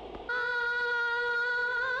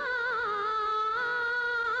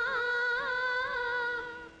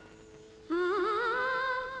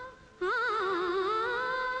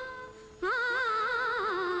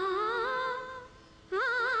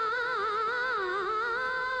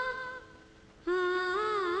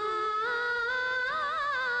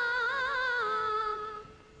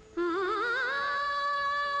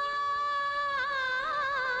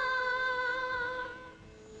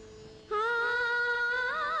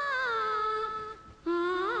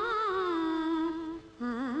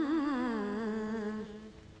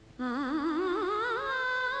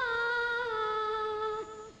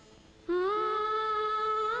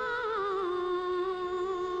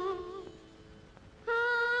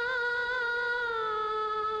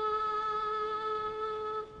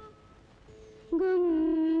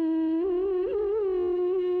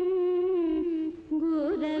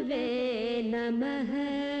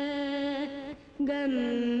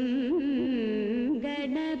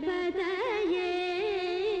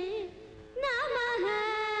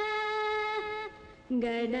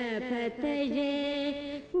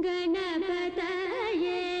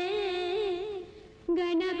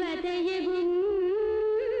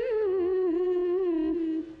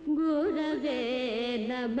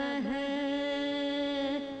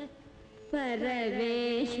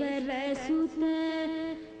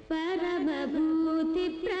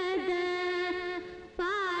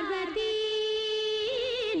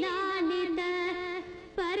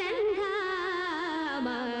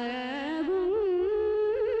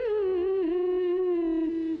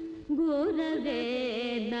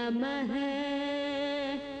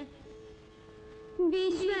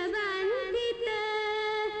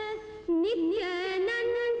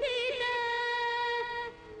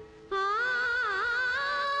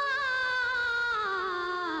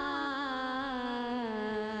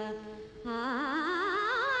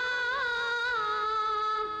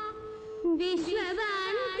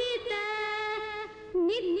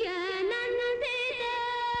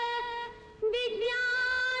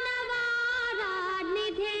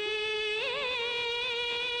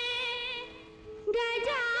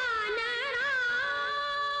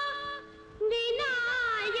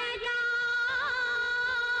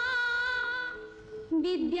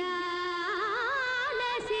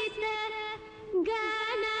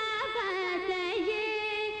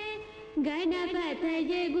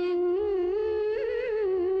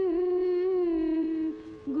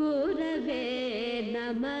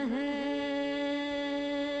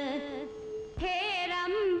 Hey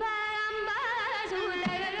Ramba Ramba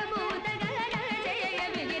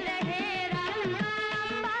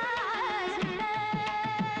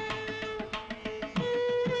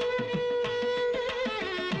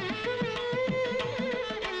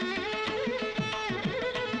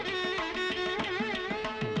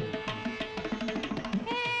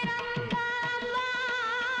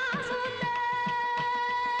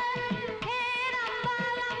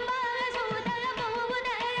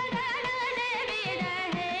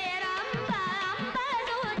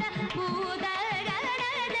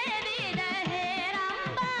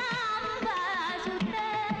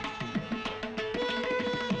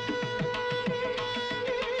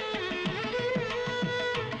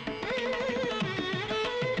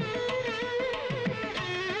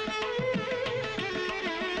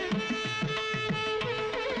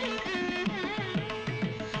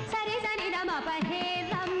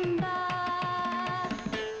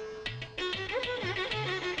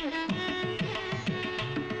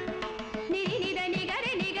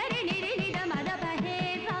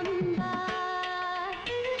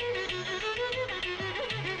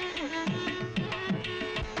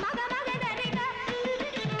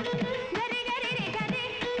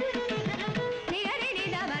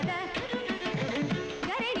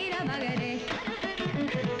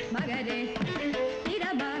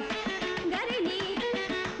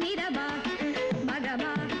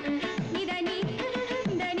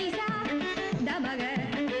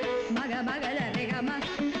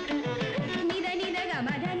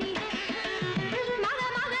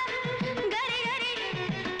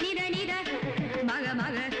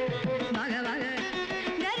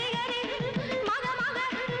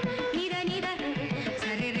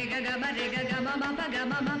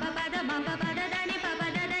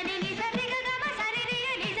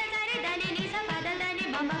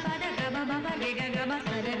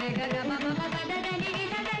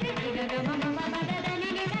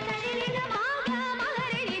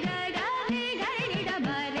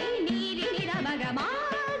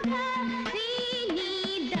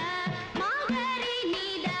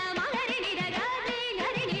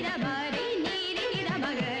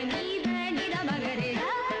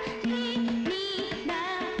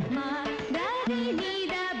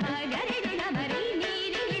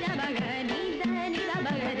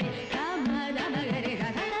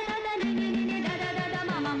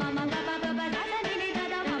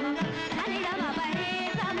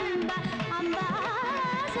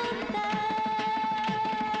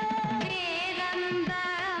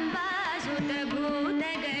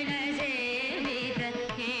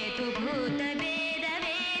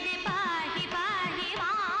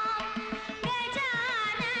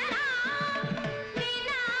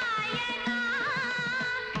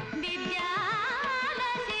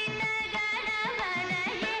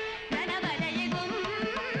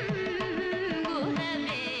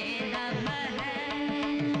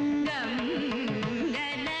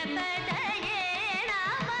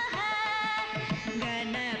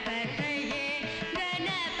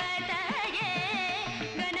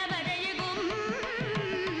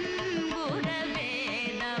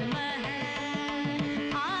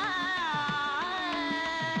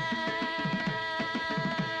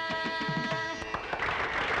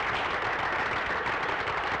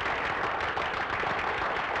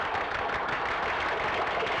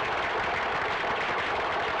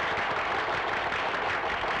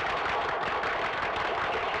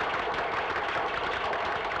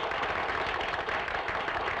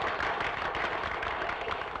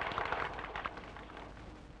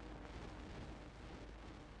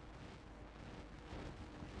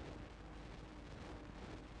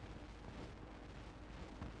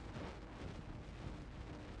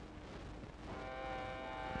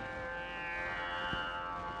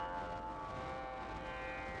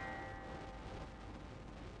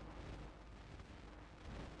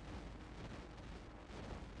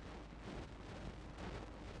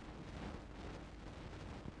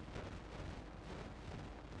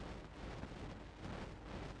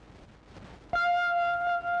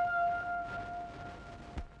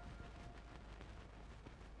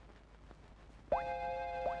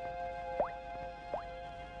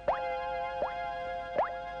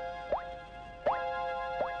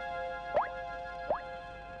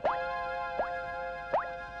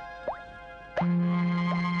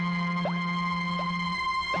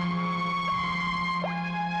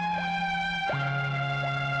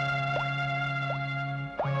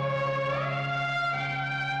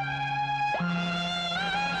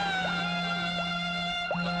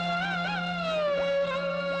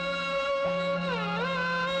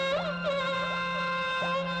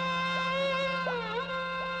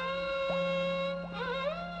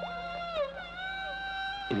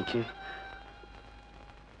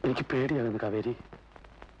എനിക്ക് പേടിയാകുന്നു കാവേരി.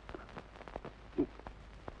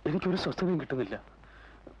 എനിക്കൊരു സ്വസ്ഥതയും കിട്ടുന്നില്ല.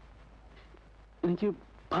 എനിക്ക്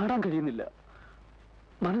പാടാൻ കഴിയുന്നില്ല.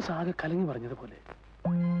 മനസ്സാകെ കലങ്ങി പറഞ്ഞതുപോലെ.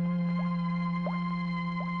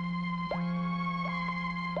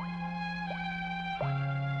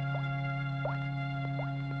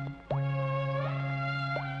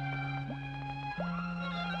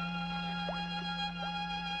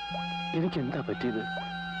 എനിക്കെന്താ പറ്റിയത്?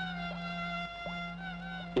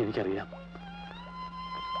 എനിക്കറിയാം,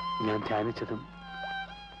 ഞാൻ ധ്യാനിച്ചതും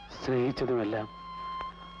സ്നേഹിച്ചതുമെല്ലാം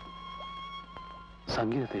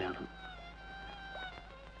സംഗീതത്തെയാണ്.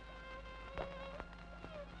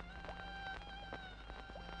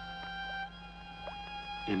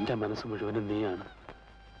 എന്റെ മനസ്സ് മുഴുവനും നീയാണ്,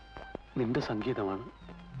 നിന്റെ സംഗീതമാണ്.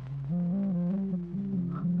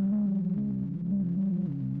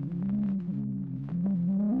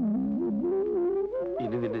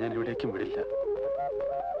 ഇനി നിന്നെ ഞാൻ എവിടേക്കും വിടില്ല.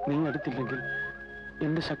 നീ അടുത്തില്ലെങ്കിൽ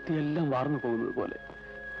എന്റെ ശക്തിയെല്ലാം വാർന്നു പോകുന്നത് പോലെ.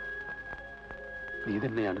 നീ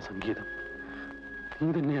തന്നെയാണ് സംഗീതം, നീ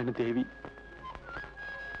തന്നെയാണ് ദേവി.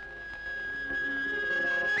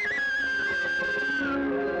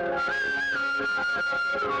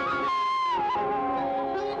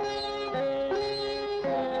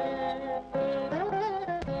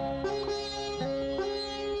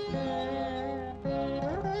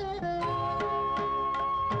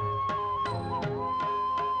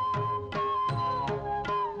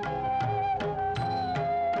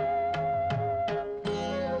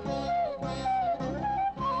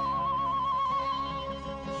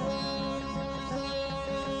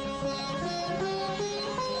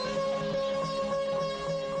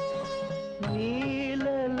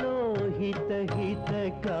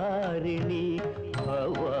 हितकारिणी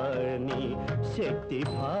भवानी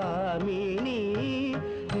शक्तिभामिनी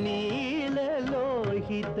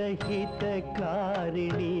नीललोहित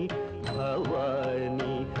हितकारिणी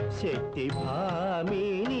भवानी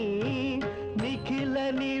शक्तिभामिनी निखिल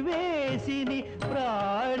निवेशिनी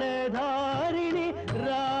प्राणधारिणी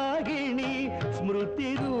रागिणी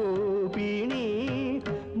स्मृतिरूपिणी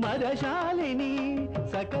मदशालिनी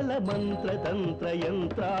सकल मंत्र तंत्र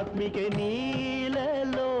यंत्रात्मिके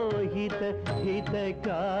नीललोहित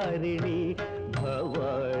हितकारिणी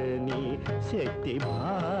भवानी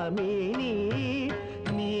शक्तिभामिनी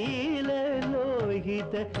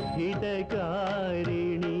नीललोहित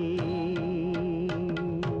हितकारिणी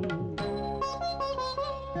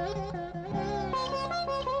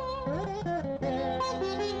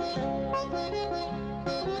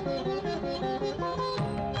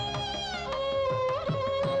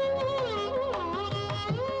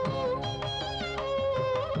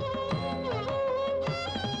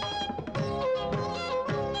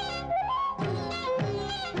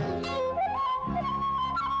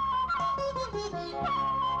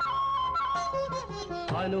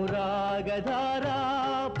अनुरागधारा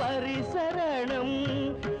परिसरणम्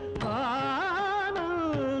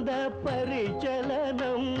आनंद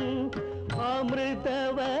परिचलनम्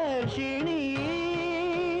अमृतवर्षिणी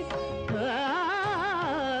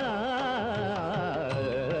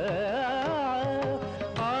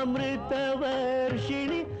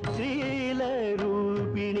अमृतवर्षिणी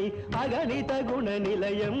श्रीलरूपिणी अगणित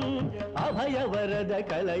गुणनिलयम् अभयवरद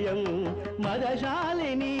कलयम्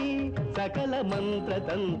मदशालिनी सकल मंत्र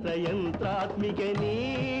तंत्र यंत्रात्मिके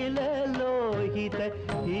नीललोहित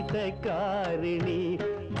हितकारिणी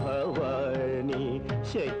भवानी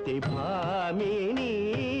शक्तिभामिनी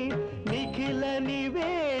निखिल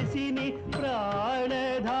निवेशिनी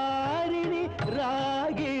प्राणधारिणी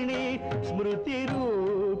रागिणी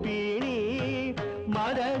स्मृतिरूपिणी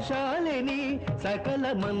मदशालिनी सकल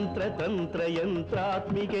मंत्र तंत्र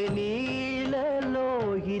यंत्रात्मिके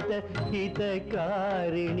नीललोहित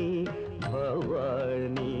हितकारिणी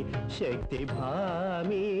भवानी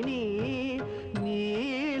शक्तिभामिनी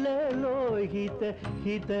नीललोहित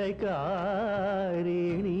हितकारिणी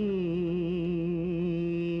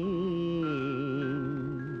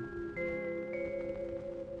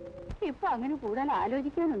ഇപ്പൊ അങ്ങനെ കൂടുതൽ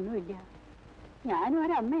ആലോചിക്കാനൊന്നുമില്ല. ഞാനും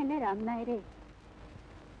ഒരമ്മയല്ലേ രാമനായരെ.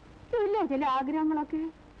 ഇല്ല ചില ആഗ്രഹങ്ങളൊക്കെ.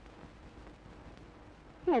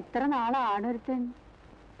 എത്ര നാളാണൊരുത്തൻ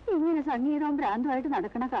ഇങ്ങനെ സംഗീതവും ഭ്രാന്തമായിട്ട്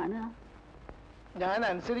നടക്കണ കാണുക. ഞാൻ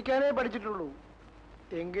അനുസരിക്കാനേ പഠിച്ചിട്ടുള്ളൂ.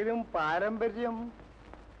 എങ്കിലും പാരമ്പര്യം.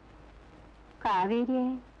 കാവേരിയെ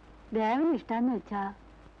ദേവന് ഇഷ്ടാന്ന് വെച്ചാ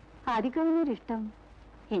ആദിക്കവിനൊരിഷ്ടം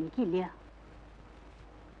എനിക്കില്ല.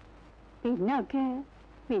 പിന്നൊക്കെ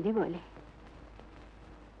വിധി പോലെ.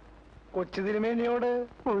 കൊച്ചു തിരുമേനിയോട്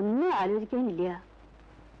ഒന്നും ആലോചിക്കാനില്ല.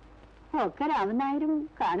 ഒക്കെ രാമനായരും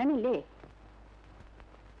കാണണില്ലേ?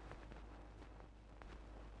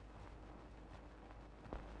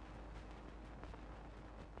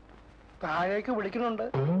 താഴേക്ക് വിളിക്കുന്നുണ്ട്.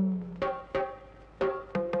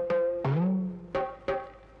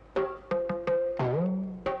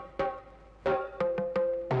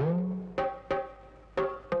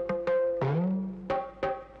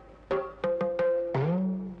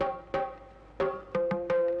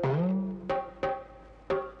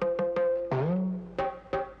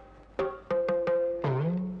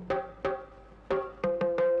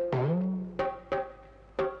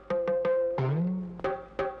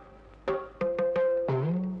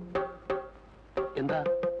 എന്താ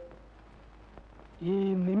ഈ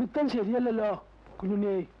നിമിത്തം ശരിയല്ലല്ലോ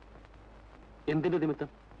കുഞ്ഞുണ്ണിയെ? എന്തിന്റെ നിമിത്തം?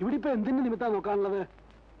 ഇവിടെ ഇപ്പൊ എന്തിന്റെ നിമിത്തം നോക്കാനുള്ളത്?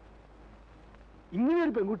 ഇങ്ങനെ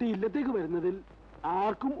ഒരു പെൺകുട്ടി ഇല്ലത്തേക്ക് വരുന്നതിൽ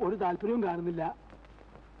ആർക്കും ഒരു താല്പര്യവും കാണുന്നില്ല.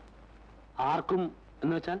 ആർക്കും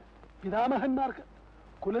എന്ന് വെച്ചാൽ പിതാമഹന്മാർക്ക്,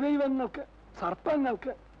 കുലദൈവങ്ങൾക്ക്,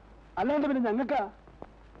 സർപ്പങ്ങൾക്ക്, അല്ലാണ്ട് പിന്നെ ഞങ്ങൾക്കാ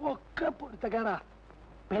ഒക്കെ പൊരുത്തക്കേടാ.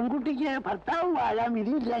 പെൺകുട്ടിക്ക് ഭർത്താവ് വാഴാൻ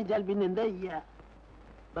വിധിയില്ല വെച്ചാൽ പിന്നെ എന്താ ചെയ്യാ?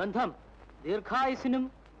 ബന്ധം ദീർഘായുസിനും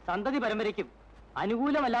സന്തതി പരമ്പരയ്ക്കും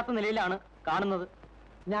അനുകൂലമല്ലാത്ത നിലയിലാണ് കാണുന്നത്.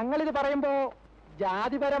 ഞങ്ങളിത് പറയുമ്പോ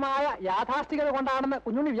ജാതിപരമായ യാഥാസ്ഥികത കൊണ്ടാണെന്ന്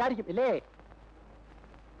കുഞ്ഞുണ്ണി വിചാരിക്കും ഇല്ലേ?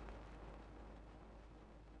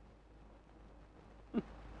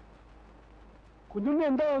 കുഞ്ഞുണ്ണി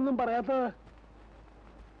എന്താ ഒന്നും പറയാത്തത്?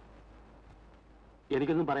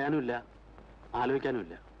 എനിക്കൊന്നും പറയാനുമില്ല,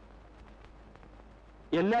 ആലോചിക്കാനുമില്ല.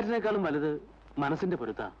 എല്ലാറ്റിനേക്കാളും വലുത് മനസ്സിന്റെ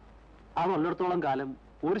പൊരുത്താ. അതുള്ളിടത്തോളം കാലം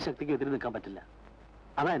ഒരു ശക്തിക്ക് എതിര് നിൽക്കാൻ പറ്റില്ല.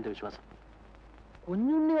 അതാ എന്റെ വിശ്വാസം.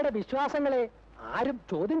 കുഞ്ഞുണ്ണിയുടെ വിശ്വാസങ്ങളെ ആരും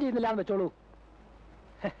ചോദ്യം ചെയ്യുന്നില്ല എന്ന് വെച്ചോളൂ.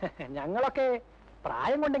 ഞങ്ങളൊക്കെ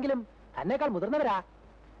പ്രായം കൊണ്ടെങ്കിലും തന്നെക്കാൾ മുതിർന്നവരാ.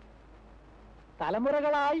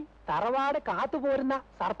 തലമുറകളായി തറവാട് കാത്തുപോരുന്ന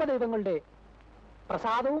സർപ്പദൈവങ്ങളുടെ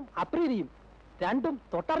പ്രസാദവും അപ്രീതിയും രണ്ടും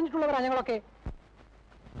തൊട്ടറിഞ്ഞിട്ടുള്ളവരാ ഞങ്ങളൊക്കെ.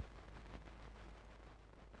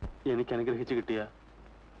 എനിക്ക് അനുഗ്രഹിച്ചു കിട്ടിയ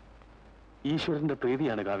ഈശ്വരന്റെ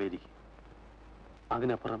പ്രീതിയാണ് കാവേരി.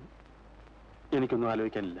 അതിനപ്പുറം എനിക്കൊന്നും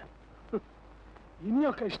ആലോചിക്കാനില്ല.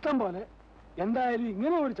 ഇനിയൊക്കെ ഇഷ്ടം പോലെ. എന്തായാലും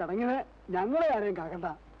ഇങ്ങനെ ഒരു ചടങ്ങിനെ ഞങ്ങളെ ആരെയും കാക്കണ്ട.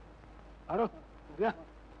 ആരോ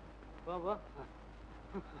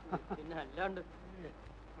പിന്നെ അല്ലാണ്ട്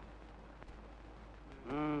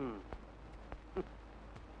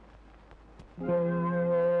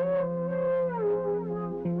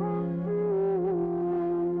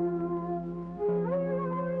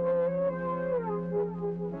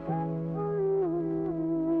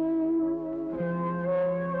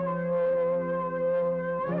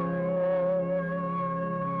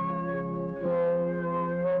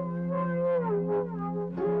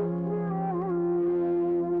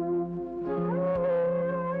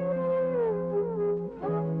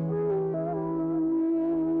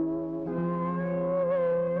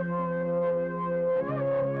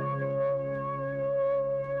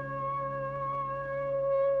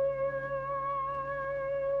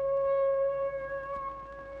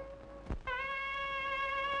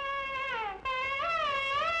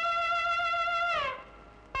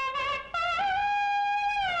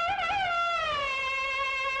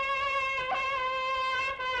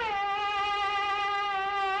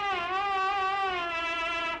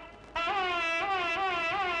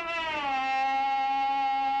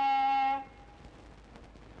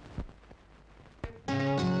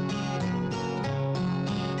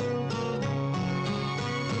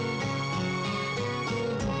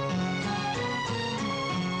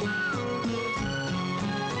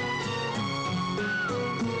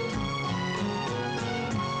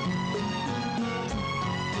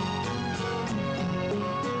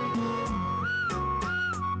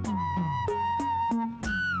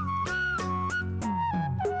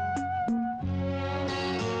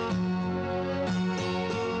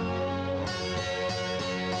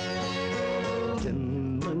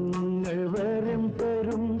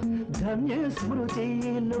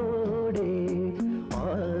സ്മൃതിയിലൂടെ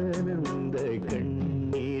ആനന്ദ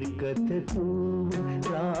കണ്ണീർ കഥൂ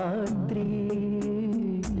രാത്രി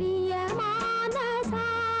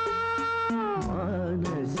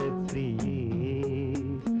മാനസപ്രിയേ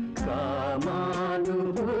കാമാനുഭൂതികരം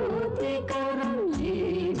ഈ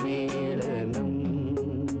മേളനം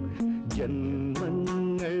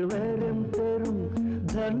ജന്മങ്ങൾ വരം തരും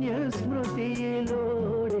ധന്യസ്മൃതിയിലൂടെ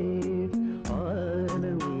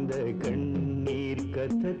ആനന്ദ കണ്ണീർ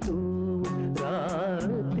കഥൂ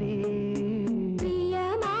രാത്രി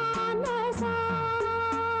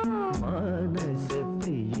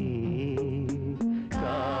മാനസപ്രിയേ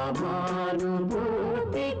കാമാനുഭൂതികരം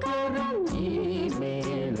ഈ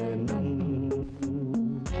മേളനം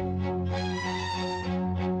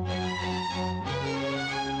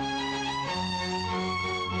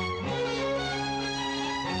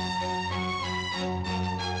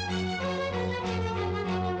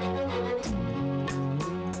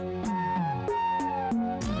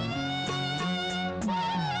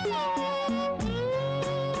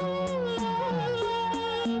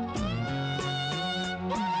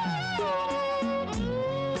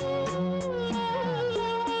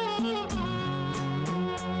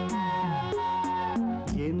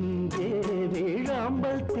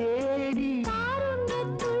വേഴാമ്പൽ തേടി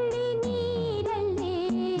കാരുണ്യത്തുള്ളി നീരല്ലേ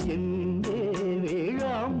എന്റെ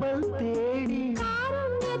വേഴാമ്പൽ തേടി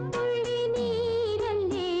കാരുണ്യത്തുള്ളി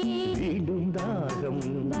നീരല്ലേ വീണ്ടും ദാഹം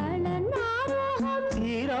വളർന്നാരോഹം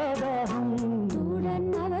തീരാദാഹം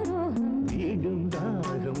തുടർന്നവരോഹം വീണ്ടും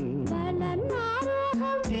ദാഹം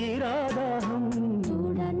വളർന്നാരോഹം തീരാദാഹം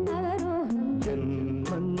തുടർന്നവരോഹം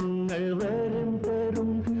ജന്മങ്ങൾ വരം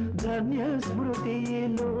തരും ധന്യസ്മൃതിയിലൂടെ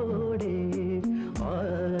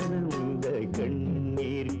ആനന്ദ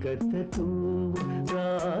കണ്ണീർ കഥൂ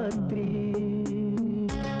രാത്രി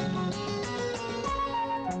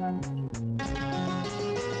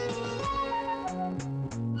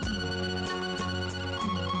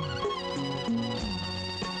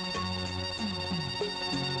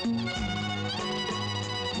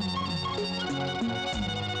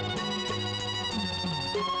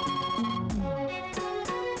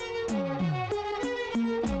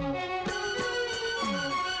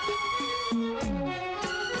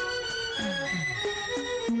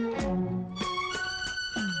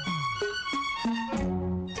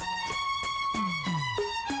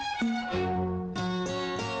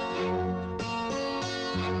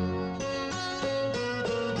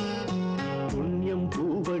പുണ്യം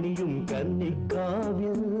പൂവണിയും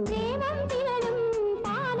കന്നിക്കാവ്യം പ്രേമം തിരളും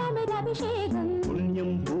പാലമൃതഭിഷേകം പുണ്യം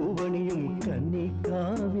പൂവണിയും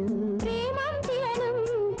കന്നിക്കാവ്യം പ്രേമം തിരളും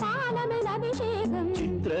പാലമൃതഭിഷേകം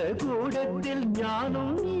ചിത്രകൂടത്തിൽ ഞാനും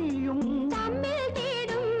നീയും തമ്മിൽ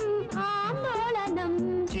തേടും ആന്തോളനം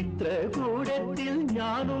ചിത്രകൂടത്തിൽ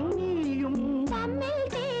ഞാനും നീയും തമ്മിൽ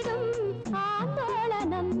തേടും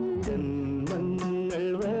ആന്തോളനം ജന്മങ്ങൾ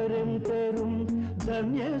വരം തരും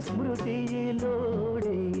ധന്യസ്മൃതിയിലൂടെ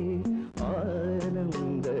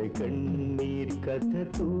ആനന്ദ കണ്ണീർ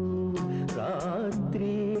കഥൂ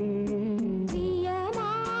രാത്രി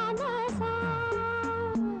പ്രിയമാനസാ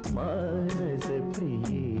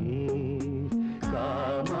മാനസപ്രിയേ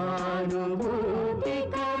കാമാനുഭൂതികരം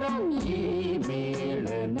ഈ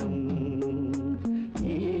മേളനം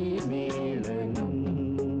ഈ മേളനം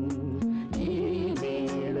ഈ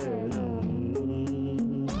മേളനം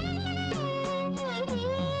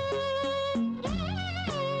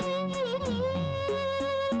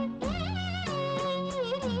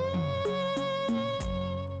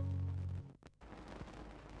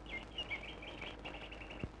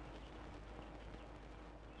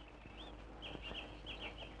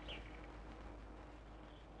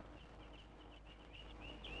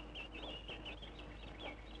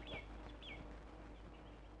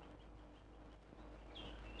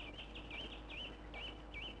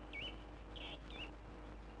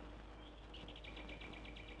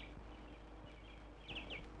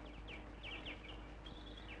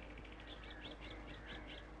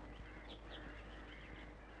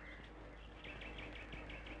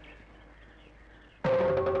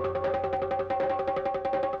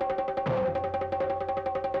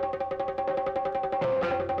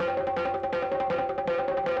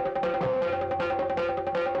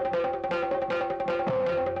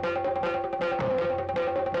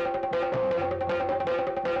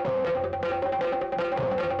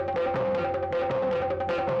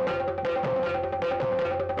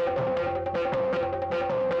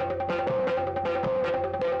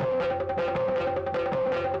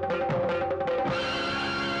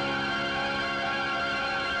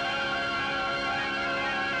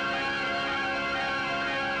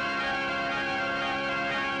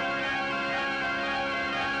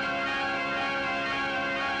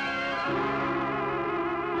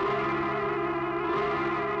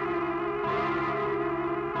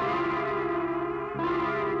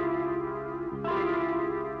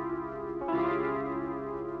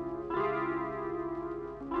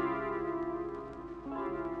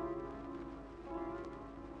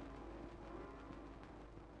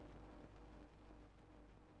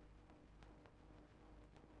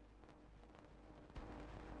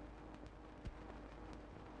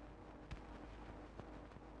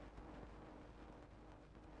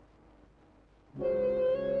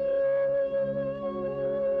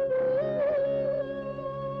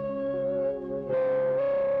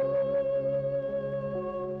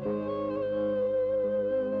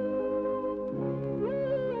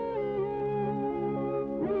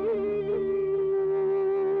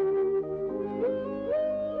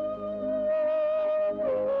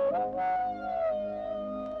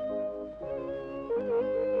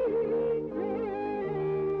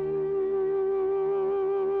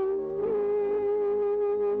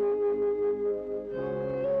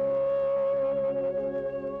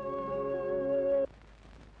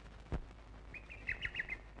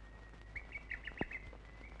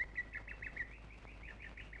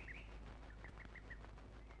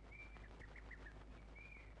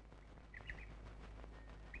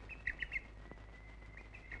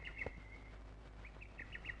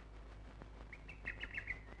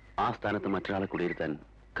ആ സ്ഥാനത്ത് മറ്റൊരാളെ കുടിയിരുത്താൻ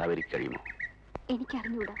കാവേരിക്ക് കഴിയുമോ?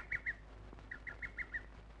 എനിക്കറിഞ്ഞൂടാ.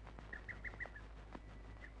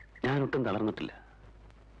 ഞാനൊട്ടും തളർന്നിട്ടില്ല.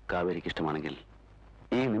 കാവേരിക്ക് ഇഷ്ടമാണെങ്കിൽ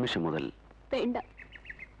ഈ നിമിഷം മുതൽ. വേണ്ട,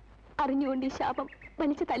 അറിഞ്ഞുകൊണ്ട് ഈ ശാപം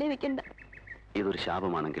വലിച്ചു തലേ വെക്കണ്ട. ഇതൊരു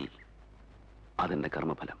ശാപമാണെങ്കിൽ അതെന്റെ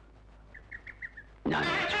കർമ്മഫലം. ഞാൻ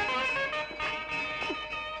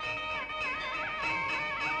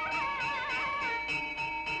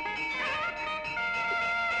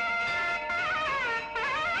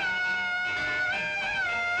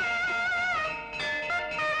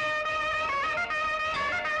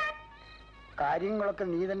കാര്യങ്ങളൊക്കെ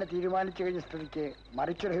നീ തന്നെ തീരുമാനിച്ചു കഴിഞ്ഞ സ്ഥിതിക്ക്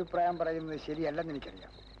മറിച്ചൊരു അഭിപ്രായം പറയുന്നത് ശരിയല്ലെന്ന്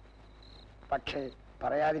എനിക്കറിയാം. പക്ഷേ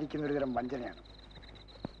പറയാതിരിക്കുന്ന ഒരു തരം വഞ്ചനയാണ്.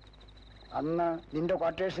 അന്ന് നിന്റെ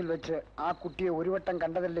ക്വാർട്ടേഴ്സിൽ വെച്ച് ആ കുട്ടിയെ ഒരു വട്ടം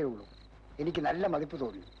കണ്ടതല്ലേ ഉള്ളൂ. എനിക്ക് നല്ല മതിപ്പ്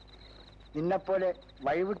തോന്നി. നിന്നെപ്പോലെ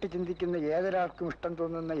വഴിവിട്ട് ചിന്തിക്കുന്ന ഏതൊരാൾക്കും ഇഷ്ടം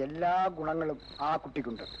തോന്നുന്ന എല്ലാ ഗുണങ്ങളും ആ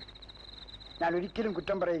കുട്ടിക്കുണ്ട്. ഞാൻ ഒരിക്കലും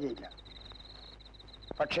കുറ്റം പറയുകയില്ല.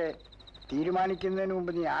 പക്ഷേ തീരുമാനിക്കുന്നതിന്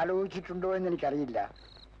മുമ്പ് നീ ആലോചിച്ചിട്ടുണ്ടോ എന്ന് എനിക്കറിയില്ല.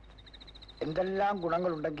 എന്തെല്ലാം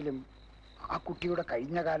ഗുണങ്ങളുണ്ടെങ്കിലും ആ കുട്ടിയുടെ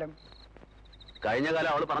കഴിഞ്ഞ കാലം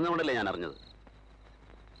അവൾ പറഞ്ഞുകൊണ്ടല്ലേ ഞാൻ അറിഞ്ഞത്.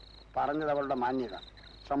 പറഞ്ഞത് അവളുടെ മാന്യത,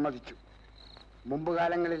 സമ്മതിച്ചു. മുമ്പ്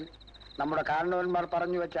കാലങ്ങളിൽ നമ്മുടെ കാരണവന്മാർ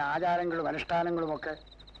പറഞ്ഞു വെച്ച ആചാരങ്ങളും അനുഷ്ഠാനങ്ങളുമൊക്കെ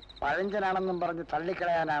പഴഞ്ചനാണെന്നും പറഞ്ഞ്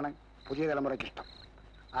തള്ളിക്കളയാനാണ് പുതിയ തലമുറയ്ക്കിഷ്ടം.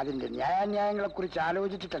 അതിൻ്റെ ന്യായാന്യായങ്ങളെക്കുറിച്ച്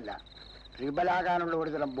ആലോചിച്ചിട്ടല്ല, റിബലാകാനുള്ള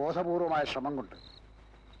ഒരുതരം ബോധപൂർവമായ ശ്രമം കൊണ്ട്.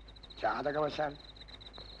 ജാതകവശാൽ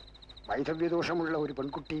വൈധവ്യദോഷമുള്ള ഒരു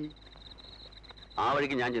പെൺകുട്ടി. ആ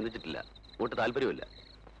വഴിക്ക് ഞാൻ ചിന്തിച്ചിട്ടില്ല. ഒട്ട് താല്പര്യമില്ല.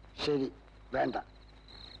 ശരി, വേണ്ട.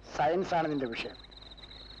 സയൻസാണ് നിന്റെ വിഷയം.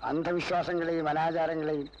 അന്ധവിശ്വാസങ്ങളെയും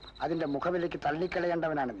അനാചാരങ്ങളെയും അതിൻ്റെ മുഖവിലേക്ക്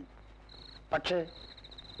തള്ളിക്കളയേണ്ടവനാണ് നീ. പക്ഷേ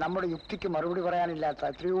നമ്മുടെ യുക്തിക്ക് മറുപടി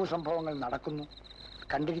പറയാനില്ലാത്ത എത്രയോ സംഭവങ്ങൾ നടക്കുന്നു,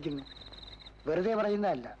 കണ്ടിരിക്കുന്നു. വെറുതെ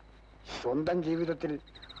പറയുന്നതല്ല, സ്വന്തം ജീവിതത്തിൽ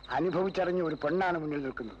അനുഭവിച്ചറിഞ്ഞ ഒരു പെണ്ണാണ് മുന്നിൽ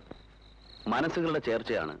നിൽക്കുന്നത്. മനസ്സുകളുടെ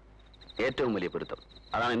ചേർച്ചയാണ് ഏറ്റവും വലിയ പൊരുത്തം.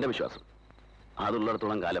 അതാണ് എന്റെ വിശ്വാസം.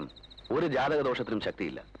 അതുള്ളിടത്തോളം കാലം ഒരു ജാതകദോഷത്തിനും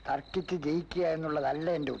ശക്തിയില്ല. തർക്കിച്ച് ജയിക്കുക എന്നുള്ളതല്ല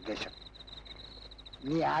എൻ്റെ ഉദ്ദേശം.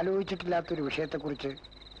 നീ ആലോചിച്ചിട്ടില്ലാത്തൊരു വിഷയത്തെക്കുറിച്ച്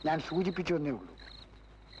ഞാൻ സൂചിപ്പിച്ചു എന്നേ ഉള്ളൂ.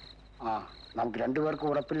 നമുക്ക് രണ്ടുപേർക്കും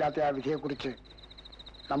ഉറപ്പില്ലാത്ത ആ വിധിയെക്കുറിച്ച്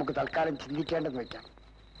നമുക്ക് തൽക്കാലം ചിന്തിക്കേണ്ടെന്ന് വയ്ക്കാം.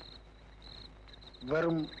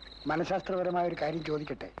 വെറും മനഃശാസ്ത്രപരമായ ഒരു കാര്യം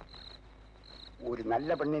ചോദിക്കട്ടെ. ഒരു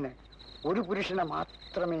നല്ല പെണ്ണിന് ഒരു പുരുഷനെ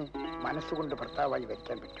മാത്രമേ മനസ്സുകൊണ്ട് ഭർത്താവായി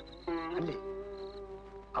വരിക്കാൻ പറ്റൂ, അല്ലേ?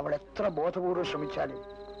 അവൾ എത്ര ബോധപൂർവ്വം ശ്രമിച്ചാലും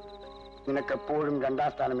നിനക്കെപ്പോഴും രണ്ടാം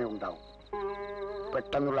സ്ഥാനമേ ഉണ്ടാവും.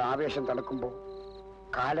 പെട്ടെന്നുള്ള ആവേശം തണുക്കുമ്പോൾ,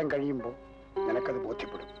 കാലം കഴിയുമ്പോൾ നിനക്കത്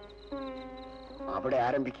ബോധ്യപ്പെടും. അവിടെ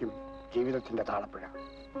ആരംഭിക്കും ജീവിതത്തിന്റെ താളപ്പുഴ.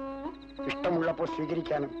 ഇഷ്ടമുള്ളപ്പോൾ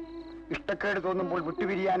സ്വീകരിക്കാനും ഇഷ്ടക്കേട് തോന്നുമ്പോൾ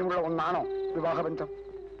വിട്ടുപിരിയാനുമുള്ള ഒന്നാണോ വിവാഹബന്ധം?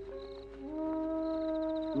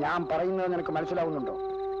 ഞാൻ പറയുന്നത് നിനക്ക് മനസ്സിലാവുന്നുണ്ടോ?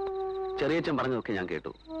 ചെറിയച്ഛൻ പറഞ്ഞതൊക്കെ ഞാൻ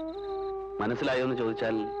കേട്ടു. മനസ്സിലായോ എന്ന്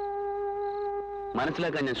ചോദിച്ചാൽ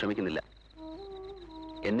മനസ്സിലാക്കാൻ ഞാൻ ശ്രമിക്കുന്നില്ല.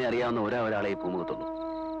 എന്നെ അറിയാവുന്ന ഒരാളെ ഈ പൂമുഖത്തുള്ളൂ,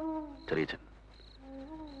 ചെറിയച്ഛൻ.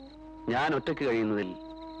 ഞാൻ ഒറ്റയ്ക്ക് കഴിയുന്നതിൽ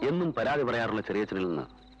എന്നും പരാതി പറയാറുള്ള ചെറിയച്ഛനിൽ നിന്ന്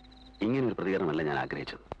ഇങ്ങനൊരു പ്രതികരണമല്ല ഞാൻ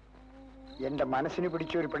ആഗ്രഹിച്ചത്. എന്റെ മനസ്സിന്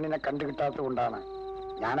പിടിച്ച ഒരു പെണ്ണിനെ കണ്ടു കിട്ടാത്തത് കൊണ്ടാണ്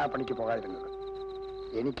ഞാൻ ആ പണിക്ക് പോകാതിരുന്നത്.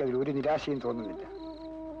 എനിക്കതിൽ ഒരു നിരാശയും തോന്നുന്നില്ല.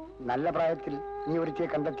 നല്ല പ്രായത്തിൽ നീ ഒരുത്തിയെ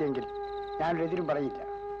കണ്ടെത്തിയെങ്കിൽ ഞാനൊരെതിരും പറയില്ല.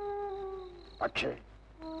 പക്ഷേ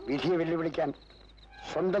വിധിയെ വെല്ലുവിളിക്കാൻ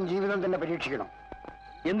സ്വന്തം ജീവിതം തന്നെ പരീക്ഷിക്കണം.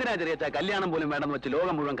 എന്തിനാ ചെറിയച്ഛ കല്യാണം പോലും വേണ്ടെന്ന് വെച്ച്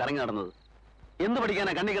ലോകം മുഴുവൻ കറങ്ങി നടന്നത്? എന്ത്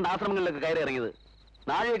പഠിക്കാനാ കണ്ണി കണ്ട ആശ്രമങ്ങളിലൊക്കെ കയറി ഇറങ്ങിയത്?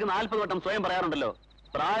 നാഴേക്ക് 40 വട്ടം സ്വയം പറയാറുണ്ടല്ലോ,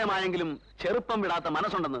 പ്രായമായെങ്കിലും ചെറുപ്പം വിടാത്ത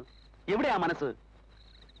മനസ്സുണ്ടെന്ന്. എവിടെയാ മനസ്സ്?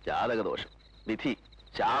 ജാതകദോഷം, വിധി,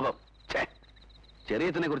 ശാപം.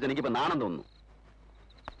 ചെറിയച്ഛനെ കുറിച്ച് എനിക്കിപ്പോ നാണം തോന്നുന്നു.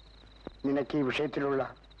 നിനക്ക് ഈ വിഷയത്തിലുള്ള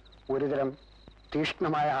ഒരുതരം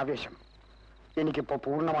തീക്ഷ്ണമായ ആവേശം എനിക്കിപ്പോ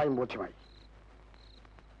പൂർണ്ണമായും ബോധ്യമായി.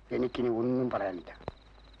 എനിക്കിനി ഒന്നും പറയാനില്ല.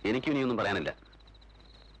 എനിക്കും ഇനിയൊന്നും പറയാനില്ല.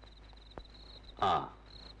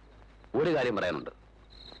 ഒരു കാര്യം പറയാനുണ്ട്.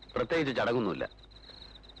 പ്രത്യേകിച്ച് ചടങ്ങൊന്നുമില്ല.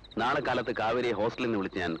 നാളെ കാലത്ത് കാവേരിയെ ഹോസ്റ്റലിൽ നിന്ന്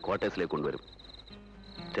വിളിച്ച് ഞാൻ ക്വാർട്ടേഴ്സിലേക്ക് കൊണ്ടുവരും.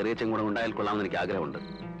 ചെറിയച്ഛൻ കൂടെ ഉണ്ടായാൽ കൊള്ളാമെന്ന് എനിക്ക് ആഗ്രഹമുണ്ട്.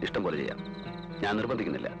 ഇഷ്ടം പോലെ ചെയ്യാം. ഞാൻ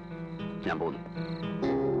നിർബന്ധിക്കുന്നില്ല. ഞാൻ പോകുന്നു.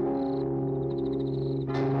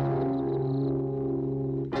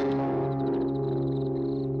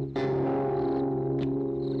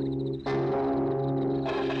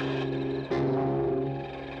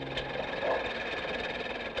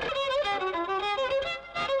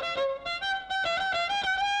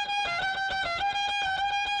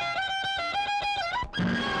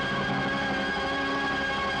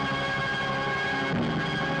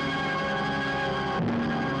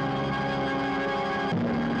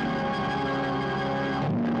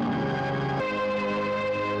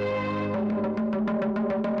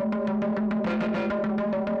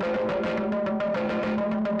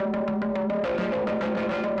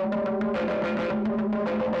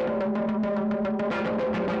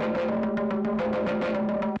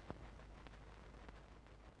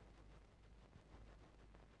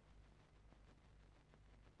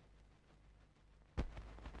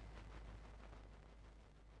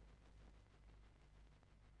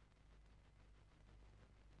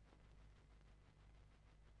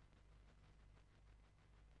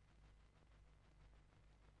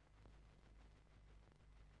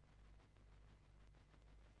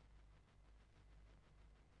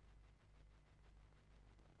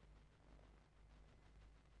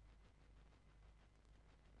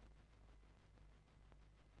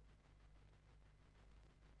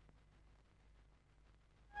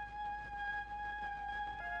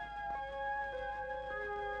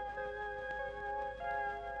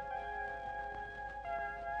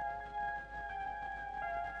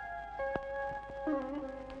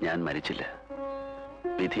 ഞാൻ മരിച്ചില്ല.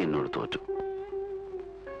 വിധി എന്നോട് തോറ്റു.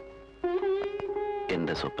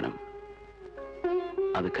 എന്റെ സ്വപ്നം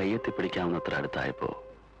അത് കയ്യെത്തി പിടിക്കാവുന്നത്ര അടുത്തായപ്പോ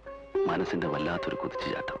മനസ്സിന്റെ വല്ലാത്തൊരു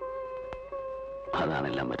കുതിച്ചുചാട്ടം.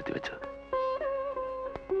 അതാണെല്ലാം വരുത്തി വെച്ചത്.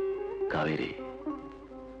 കാവേരി,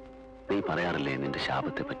 നീ പറയാറില്ലേ നിന്റെ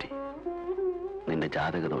ശാപത്തെ പറ്റി, നിന്റെ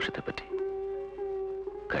ജാതകദോഷത്തെ പറ്റി?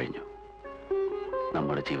 കഴിഞ്ഞു.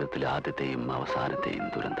 നമ്മുടെ ജീവിതത്തിലെ ആദ്യത്തെയും അവസാനത്തെയും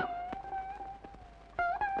ദുരന്തം.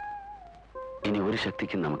 ഇനി ഒരു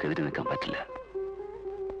ശക്തിക്കും നമുക്കെതിരെ നിൽക്കാൻ പറ്റില്ല.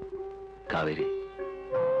 കാവേരി,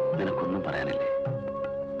 നിനക്കൊന്നും പറയാനില്ലേ?